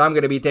because I'm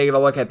going to be taking a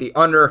look at the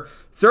under.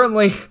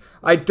 Certainly,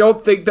 I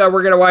don't think that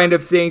we're going to wind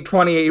up seeing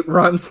 28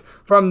 runs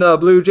from the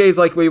Blue Jays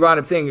like we wound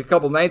up seeing a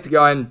couple nights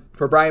ago. And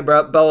for Brian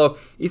Bello,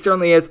 he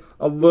certainly is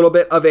a little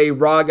bit of a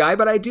raw guy,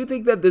 but I do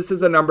think that this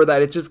is a number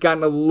that has just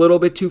gotten a little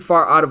bit too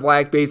far out of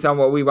whack based on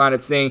what we wound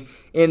up seeing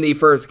in the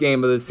first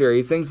game of the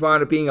series. Things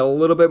wound up being a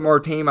little bit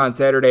more tame on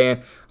Saturday,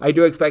 and I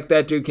do expect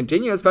that to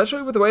continue,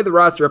 especially with the way that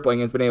Ross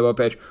Stripling has been able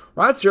to pitch.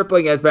 Ross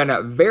Stripling has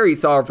been very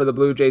solid for the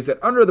Blue Jays and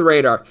under the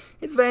radar.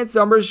 His advanced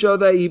numbers show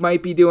that he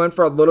might be doing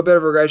for a little bit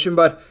of regression,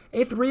 but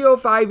a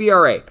 3.05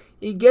 ERA.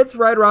 He gets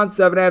right around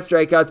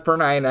 7.5 strikeouts per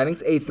 9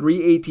 innings, a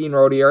 3.18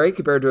 road ERA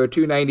compared to a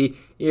 2.90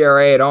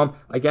 ERA at home.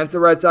 Against the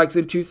Red Sox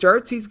in 2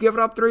 starts, he's given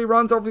up 3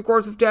 runs over the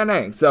course of 10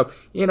 innings. So,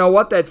 you know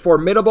what? That's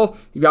formidable.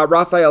 You got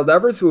Rafael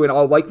Devers, who in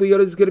all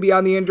likelihood is going to be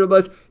on the injured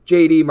list.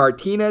 JD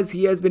Martinez,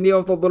 he has been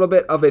dealing with a little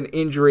bit of an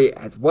injury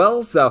as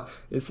well. So,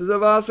 this is a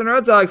Boston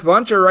Red Sox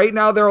bunch. Right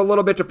now, they're a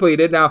little bit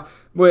depleted. Now,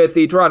 with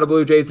the Toronto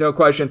Blue Jays, no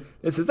question,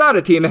 this is not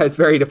a team that is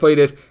very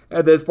depleted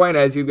at this point,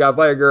 as you've got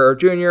Vlad Guerrero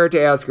Jr.,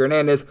 Teoscar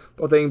Hernandez,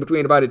 both hitting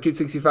between about a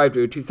 265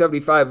 to a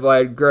 275.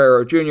 Vlad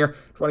Guerrero Jr.,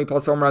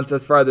 20-plus home runs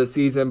thus far this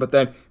season, but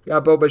then you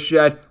got Bo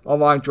Bichette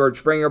along George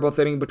Springer, both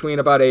hitting between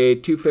about a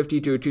 250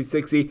 to a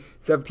 260.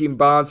 17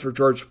 bombs for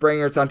George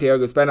Springer.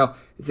 Santiago Espinal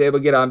is able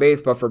to get on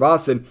base, but for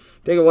Boston,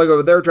 take a look at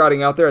what they're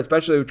trotting out there,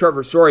 especially with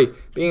Trevor Story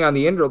being on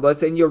the injured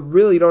list, and you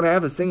really don't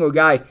have a single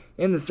guy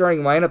in the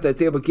starting lineup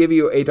that's able to give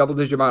you a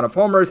double-digit amount of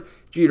homers.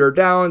 Jeter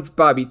Downs,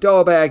 Bobby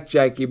Dalbec,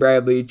 Jackie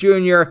Bradley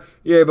Jr.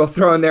 You're able to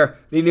throw in there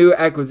the new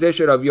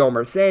acquisition of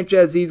Yolmer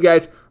Sanchez. These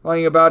guys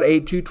only about a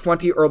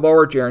 220 or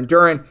lower. Jarren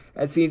Duran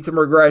has seen some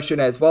regression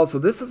as well. So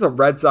this is a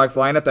Red Sox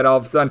lineup that all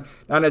of a sudden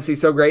not necessarily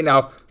so great.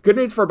 Now, good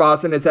news for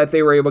Boston is that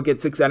they were able to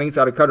get 6 innings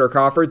out of Cutter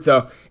Crawford.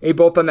 So a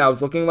bullpen that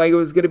was looking like it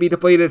was going to be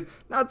depleted,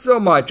 not so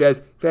much, as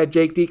you've had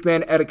Jake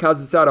Diekman,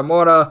 Edakazu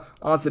Satomura,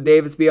 Austin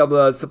Davis be able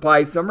to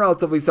supply some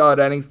relatively solid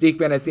innings.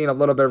 Diekman has seen a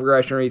little bit of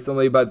regression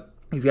recently, but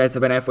these guys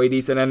have been halfway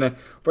decent. And then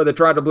for the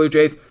Toronto Blue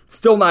Jays,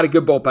 still not a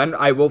good bullpen.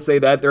 I will say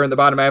that. They're in the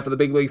bottom half of the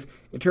big leagues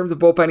in terms of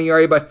bullpen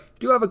ERA, but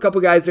do have a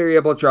couple guys that you're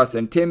able to trust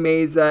in. Tim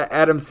Meza,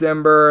 Adam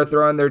Simber,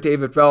 throw in there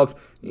David Phelps.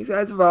 These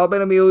guys have all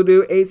been able to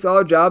do a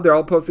solid job. They're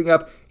all posting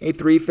up a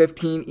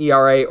 3.15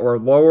 ERA or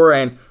lower.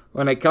 And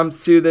when it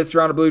comes to this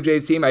Toronto Blue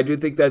Jays team, I do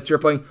think that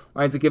Stripling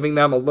winds up giving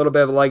them a little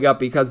bit of a leg up,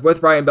 because with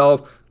Brian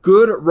Bello,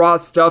 good raw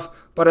stuff,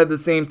 but at the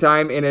same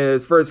time, in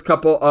his first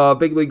couple of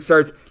big league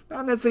starts,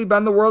 not necessarily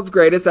been the world's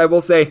greatest. I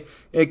will say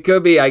it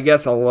could be, I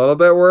guess, a little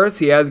bit worse.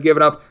 He has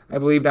given up, I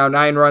believe, now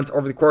 9 runs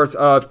over the course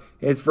of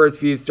his first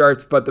few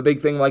starts, but the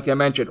big thing, like I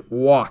mentioned,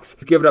 walks.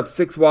 He's given up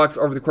 6 walks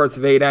over the course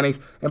of 8 innings,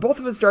 and both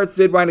of his starts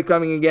did wind up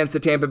coming against the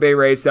Tampa Bay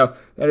Rays, so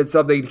that is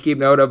something to keep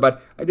note of.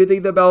 But I do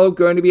think that Bello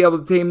going to be able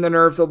to tame the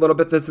nerves a little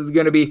bit. This is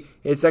going to be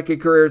his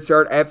second career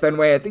start at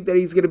Fenway. I think that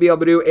he's going to be able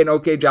to do an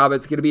okay job.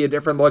 It's going to be a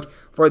different look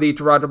for the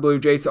Toronto Blue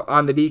Jays. So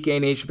on the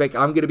DK Nation pick,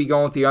 I'm going to be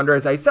going with the under,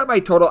 as I set my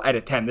total at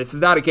a 10. This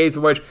is not a case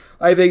in which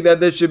I think that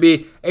this should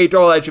be a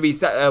total that should be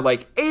set at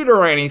like 8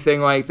 or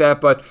anything like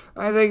that, but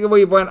I think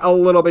we went a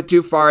little bit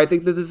too far. I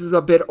think that this is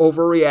a bit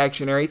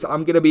overreactionary, so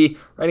I'm going to be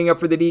writing up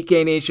for the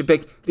DK Nation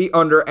pick, the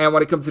under. And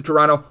when it comes to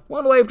Toronto,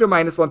 one lay up to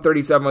minus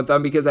 137 with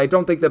them, because I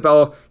don't think that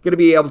Bello going to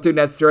be able to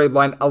necessarily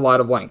lend a lot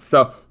of length.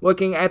 So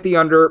looking at the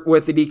under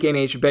with the DK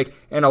Nation pick,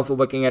 and also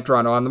looking at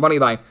Toronto on the money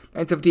line.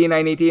 917,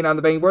 918 on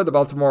the betting board. The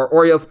Baltimore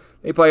Orioles,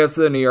 they play us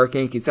to the New York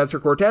Yankees. Cesar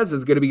Cortez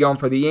is going to be going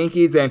for the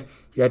Yankees, and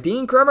you got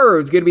Dean Kremer,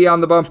 who's going to be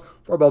on the bump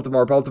for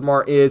Baltimore.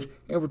 Baltimore is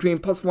in between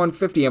plus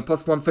 150 and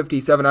plus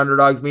 157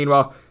 underdogs.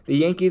 Meanwhile, the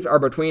Yankees are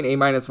between a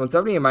minus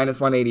 170 and minus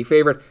 180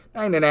 favorite.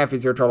 9.5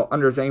 is your total.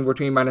 Under is anywhere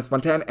between minus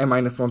 110 and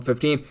minus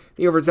 115.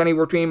 The over is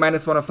anywhere between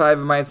minus 105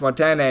 and minus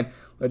 110. And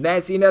with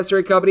Nasty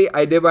Nestor Company,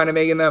 I did wind up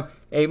making them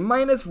a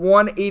minus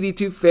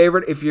 182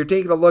 favorite. If you're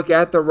taking a look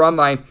at the run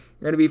line,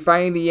 you're going to be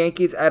finding the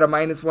Yankees at a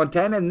minus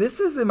 110, and this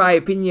is, in my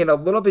opinion, a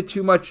little bit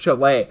too much to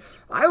lay.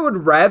 I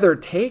would rather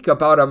take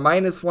about a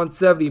minus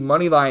 170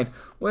 money line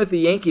with the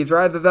Yankees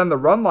rather than the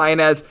run line,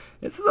 as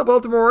this is a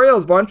Baltimore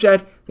Orioles bunch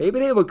that they've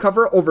been able to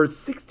cover over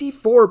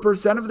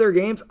 64% of their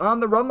games on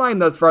the run line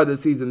thus far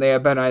this season. They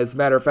have been, as a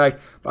matter of fact,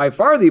 by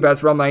far the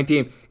best run line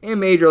team in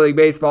Major League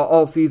Baseball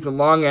all season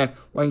long, and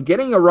when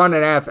getting a run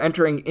and a half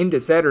entering into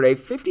Saturday,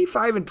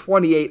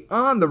 55-28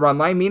 on the run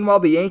line.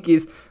 Meanwhile, the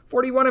Yankees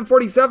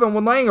 41-47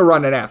 when laying a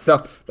run and a half.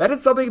 So that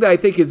is something that I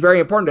think is very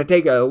important to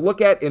take a look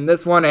at in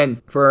this one.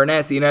 And for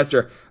Nasty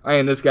Nestor,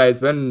 this guy's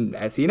been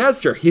Nasty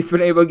Nestor. He's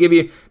been able to give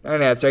you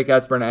 9.5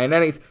 strikeouts per 9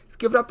 innings. He's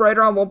given up right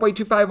around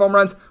 1.25 home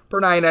runs per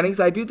 9 innings.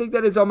 I do think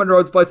that his home and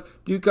road splits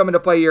do come into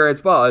play here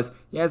as well, as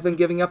he has been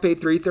giving up a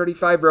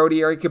 3.35 road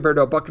ERA compared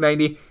to a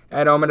 .190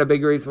 at home, and a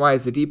big reason why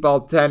is the deep ball.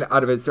 10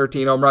 out of his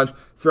 13 home runs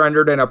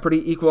surrendered in a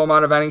pretty equal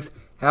amount of innings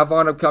have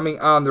wound up coming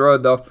on the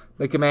road, though.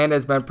 The command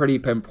has been pretty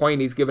pinpoint.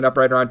 He's given up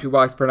right around 2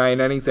 walks per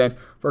 9 innings, and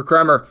for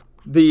Kremer,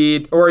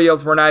 the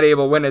Orioles were not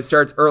able to win his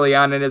starts early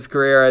on in his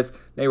career, as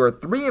they were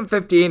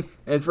 3-15 in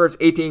his first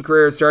 18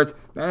 career starts.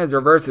 That has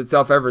reversed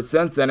itself ever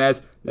since then,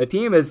 as the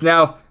team is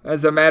now,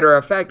 as a matter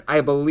of fact, I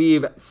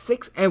believe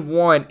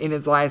 6-1 in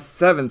his last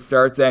 7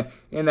 starts, and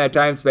in that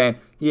time span,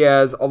 he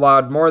has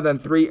allowed more than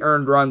 3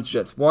 earned runs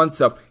just once,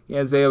 so he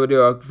has been able to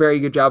do a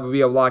very good job of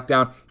being able to lock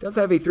down. He does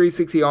have a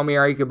 3.60 home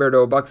ERA compared to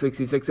a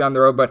 .166 on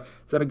the road, but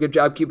he's done a good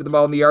job keeping the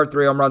ball in the yard.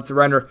 3 home runs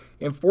surrender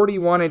in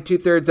 41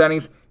 2/3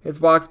 innings. His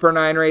walks per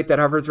 9 rate that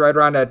hovers right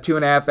around at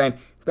 2.5, and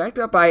it's backed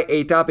up by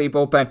a top 8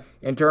 bullpen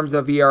in terms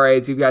of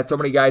ERAs. You've got so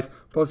many guys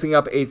posting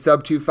up a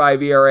sub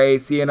 2.5 ERA.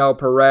 Cianel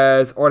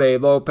Perez, Orde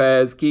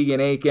Lopez,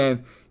 Keegan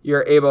Aiken.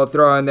 You're able to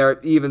throw in there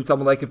even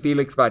someone like a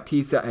Felix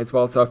Bautista as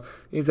well. So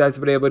these guys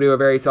have been able to do a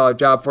very solid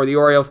job for the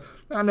Orioles.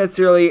 Not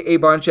necessarily a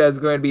bunch that's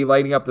going to be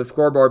lighting up the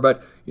scoreboard,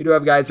 but you do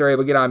have guys that are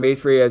able to get on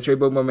base for you, as Trey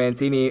Boomer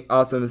Mancini,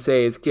 Austin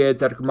Says, Kid,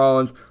 Cedric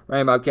Mullins,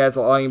 Ryan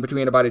Mountcastle, all in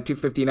between about a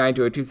 259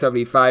 to a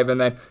 275. And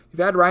then you've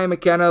had Ryan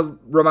McKenna,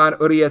 Ramon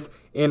Urias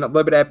in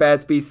limited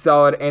at-bats be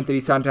solid. Anthony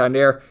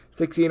Santander,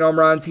 16 home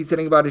runs. He's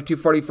hitting about a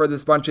 240 for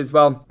this bunch as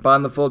well. But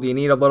on the full, you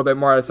need a little bit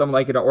more out of someone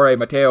like an Ore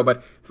Mateo,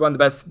 but he's one of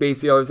the best base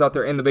stealers out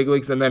there in the big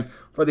leagues. And then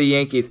for the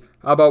Yankees,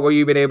 how about what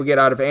you've been able to get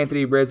out of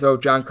Anthony Rizzo,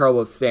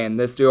 Giancarlo Stanton?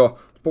 This duo,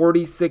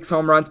 46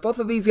 home runs. Both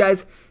of these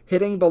guys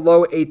hitting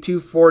below a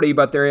 240,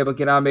 but they're able to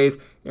get on base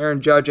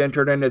Aaron Judge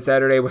entered into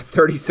Saturday with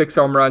 36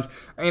 home runs.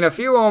 I mean, a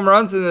few home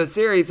runs in the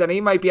series, and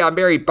he might be on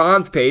Barry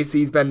Bonds' pace.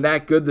 He's been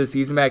that good this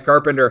season. Matt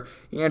Carpenter,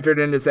 he entered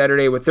into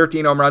Saturday with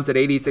 13 home runs at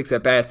 86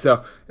 at-bats.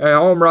 So a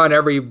home run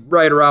every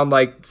right around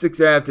like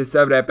 6.5 to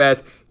 7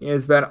 at-bats. He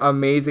has been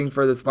amazing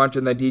for this bunch,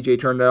 and then DJ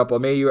turned it up.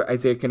 LeMahieu,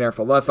 Isaiah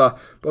Kiner-Falefa,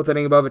 both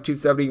hitting above a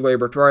 270.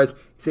 Gleyber Torres,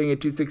 he's hitting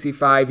at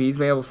 265. He's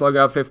been able to slug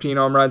out 15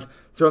 home runs.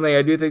 Certainly,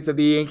 I do think that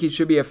the Yankees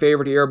should be a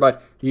favorite here,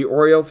 but the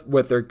Orioles,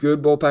 with their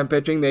good bullpen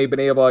pitching, they've been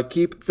able to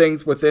keep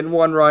things within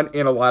one run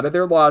in a lot of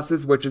their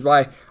losses, which is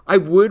why I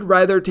would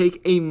rather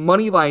take a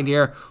money line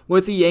here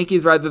with the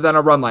Yankees rather than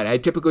a run line. I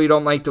typically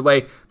don't like to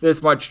lay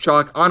this much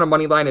chalk on a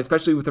money line,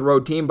 especially with the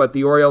road team, but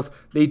the Orioles,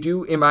 they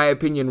do, in my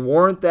opinion,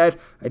 warrant that.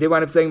 I did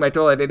wind up saying my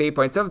total at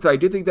 8.7, so I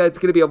do think that it's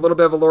going to be a little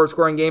bit of a lower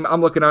scoring game.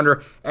 I'm looking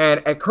under,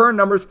 and at current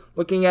numbers,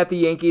 looking at the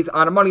Yankees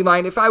on a money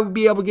line, if I would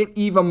be able to get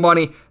even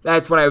money,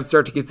 that's when I would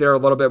start to consider a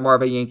little bit more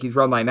of a Yankees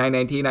run line.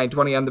 919,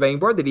 920 on the betting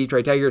board. The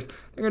Detroit Tigers,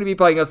 they're going to be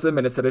playing us the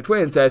Minnesota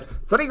Twins, as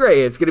Sonny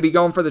Gray is going to be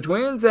going for the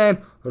Twins,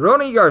 and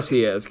Ronny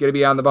Garcia is going to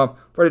be on the bump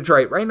for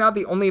Detroit. Right now,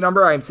 the only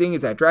number I'm seeing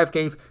is at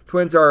DraftKings.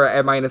 Twins are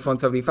at minus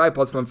 175,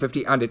 plus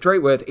 150 on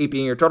Detroit, with 8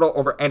 being your total,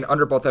 over and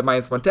under both at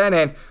minus 110.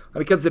 And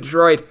when it comes to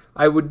Detroit,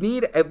 I would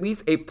need at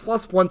least a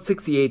plus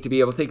 168 to be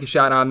able to take a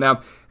shot on them.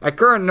 At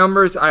current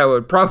numbers, I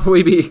would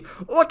probably be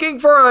looking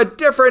for a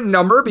different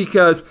number,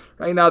 because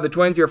right now the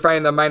Twins, you're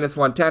finding them minus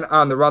 110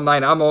 on the run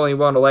line. I'm only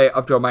willing to lay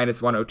up to a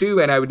minus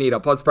 102, and I would need a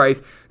plus price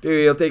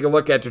to take a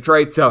look at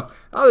Detroit. So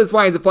how this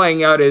winds up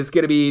playing out is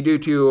going to be due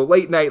to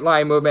late night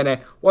line movement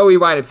and what we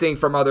wind up seeing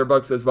from other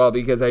books as well,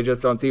 because I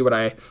just don't see what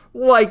I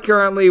like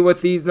currently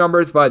with these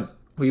numbers, but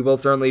we will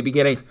certainly be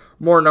getting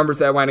more numbers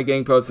that wind up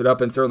getting posted up,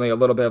 and certainly a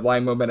little bit of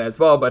line movement as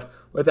well. But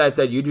with that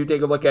said, you do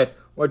take a look at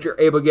what you're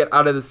able to get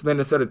out of this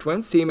Minnesota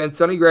Twins team, and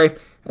Sonny Gray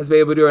has been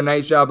able to do a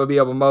nice job of being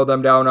able to mow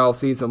them down all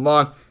season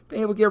long.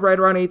 Been able to get right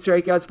around 8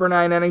 strikeouts per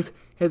 9 innings.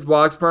 His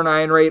walks per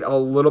 9 rate a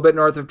little bit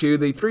north of 2.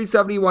 The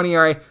 3.71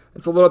 ERA,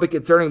 it's a little bit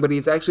concerning, but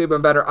he's actually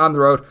been better on the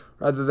road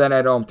rather than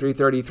at home.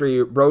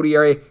 3.33 road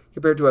ERA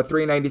compared to a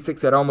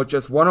 3.96 at home, with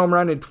just 1 home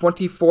run in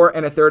 24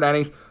 and a third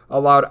innings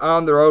allowed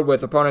on the road,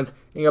 with opponents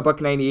getting a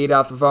 $1.98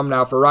 off of him.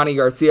 Now for Ronny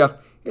Garcia,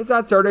 it's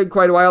not started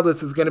quite a while.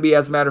 This is going to be,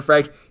 as a matter of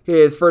fact,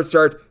 his first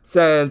start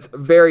since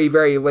very,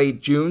 very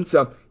late June.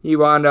 So he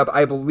wound up,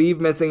 I believe,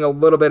 missing a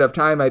little bit of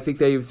time. I think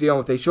that he was dealing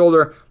with a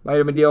shoulder, might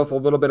have been dealing with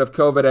a little bit of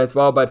COVID as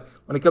well. But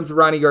when it comes to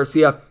Ronny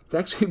Garcia, it's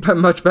actually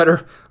been much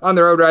better on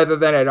the road rather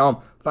than at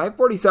home.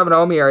 5.47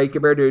 home ERA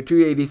compared to a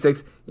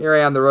 2.86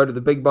 ERA on the road, to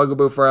the big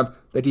bugaboo for him,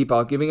 the deep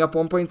ball, giving up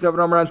 1.7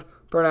 home runs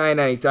per 9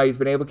 innings. So he's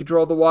been able to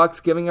control the walks,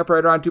 giving up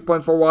right around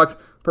 2.4 walks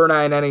per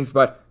 9 innings,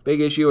 but big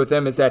issue with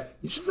him is that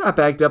he's just not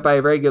backed up by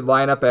a very good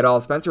lineup at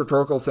all. Spencer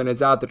Torkelson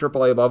is out at the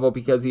AAA level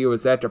because he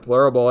was that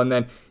deplorable, and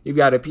then you've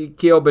got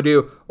Akil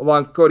Baddoo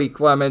along with Cody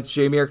Clements,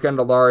 Jeimer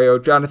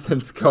Candelario,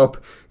 Jonathan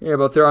Scope. You're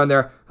able to throw in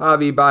there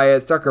Javi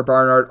Baez, Tucker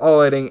Barnard,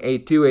 all hitting a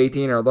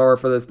 218 or lower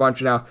for this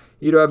bunch now.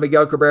 You do have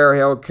Miguel Cabrera,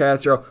 Hale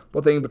Castro,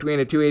 both hitting between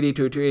a 280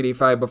 to a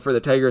 285, but for the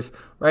Tigers,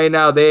 right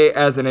now, they,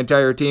 as an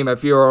entire team, have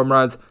fewer home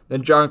runs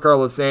than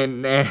Giancarlo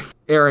Stanton and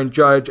Aaron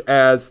Judge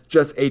as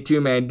just a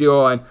two-man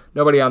duo, and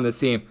nobody on this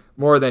team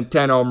more than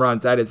 10 home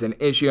runs. That is an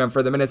issue. And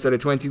for the Minnesota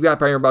Twins, you've got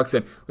Byron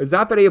Buxton, who's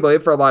not been able to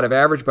hit for a lot of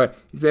average, but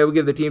he's been able to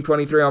give the team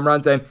 23 home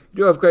runs, and you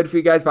do have quite a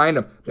few guys behind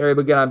him. They're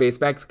able to get on base.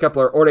 Max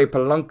Kepler, Orde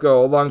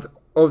Polanco, along with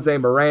Jose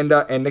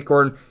Miranda and Nick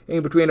Gordon,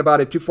 in between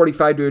about a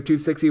 245 to a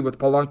 260, with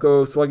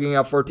Polanco slugging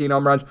out 14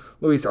 home runs.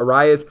 Luis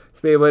Arias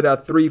has been able to hit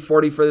a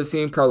 340 for the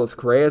team. Carlos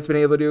Correa has been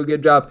able to do a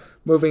good job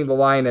moving the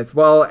line as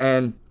well.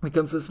 And when it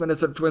comes to this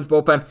Minnesota Twins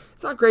bullpen,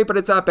 it's not great, but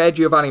it's not bad.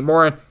 Giovanni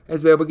Morin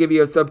has been able to give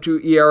you a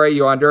sub-2 ERA.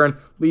 Yohan Duran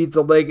leads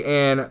the league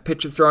in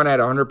pitches thrown at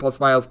 100 plus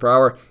miles per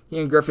hour. He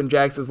and Griffin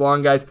Jackson's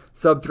long guys,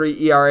 sub-3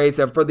 ERAs.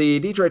 And for the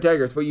Detroit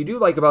Tigers, what you do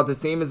like about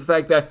this team is the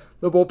fact that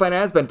the bullpen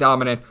has been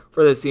dominant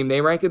for this team.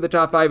 They rank in the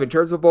top 5 in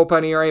terms of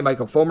bullpen ERA.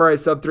 Michael Fulmer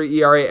is sub-3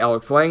 ERA.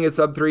 Alex Lang is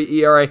sub-3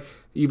 ERA.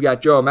 You've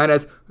got Joe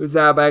Jimenez, who's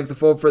now back to the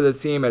fold for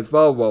this team as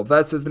well. Will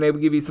Vest has been able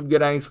to give you some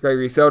good innings.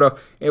 Gregory Soto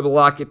able to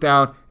lock it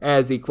down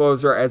as the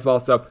closer as well.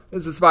 So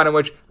this is a spot in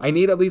which I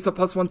need at least a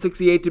plus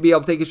 168 to be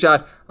able to take a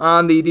shot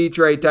on the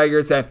Detroit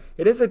Tigers. And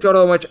it is a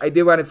total in which I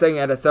do wind up saying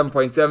at a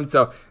 7.7.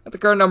 So at the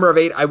current number of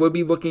 8, I would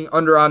be looking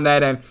under on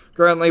that. And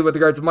currently, with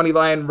regards to money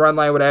line, run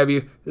line, what have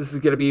you, this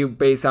is going to be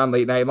based on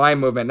late night line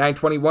movement.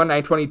 921,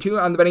 922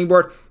 on the betting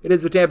board. It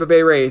is the Tampa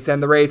Bay Rays.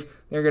 And the Rays,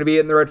 they're going to be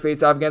hitting the road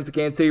face-off against the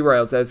Kansas City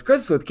Royals, as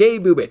Chris with K.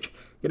 Bubich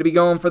going to be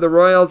going for the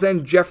Royals,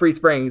 and Jeffrey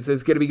Springs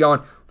is going to be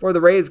going for the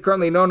Rays.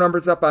 Currently no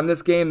numbers up on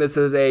this game. This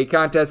is a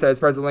contest that is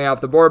presently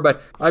off the board,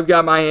 but I've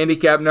got my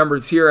handicap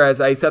numbers here as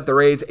I set the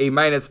Rays a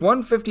minus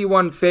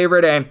 151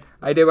 favorite, and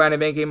I did wind up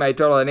making my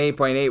total an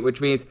 8.8,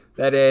 which means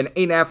that an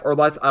 8.5 or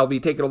less, I'll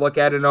be taking a look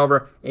at an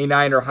over. A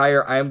 9 or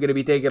higher, I am going to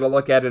be taking a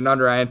look at an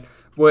under. And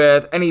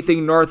with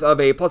anything north of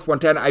a plus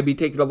 110, I'd be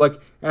taking a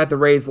look at the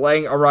Rays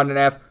laying a run and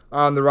a half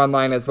on the run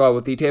line as well,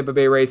 with the Tampa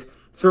Bay Rays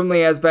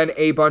certainly has been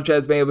a bunch that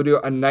has been able to do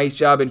a nice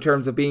job in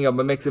terms of being able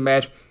to mix and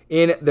match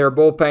in their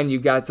bullpen.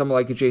 You've got someone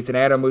like a Jason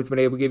Adam who's been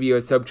able to give you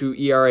a sub-2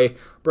 ERA.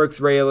 Brooks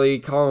Raley,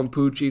 Colin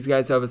Pooch, these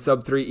guys have a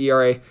sub-3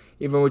 ERA.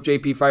 Even with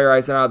JP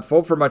Fireeyes out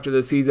full for much of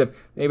the season,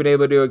 they've been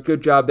able to do a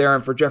good job there.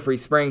 And for Jeffrey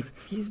Springs,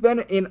 he's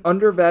been an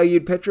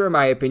undervalued pitcher in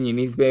my opinion.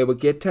 He's been able to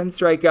get 10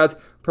 strikeouts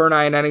per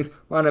 9 innings,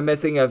 wound up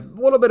missing a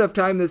little bit of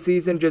time this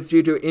season just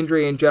due to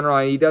injury in general.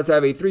 And he does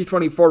have a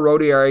 3.24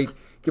 road ERA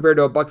compared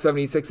to a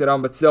 $1.76 at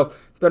home, but still,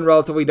 it's been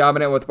relatively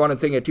dominant with one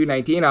sitting at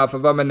 2.19 off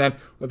of him. And then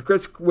with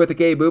Chris with a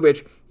K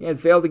Bubich, he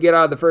has failed to get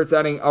out of the first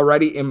inning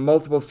already in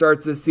multiple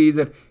starts this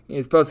season. He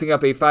is posting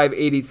up a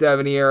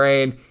 5.87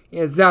 ERA, and he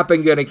has not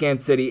been good in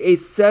Kansas City. A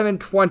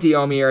 7.20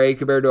 home ERA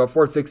compared to a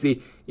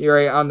 4.60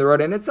 ERA on the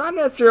road, and it's not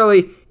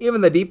necessarily even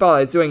the deep ball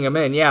that's doing him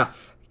in. Yeah,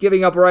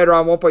 giving up right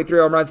around 1.3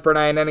 home runs per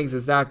 9 innings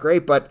is not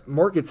great, but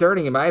more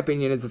concerning, in my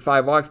opinion, is the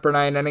 5 walks per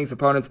 9 innings.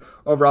 Opponents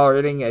overall are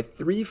hitting at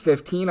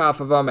 3.15 off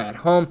of him at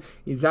home.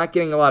 He's not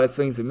getting a lot of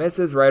swings and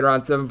misses, right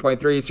around 7.3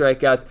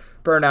 strikeouts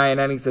per 9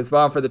 innings as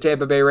well. For the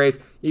Tampa Bay Rays,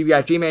 you've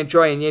got G-Man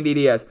Choi and Yandy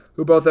Diaz,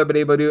 who both have been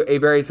able to do a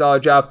very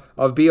solid job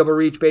of being able to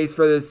reach base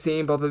for this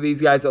team. Both of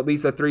these guys at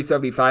least a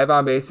 375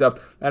 on base, so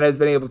that has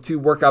been able to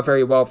work out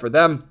very well for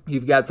them.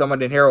 You've got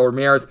someone in Harold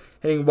Ramirez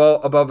hitting well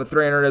above a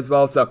 300 as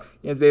well, so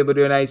he has been able to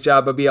do a nice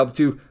job of being able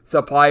to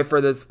supply for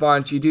this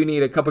bunch. You do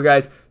need a couple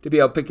guys to be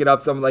able to pick it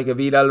up. Someone like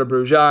Vida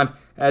LeBrujan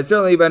has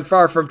certainly been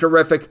far from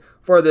terrific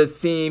for this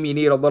team. You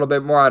need a little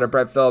bit more out of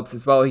Brett Phillips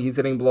as well. He's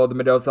hitting below the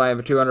Mendoza line of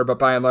a 200, but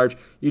by and large,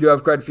 you do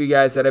have quite a few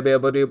guys that have been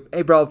able to do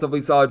a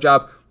relatively solid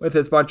job with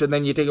this bunch. And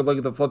then you take a look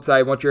at the flip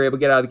side once you're able to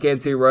get out of the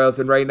Kansas City Royals.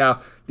 And right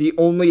now, the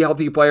only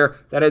healthy player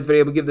that has been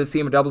able to give this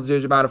team a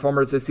double-digit amount of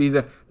homers this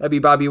season, that'd be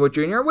Bobby Witt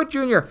Jr. Witt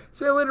Jr. has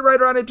been able to right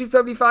around at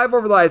 275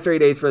 over the last 3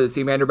 days for this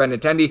team. Andrew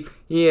Benintendi,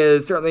 he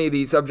is certainly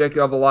the subject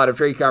of a lot of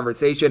trade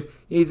conversation.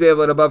 He's been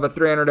able to above a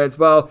 300 as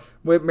well.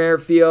 Whit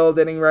Merrifield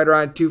hitting right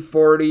around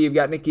 240. You've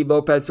got Nicky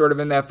Lopez sort of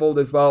in that fold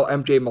as well.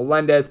 MJ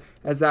Melendez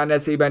has not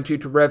necessarily been too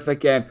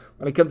terrific. And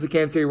when it comes to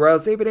Kansas City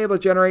Royals, they've been able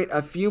to generate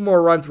a few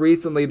more runs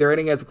recently. They're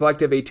hitting as a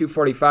collective a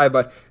 245,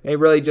 but they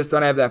really just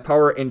don't have that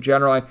power in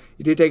general. And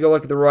you do take a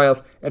look at the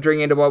Royals entering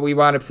into what we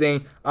wound up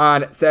seeing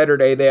on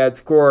Saturday. They had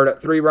scored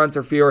 3 runs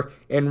or fewer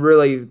in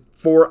really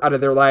 4 out of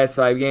their last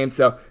 5 games.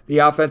 So the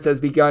offense has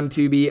begun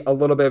to be a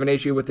little bit of an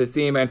issue with this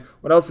team. And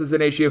what else is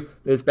an issue?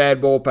 This bad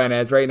bullpen,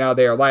 as right now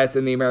they are last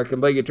in the American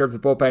League in terms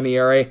of bullpen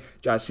ERA.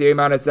 Josh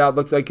Seamount has not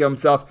looked like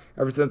himself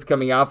ever since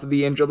coming off of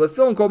the injury list.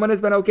 Dylan Coleman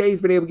has been okay.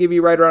 He's been able to give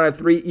you right around a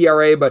 3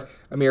 ERA, but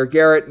Amir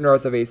Garrett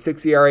north of a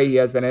 6 ERA. He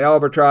has been an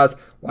albatross.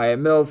 Wyatt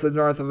Mills is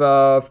north of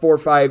a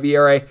 4.5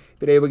 ERA.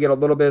 Been able to get a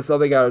little bit of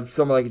something out of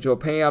someone like Joe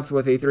Payamps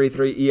with a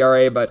 3.3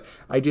 ERA, but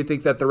I do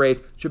think that the Rays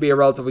should be a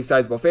relatively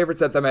sizable favorite.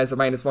 Set them as a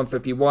minus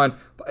 151.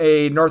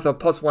 A north of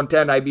plus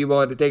 110, I'd be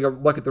willing to take a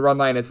look at the run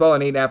line as well.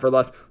 An 8.5 or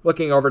less,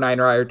 looking over 9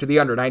 or higher to the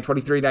under.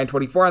 923,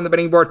 924 on the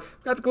betting board.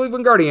 Got the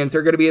Cleveland Guardians.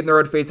 They're going to be in the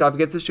road face off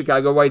against the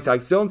Chicago White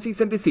Sox. Still in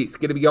cease and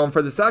desist. Going to be going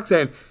for the Sox,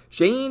 and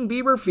Shane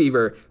Bieber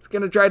fever. It's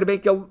going to try to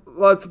make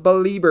us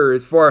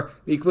believers for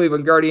the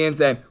Cleveland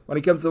Guardians. And when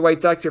it comes to the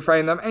White Sox, you're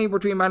finding them anywhere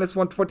between minus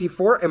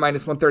 124 and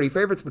minus 130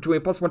 favorites,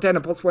 between plus 110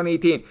 and plus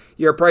 118.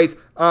 Your price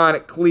on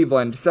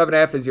Cleveland.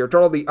 7.5 is your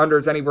total. The under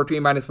is anywhere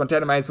between minus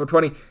 110 and minus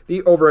 120.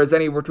 The over is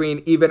anywhere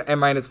between even and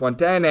minus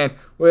 110. And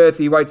with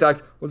the White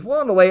Sox, was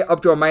willing to lay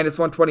up to a minus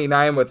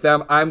 129 with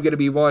them. I'm going to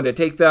be willing to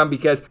take them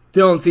because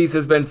Dylan Cease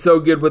has been so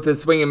good with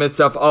his swing and miss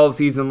stuff all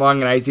season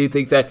long, and I do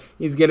think that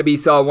he's going to be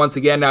solid once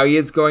again. Now, he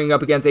is going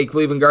up against a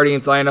Cleveland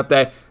Guardians lineup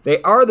that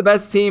they are the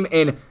best team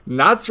in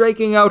not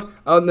striking out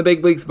in the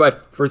big leagues,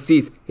 but for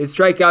Cease, his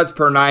strikeouts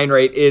per 9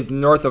 rate is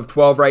north of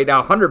 12 right now,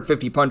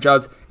 150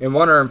 punch-outs in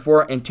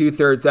 104 and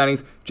 2/3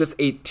 innings, just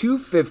a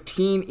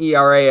 2.15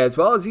 ERA, as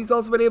well as he's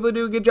also been able to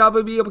do a good job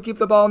of being able to keep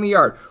the ball in the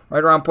yard.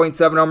 Right around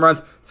 0.7 home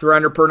runs,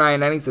 surrender per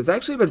 9 innings has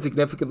actually been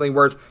significantly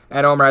worse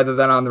at home rather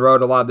than on the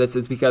road. A lot of this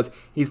is because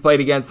he's played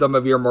against some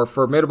of your more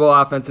formidable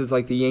offenses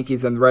like the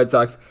Yankees and the Red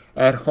Sox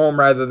at home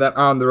rather than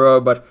on the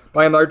road, but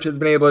by and large has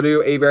been able to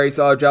do a very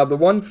solid job. The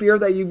one fear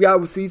that you've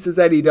got with Cease is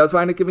that he does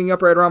wind up giving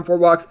up right around 4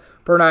 walks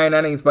per 9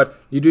 innings, but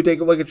you do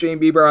take a look at Shane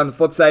Bieber on the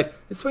flip side.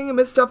 His swing and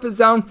miss stuff is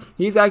down.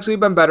 He's actually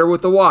been better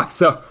with the walk,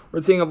 so we're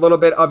seeing a little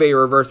bit of a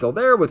reversal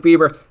there with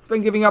Bieber. He's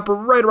been giving up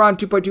right around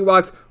 2.2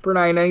 walks per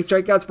 9 innings,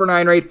 strikeouts per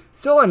 9 rate,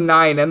 still a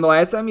 9, and the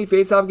last time he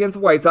faced off against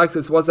the White Sox,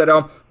 this was at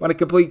home, won a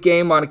complete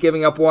game, wound up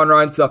giving up 1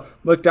 run, so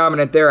looked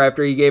dominant there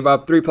after he gave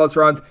up 3+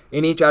 runs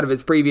in each out of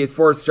his previous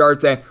 4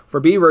 starts, and for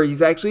Bieber,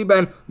 he's actually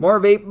been more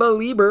of a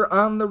believer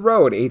on the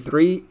road, a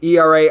 3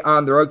 ERA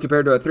on the road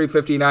compared to a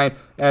 3.59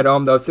 at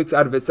home, though 6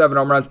 out of his 7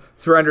 home runs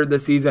surrendered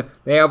this season.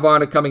 They have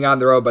wound up coming on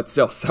the road, but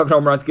still 7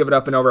 home runs given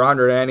up in over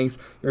 100 innings.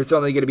 You're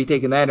certainly going to be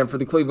taking that, and for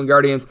the Cleveland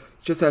Guardians,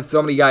 just have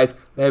so many guys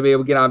that will be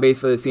able to get on base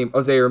for this team.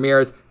 Jose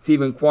Ramirez,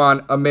 Steven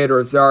Kwan, Amid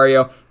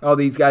Rosario, all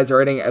these guys are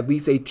hitting at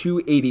least a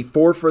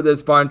 284 for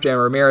this bunch, and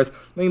Ramirez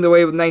leading the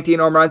way with 19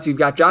 home runs. You've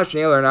got Josh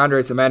Naylor and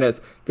Andres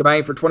Jimenez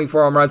combining for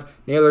 24 home runs.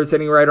 Naylor is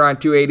hitting right around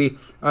 280.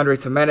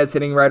 Andres Jimenez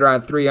hitting right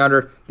around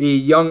 300. The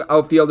young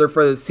outfielder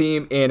for this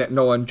team in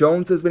Nolan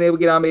Jones has been able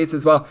to get on base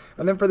as well.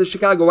 And then for the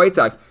Chicago White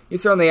Sox, you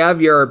certainly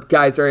have your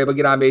guys that are able to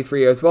get on base for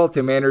you as well.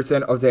 Tim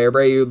Anderson, Jose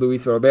Abreu,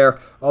 Luis Robert,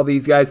 all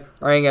these guys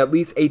are hitting at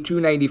least a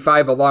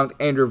 295 along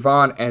with Andrew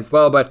Vaughn as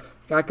well. But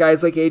got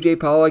guys like A.J.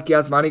 Pollock,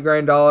 Yasmani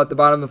Grandal at the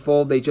bottom of the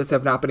fold. They just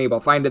have not been able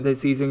to find it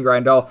this season.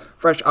 Grandal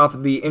fresh off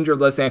of the injured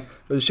list. And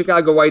for the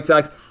Chicago White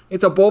Sox,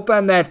 it's a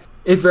bullpen that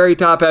is very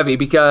top-heavy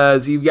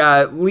because you've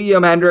got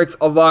Liam Hendricks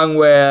along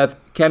with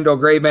Kendall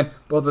Graveman.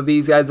 Both of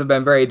these guys have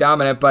been very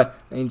dominant, but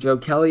Joe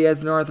Kelly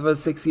has north of a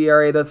 6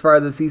 ERA thus far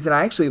this season.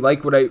 I actually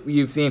like what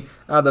you've seen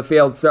out of the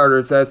failed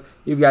starters, as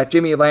you've got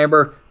Jimmy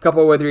Lambert,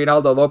 coupled with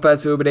Reynaldo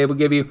Lopez, who have been able to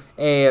give you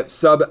a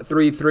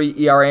sub-3.3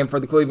 ERA. And for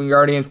the Cleveland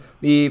Guardians,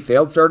 the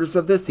failed starters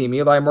of this team,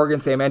 Eli Morgan,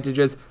 Sam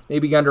Entages, they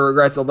begun to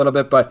regress a little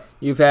bit, but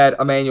you've had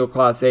Emmanuel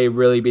Clase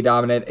really be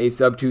dominant, a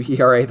sub-2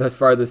 ERA thus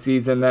far this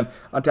season. Then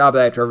on top of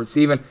that, Trevor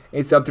Stephen,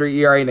 a sub-3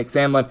 ERA. Nick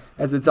Sandlin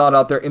has been solid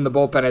out there in the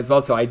bullpen as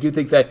well. So I do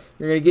think that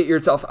you're going to get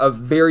yourself a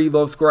very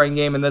low-scoring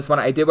game in this one.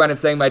 I did wind up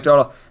saying my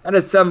total at a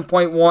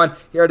 7.1.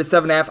 Here at a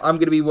 7.5, I'm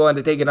going to be willing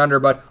to take it under,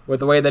 but with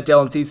the way that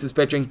Dylan Cease is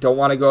pitching, don't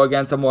want to go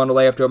against him. Want to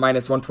lay up to a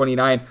minus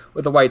 129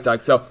 with the White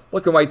Sox. So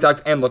looking White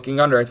Sox and looking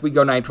under as we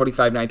go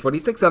 925,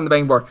 926 on the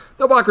betting board.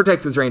 The Walker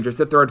Texas Rangers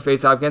hit the road to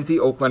face off against the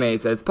Oakland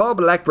A's as Paul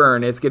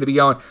Blackburn is going to be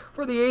going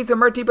for the A's and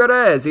Marty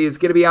Perez. He is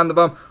going to be on the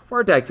bump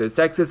for Texas.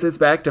 Texas is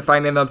back to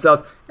finding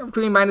themselves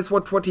between minus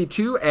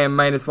 122 and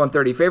minus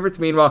 130 favorites.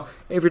 Meanwhile,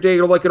 if you're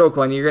taking a look at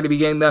Oakland, you're going to be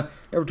getting them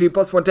between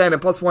plus 110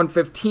 and plus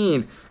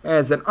 115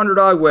 as an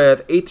underdog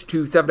with 8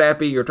 to 7.5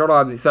 being your total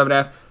on the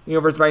 7.5. The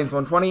over is minus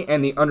 120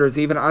 and the under is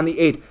even on the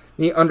 8.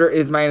 The under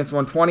is minus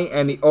 120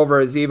 and the over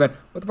is even.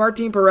 With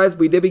Martin Perez,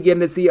 we did begin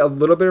to see a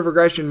little bit of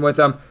regression with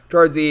him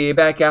towards the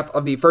back half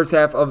of the first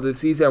half of the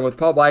season. With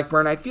Paul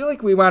Blackburn, I feel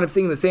like we wound up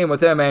seeing the same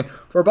with him. And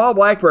for Paul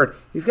Blackburn,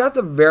 he's got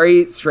some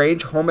very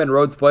strange home and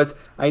road splits.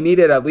 I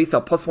needed at least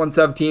a plus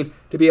 117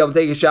 to be able to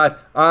take a shot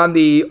on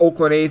the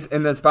Oakland A's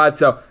in this spot.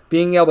 So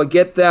being able to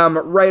get them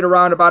right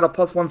around about a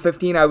plus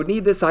 115, I would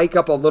need this to hike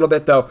up a little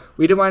bit though.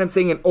 We did wind up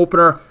seeing an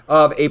opener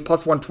of a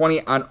plus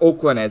 120 on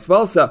Oakland as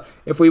well. So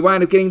if we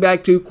wind up getting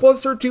back to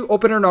closer to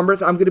opener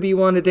numbers, I'm going to be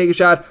willing to take a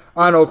shot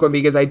on Oakland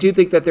because I do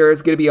think that there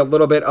is going to be a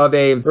little bit of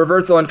a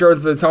reversal in terms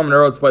of his home and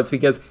road splits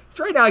because it's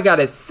right now I got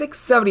a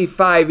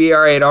 6.75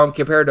 ERA at home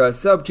compared to a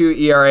sub-2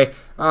 ERA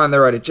on the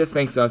road. It just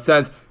makes no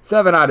sense.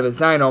 7 out of his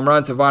 9 home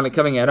runs have wound up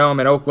coming at home,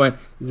 and Oakland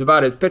is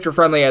about as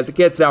pitcher-friendly as it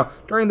gets. Now,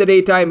 during the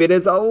daytime, it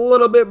is a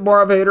little bit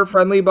more of a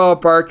hitter-friendly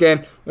ballpark,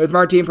 and with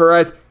Martin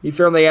Perez, he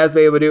certainly has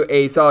been able to do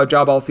a solid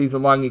job all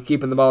season long in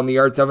keeping the ball in the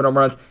yard. 7 home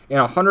runs in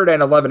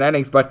 111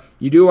 innings, but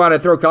you do want to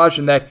throw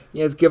caution that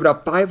he has given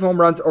up 5 home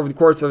runs over the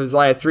course of his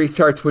last 3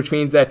 starts, which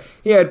means that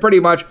he had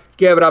pretty much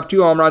given up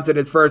 2 home runs in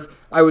his first,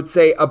 I would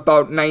say,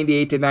 about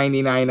 98 to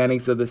 99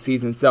 innings of the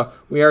season. So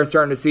we are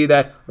starting to see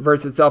that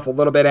reverse itself a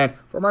little bit, and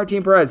for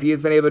Martin Perez, he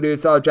has been able to do a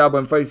solid job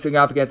when facing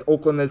off against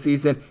Oakland this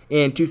season.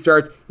 In 2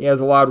 starts, he has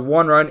allowed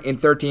 1 run in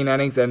 13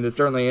 innings, and this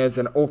certainly is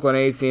an Oakland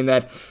A's team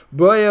that,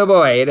 boy oh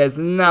boy, it has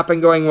not been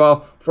going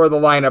well for the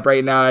lineup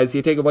right now. As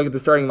you take a look at the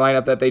starting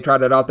lineup that they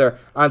trotted out there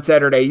on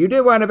Saturday, you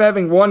did wind up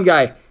having one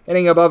guy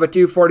hitting above a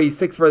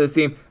 246 for this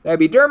team. That'd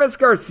be Dermis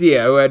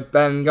Garcia, who had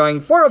been going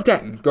 4 of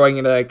 10 going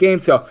into that game,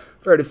 so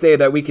fair to say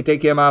that we could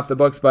take him off the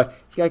books, but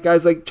you got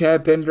guys like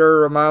Chad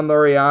Pinder, Ramon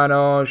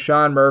Laureano,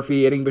 Sean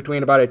Murphy hitting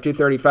between about a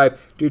 235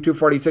 to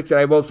 246, and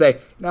I will say,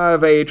 now I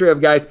have a trio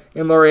of guys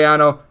in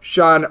Laureano,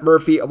 Sean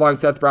Murphy, along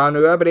Seth Brown,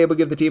 who have been able to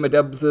give the team a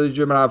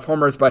double-digit amount of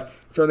homers, but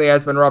certainly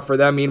has been rough for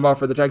them. Meanwhile,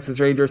 for the Texas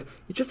Rangers,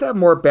 you just have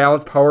more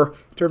balanced power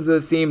in terms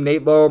of the team.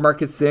 Nate Lowe,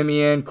 Marcus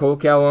Semien, Cole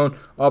Calhoun,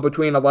 all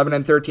between 11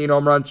 and 13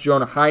 home runs.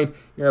 Jonah Heim,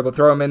 you're able to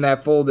throw him in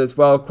that fold as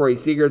well. Corey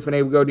Seager has been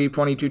able to go deep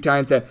 22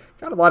 times, and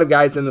got a lot of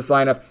guys in this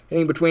lineup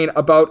hitting between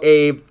about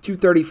a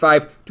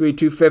 235 to a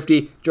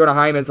 250. Jonah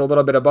Heim is a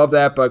little bit above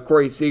that, but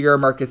Corey Seager,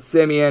 Marcus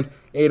Semien,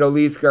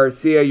 Adolis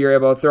Garcia, you're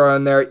able to throw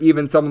in there.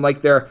 Even someone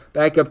like their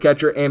backup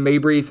catcher and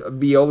Mabrice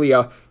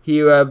Viola, he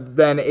have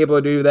been able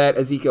to do that.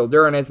 Ezekiel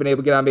Duran has been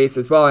able to get on base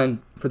as well. And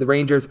for the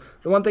Rangers,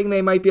 the one thing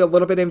they might be a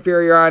little bit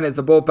inferior on is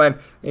the bullpen.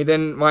 They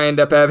didn't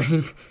wind up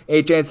having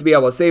a chance to be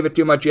able to save it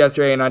too much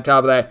yesterday, and on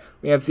top of that,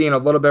 we have seen a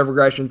little bit of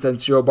regression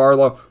since Joe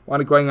Barlow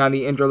wanted going on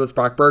the injured list.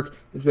 Brock Burke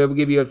has been able to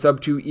give you a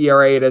sub-2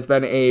 ERA. It has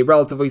been a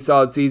relatively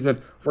solid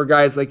season for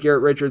guys like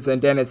Garrett Richards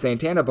and Dennis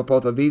Santana, but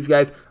both of these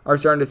guys are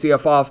starting to see a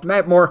fall off.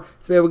 Matt Moore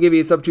has been able to give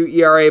you a sub-2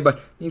 ERA,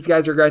 but these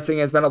guys regressing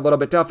has been a little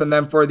bit tough. And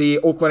then for the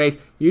Oakland A's,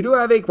 you do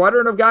have a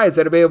quadrant of guys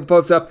that have been able to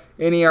post up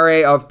an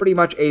ERA of pretty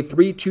much a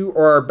 3.2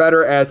 or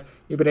better, as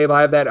you've been able to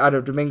have that out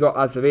of Domingo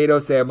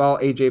Acevedo, Sam Moll,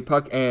 AJ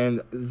Puck,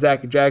 and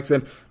Zach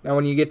Jackson. Now,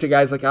 when you get to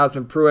guys like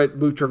Austin Pruitt,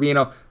 Lou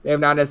Trevino, they have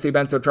not necessarily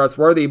been so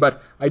trustworthy,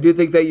 but I do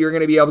think that you're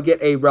going to be able to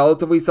get a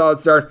relatively solid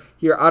start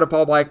here out of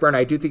Paul Blackburn.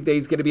 I do think that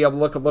he's going to be able to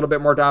look a little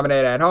bit more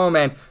dominant at home,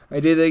 and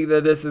I do think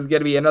that this is going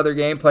to be another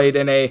game played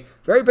in a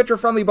very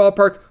pitcher-friendly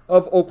ballpark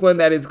of Oakland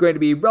that is going to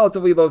be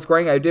relatively low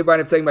scoring. I did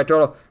wind up saying my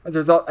total as a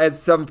result as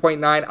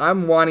 7.9.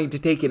 I'm wanting to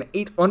take an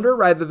 8 under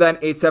rather than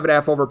a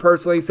 7.5 over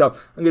personally, so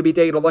I'm going to be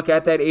taking a look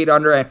at that 8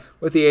 under, and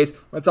with the A's,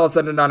 when it's all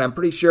said and done, I'm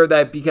pretty sure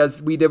that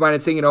because we did wind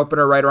up seeing an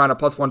opener right around a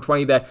plus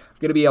 120 that I'm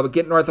going to be able to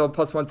get north of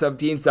plus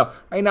 117, so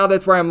right now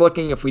that's where I'm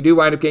looking. If we do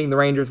wind up getting the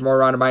Rangers more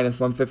around a minus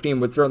 115,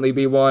 would certainly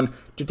be one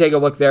to take a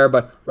look there,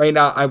 but right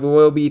now I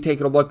will be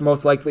taking a look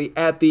most likely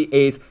at the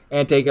A's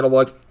and taking a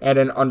look at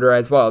an under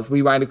as well, as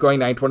we wind up going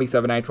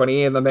 927,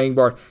 928 in the betting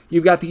board.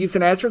 You've got the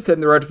Houston Astros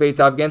hitting the road to face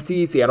off against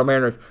the Seattle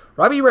Mariners.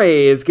 Robbie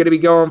Ray is going to be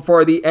going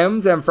for the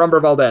M's, and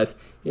Framber Valdez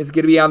is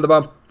going to be on the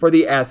bump for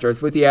the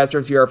Astros. With the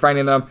Astros, you are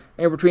finding them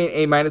in between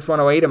a minus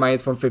 108 and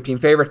minus 115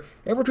 favorite,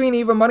 in between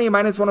even money and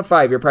minus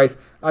 105. Your price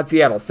on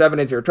Seattle, 7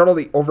 is your total.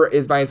 The over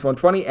is minus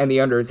 120, and the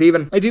under is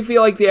even. I do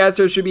feel like the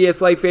Astros should be a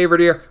slight favorite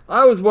here.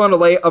 I was willing to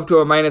lay up to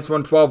a minus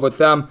 112 with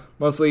them,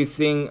 mostly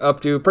seeing up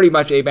to pretty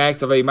much a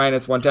max of a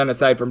minus 110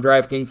 aside from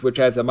DraftKings, which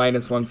has a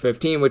minus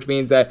 115, which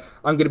means that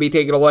I'm going to be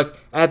taking a look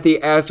at the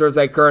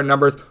Astros at current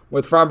numbers.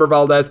 With Framber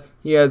Valdez,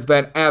 he has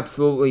been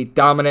absolutely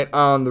dominant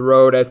on the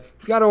road, as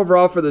he's got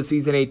overall for the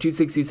season a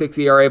 2.66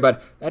 ERA,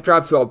 but that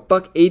drops to a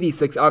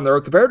 $1.86 on the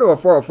road compared to a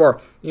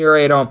 4.04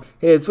 ERA at home.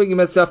 His swing and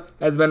miss stuff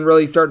has been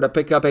really starting to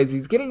pick up as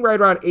he's getting right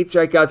around 8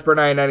 strikeouts per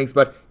 9 innings,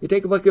 but you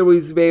take a look at what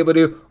he's been able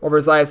to do over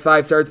his last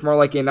 5 starts, more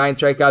like a 9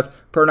 strikeouts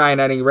per 9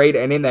 inning rate,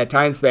 and in that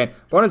time span,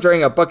 opponents are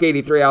getting a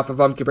 $1.83 off of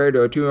him compared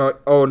to a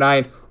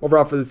 2.09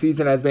 overall for the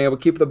season. Has been able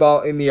to keep the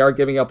ball in the yard,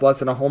 giving up less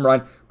than a home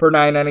run per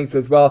 9 innings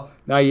as well.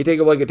 Now you take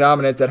a look at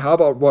dominance, and how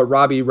about what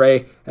Robbie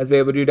Ray has been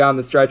able to do down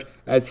the stretch,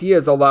 as he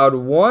has allowed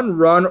 1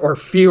 run or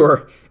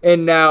fewer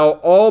and now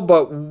all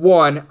but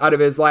 1 out of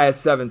his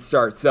last 7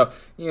 starts. So,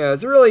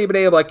 he's really been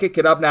able to kick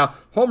it up now.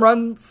 Home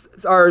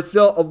runs are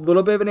still a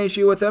little bit of an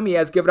issue with him. He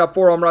has given up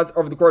 4 home runs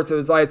over the course of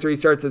his last 3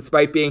 starts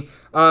despite being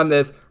on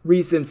this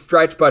recent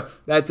stretch, but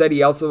that said,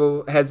 he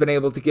also has been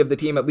able to give the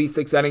team at least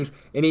 6 innings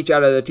in each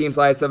out of the team's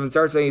last 7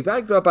 starts, and he's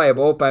backed up by a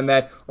bullpen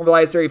that over the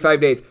last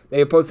 35 days, they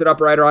have posted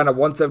up right around a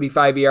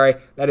 1.75 ERA.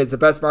 That is the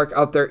best mark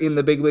out there in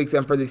the big leagues,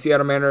 and for the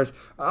Seattle Mariners,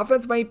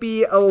 offense might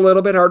be a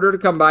little bit harder to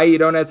come by. You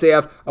don't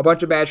necessarily have a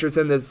bunch of mashers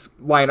in this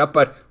lineup,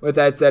 but with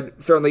that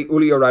said, certainly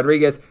Julio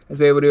Rodriguez has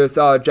been able to do a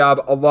solid job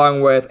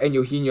along with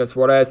Eugenio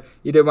Suarez.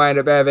 You did wind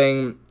up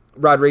having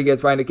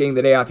Rodriguez wind up getting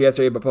the day off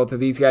yesterday, but both of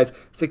these guys,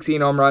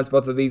 16 home runs,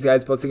 both of these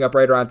guys posting up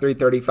right around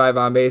 335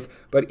 on base.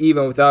 But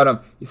even without him,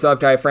 you still have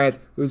Ty France,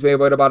 who's been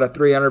able to about a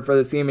 300 for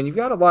the team, and you've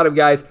got a lot of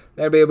guys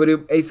that have been able to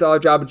do a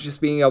solid job of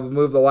just being able to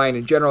move the line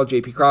in general.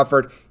 J.P.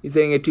 Crawford, he's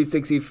hitting at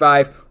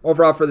 265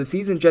 overall for the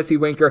season. Jesse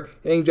Winker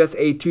hitting just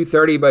a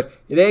 230, but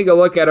you take a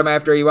look at him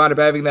after he wound up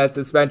having that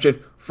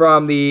suspension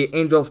from the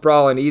Angels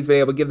brawl, and he's been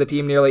able to give the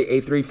team nearly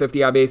a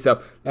 350 on base,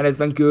 so that has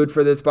been good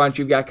for this bunch.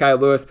 You've got Kyle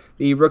Lewis,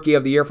 the Rookie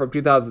of the Year from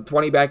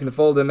 2020, back in the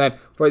fold, and then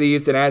for the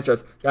Houston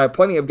Astros, got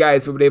plenty of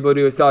guys who've been able to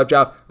do a solid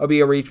job of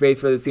being a reach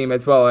base for this team,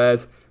 as well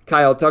as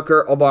Kyle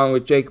Tucker, along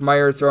with Jake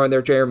Myers, throwing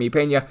their Jeremy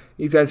Pena.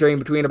 These guys are in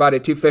between about a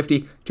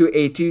 250 to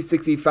a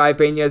 265.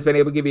 Pena has been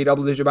able to give you a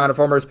double-digit amount of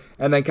homers,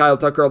 and then Kyle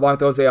Tucker along with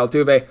Jose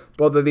Altuve.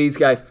 Both of these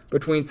guys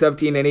between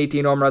 17 and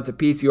 18 home runs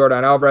apiece.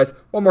 Yordan Alvarez,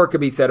 what more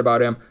could be said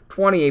about him?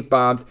 28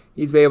 bombs.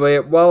 He's been able to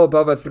hit well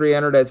above a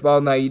 300 as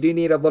well. Now, you do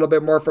need a little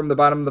bit more from the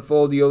bottom of the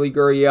fold. Yuli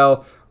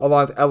Gurriel,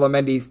 along with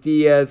Elemendiz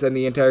Diaz, and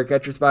the entire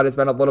catcher spot has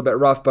been a little bit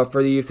rough, but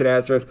for the Houston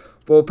Astros,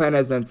 bullpen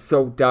has been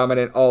so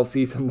dominant all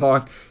season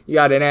long. You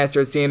got an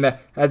Astros team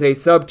that has a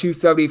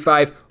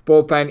sub-275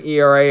 bullpen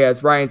ERA,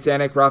 as Ryan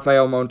Stanek,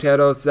 Rafael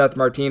Montero, Seth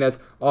Martinez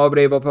all been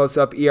able to post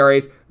up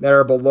ERAs that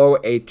are below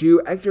a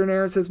 2. Hector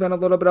Neris has been a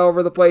little bit all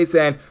over the place,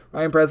 and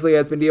Ryan Presley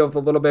has been dealing with a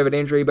little bit of an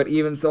injury, but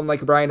even someone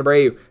like Brian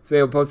Abreu has been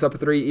able to post up a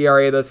 3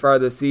 ERA thus far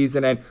this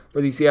season. And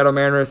for the Seattle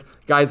Mariners,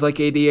 guys like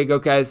Diego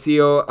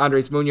Castillo,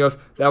 Andres Munoz,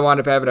 that wound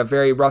up having a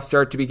very rough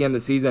start to begin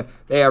the season.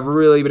 They have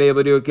really been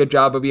able to do a good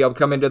job of being able to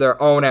come into their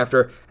own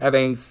after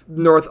having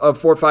north of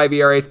 4.5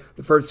 ERAs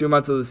the first 2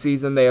 months of the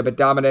season. They have been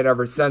dominant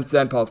ever since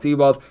then. Paul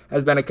Sewald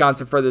has been a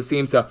constant for this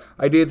team, so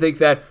I do think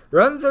that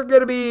runs are going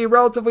to be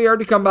relatively hard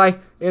to come by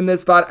in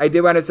this spot. I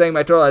did wind up saying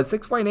my total at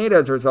 6.8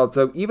 as a result,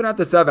 so even at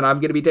the 7, I'm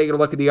going to be taking a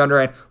look at the under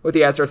end with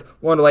the Astros.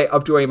 Want to lay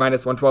up to a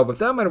minus 112 with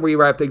them, and we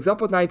wrap things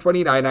up with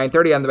 929,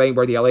 930 on the betting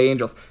board. The LA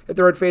Angels hit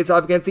the road face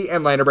off against the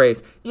Atlanta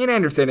Braves. Ian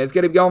Anderson is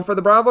going to be going for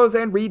the Bravos,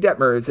 and Reed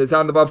Detmers is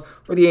on the bump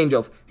for the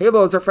Angels.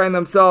 Halos are finding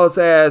themselves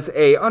as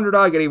a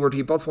underdog at anywhere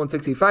between plus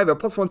 165 and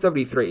plus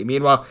 173.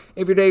 Meanwhile,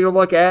 if you're taking a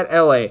look at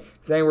LA,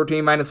 it's anywhere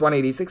between minus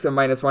 186 and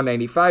minus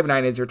 195.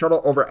 9 is your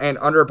total, over and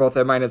under, both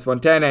at minus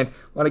 110. And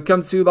when it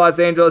comes to Los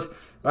Angeles,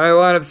 I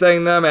wound up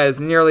setting them as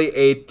nearly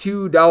a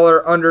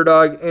 $2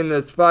 underdog in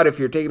the spot. If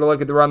you're taking a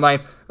look at the run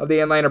line of the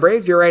Atlanta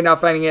Braves, you're right now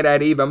finding it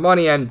at even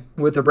money, and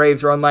with the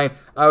Braves run line,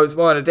 I was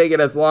willing to take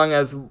it as long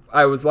as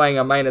I was laying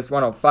a minus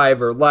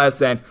 105 or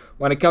less. And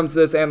when it comes to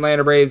this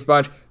Atlanta Braves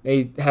bunch,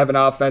 they have an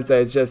offense that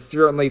is just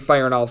certainly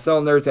firing all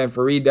cylinders. And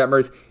for Reed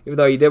Detmers, even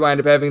though he did wind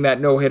up having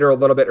that no-hitter a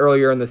little bit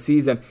earlier in the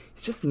season,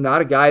 he's just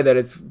not a guy that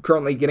is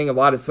currently getting a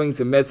lot of swings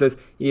and misses.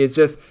 He is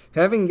just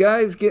having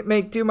guys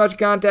make too much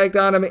contact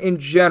on him in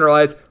general.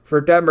 As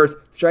for Detmers,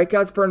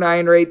 strikeouts per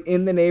 9 rate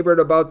in the neighborhood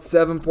about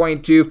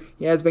 7.2.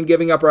 He has been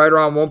giving up right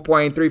around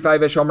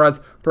 1.35-ish home runs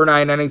per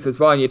 9 innings as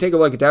well. And you take a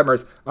look at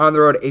Detmers on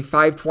the road, a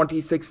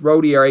 5.26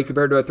 road ERA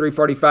compared to a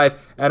 3.45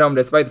 at home,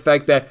 despite the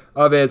fact that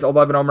of his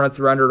 11 home runs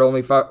surrendered,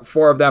 only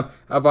 4 of them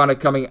have wound up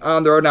coming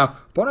on the road. Now,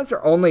 opponents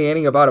are only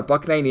hitting about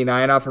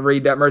 $1.99 off of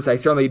Reed Detmers. I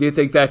certainly do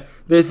think that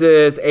this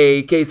is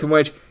a case in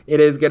which it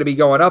is going to be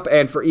going up.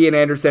 And for Ian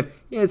Anderson,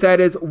 he has had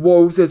his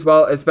woes as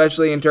well,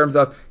 especially in terms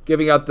of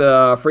giving up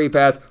the free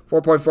pass,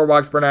 4.4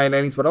 walks per 9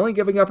 innings, but only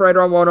giving up right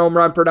around 1 home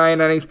run per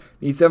 9 innings.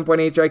 The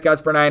 7.8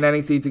 strikeouts per 9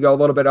 innings needs to go a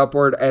little bit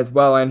upward as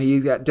well, and he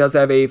does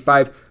have a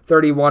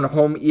 5.31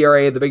 home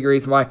ERA. The big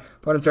reason why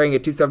opponents are getting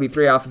at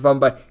 273 off of him,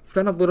 but he's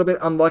been a little bit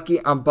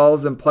unlucky on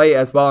balls in play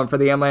as well. And for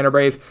the Atlanta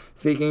Braves,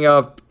 speaking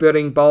of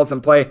putting balls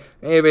in play,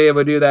 they've been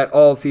able to do that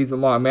all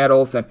season long. Matt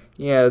Olson,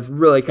 he has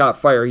really caught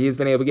fire. He's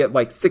been able to get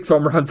like 6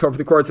 home runs over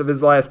the course of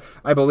his last,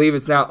 I believe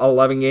it's now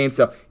 11 games,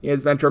 so he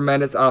has been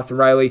tremendous. Austin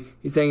Riley,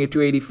 he's hitting at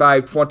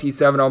 285,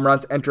 27 home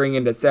runs entering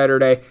into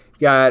Saturday.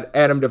 Got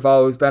Adam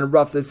Duvall, who's been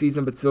rough this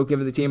season, but still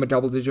giving the team a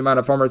double-digit amount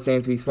of homers.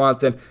 Dansby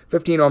Swanson,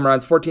 15 home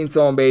runs, 14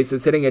 stolen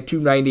bases, hitting at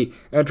 290,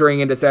 entering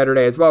into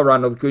Saturday as well.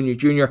 Ronald Acuna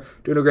Jr.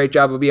 doing a great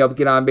job of being able to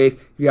get on base.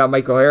 You got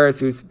Michael Harris,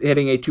 who's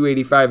hitting a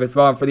 285 as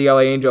well. And for the LA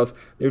Angels,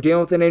 they're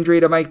dealing with an injury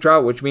to Mike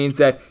Trout, which means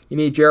that you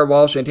need Jared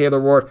Walsh and Taylor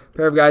Ward, a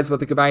pair of guys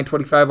with a combined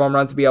 25 home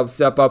runs to be able to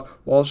step up.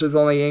 Walsh is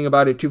only hitting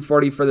about a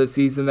 240 for the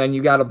season. Then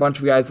you got a bunch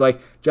of guys like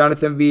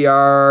Jonathan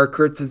VR,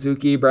 Kurt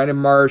Suzuki, Brandon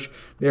Marsh.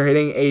 They're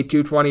hitting a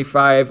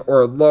 225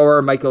 or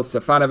lower. Michael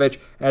Stefanovic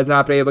has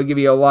not been able to give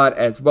you a lot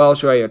as well.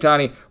 Shohei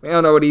Ohtani, we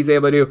don't know what he's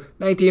able to do.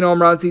 19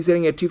 home runs, he's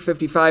hitting at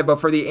 255.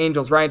 But for the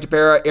Angels, Ryan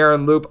Tepera,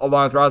 Aaron Loop,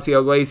 along with Rossio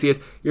Iglesias,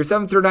 your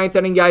 7th through 9th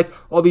inning guys,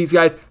 all these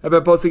guys have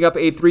been posting up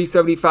a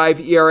 3.75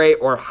 ERA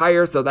or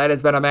higher, so that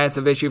has been a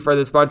massive issue for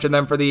this bunch. And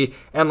then for the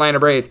Atlanta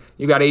Braves,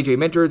 you've got AJ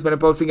Minter, who's been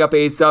posting up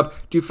a sub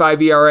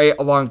 2.5 ERA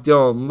along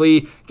Dylan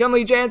Lee.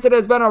 Kenley Jansen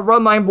has been a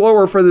run line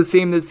blower for the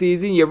team this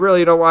season. You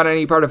really don't want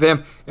any part of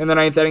him in the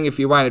 9th inning if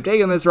you wind up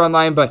taking this run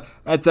line, but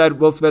that said,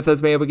 Will Smith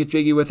has been able to get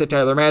jiggy with it.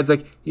 Tyler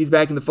Madzik, he's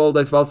back in the fold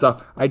as well,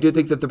 so I do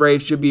think that the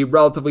Braves should be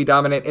relatively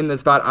dominant in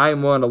this spot. I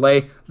am willing to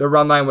lay the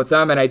run line with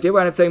them, and I did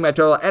wind up setting my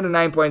total at a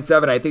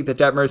 9.7. I think that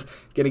Detmers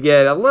going to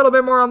get a little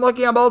bit more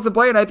unlucky on balls in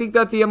play, and I think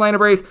that the Atlanta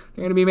Braves are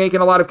going to be making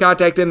a lot of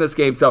contact in this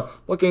game. So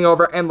looking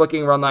over and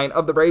looking run line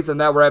of the Braves,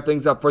 and that will wrap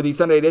things up for the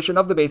Sunday edition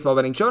of the Baseball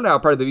Betting Show, now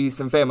part of the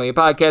VSiN Family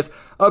Podcast.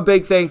 A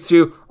big thanks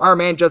to our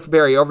man Justin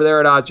Berry over there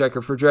at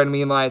OddsChecker for joining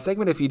me in the last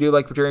segment. If you do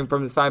like what you're hearing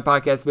from this fine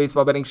podcast,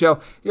 Baseball Betting Show,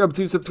 you're able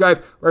to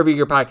subscribe wherever you get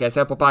your podcasts,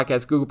 Apple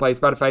Podcasts, Google Play,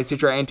 Spotify,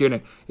 Stitcher, and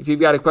TuneIn. If you've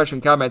got a question,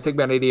 comment,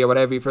 segment idea,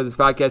 whatever for this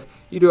podcast,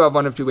 you do have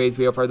one of two ways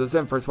we offer those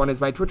in. First one is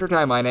my Twitter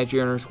timeline at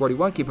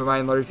 @G_41. Keep in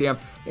mind, letters CM,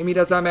 maybe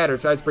does not matter,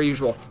 so as per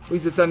usual,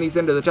 please just send these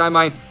into the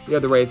timeline. The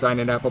other way is find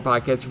an Apple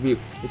Podcast review.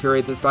 If you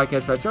rate this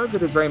podcast 5 stars,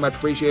 it is very much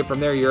appreciated. From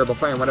there, you're able to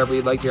find whatever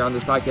you'd like to hear on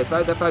this podcast.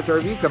 Find that 5-star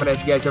review coming at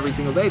you guys every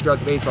single day throughout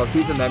the baseball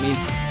season. That means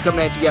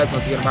coming at you guys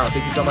once again tomorrow.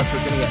 Thank you so much for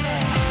tuning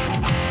in.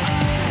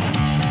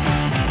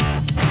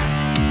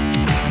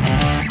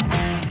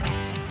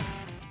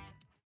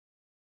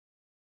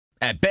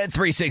 At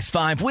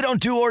Bet365, we don't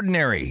do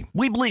ordinary.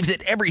 We believe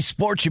that every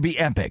sport should be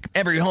epic.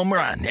 Every home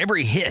run,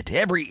 every hit,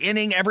 every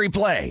inning, every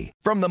play.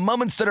 From the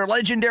moments that are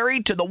legendary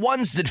to the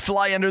ones that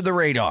fly under the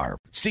radar.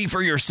 See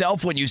for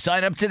yourself when you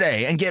sign up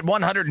today and get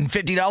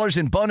 $150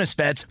 in bonus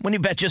bets when you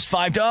bet just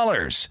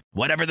 $5.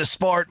 Whatever the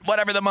sport,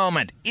 whatever the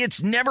moment,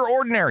 it's never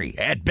ordinary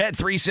at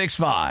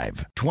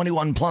Bet365.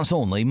 21 plus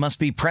only. Must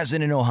be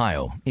present in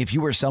Ohio. If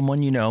you or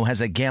someone you know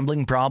has a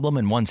gambling problem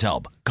and wants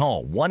help,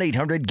 call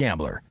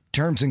 1-800-GAMBLER.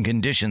 Terms and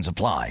conditions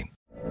apply.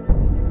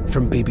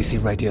 From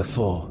BBC Radio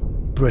 4,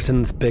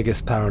 Britain's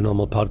biggest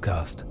paranormal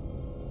podcast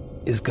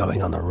is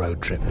going on a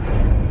road trip.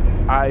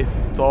 I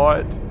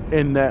thought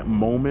in that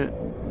moment,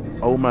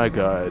 oh my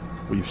God,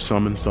 we've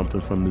summoned something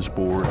from this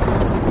board.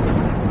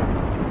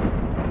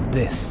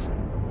 This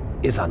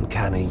is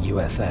Uncanny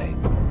USA.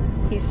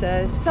 He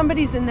says,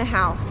 somebody's in the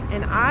house,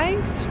 and I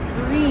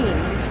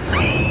screamed.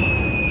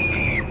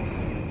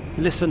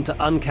 Listen to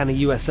Uncanny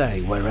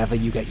USA wherever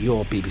you get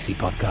your BBC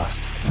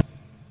podcasts,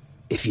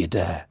 if you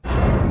dare.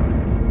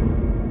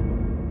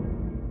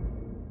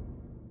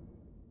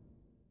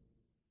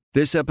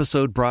 This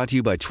episode brought to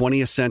you by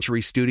 20th Century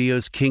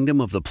Studios'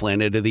 Kingdom of the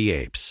Planet of the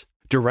Apes.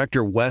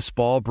 Director Wes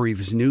Ball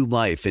breathes new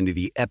life into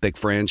the epic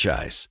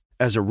franchise.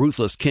 As a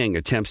ruthless king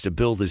attempts to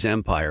build his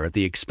empire at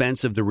the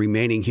expense of the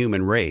remaining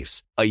human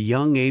race, a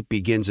young ape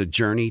begins a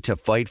journey to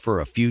fight for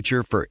a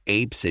future for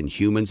apes and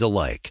humans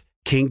alike.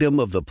 Kingdom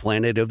of the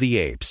Planet of the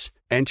Apes.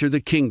 Enter the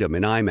kingdom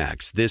in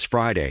IMAX this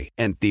Friday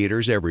and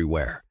theaters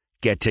everywhere.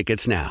 Get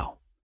tickets now.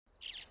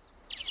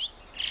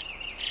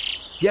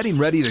 Getting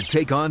ready to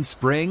take on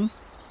spring?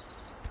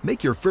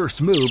 Make your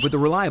first move with the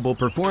reliable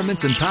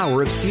performance and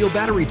power of Steel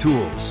battery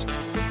tools.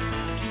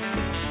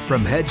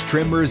 From hedge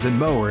trimmers and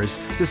mowers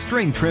to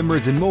string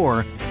trimmers and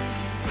more,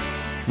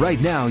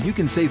 right now you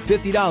can save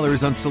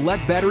 $50 on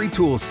select battery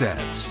tool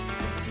sets.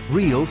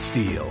 Real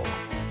Steel.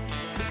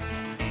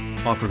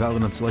 Offer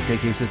valid on select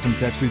AK system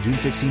sets through June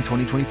 16,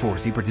 2024.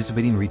 See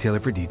participating retailer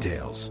for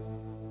details.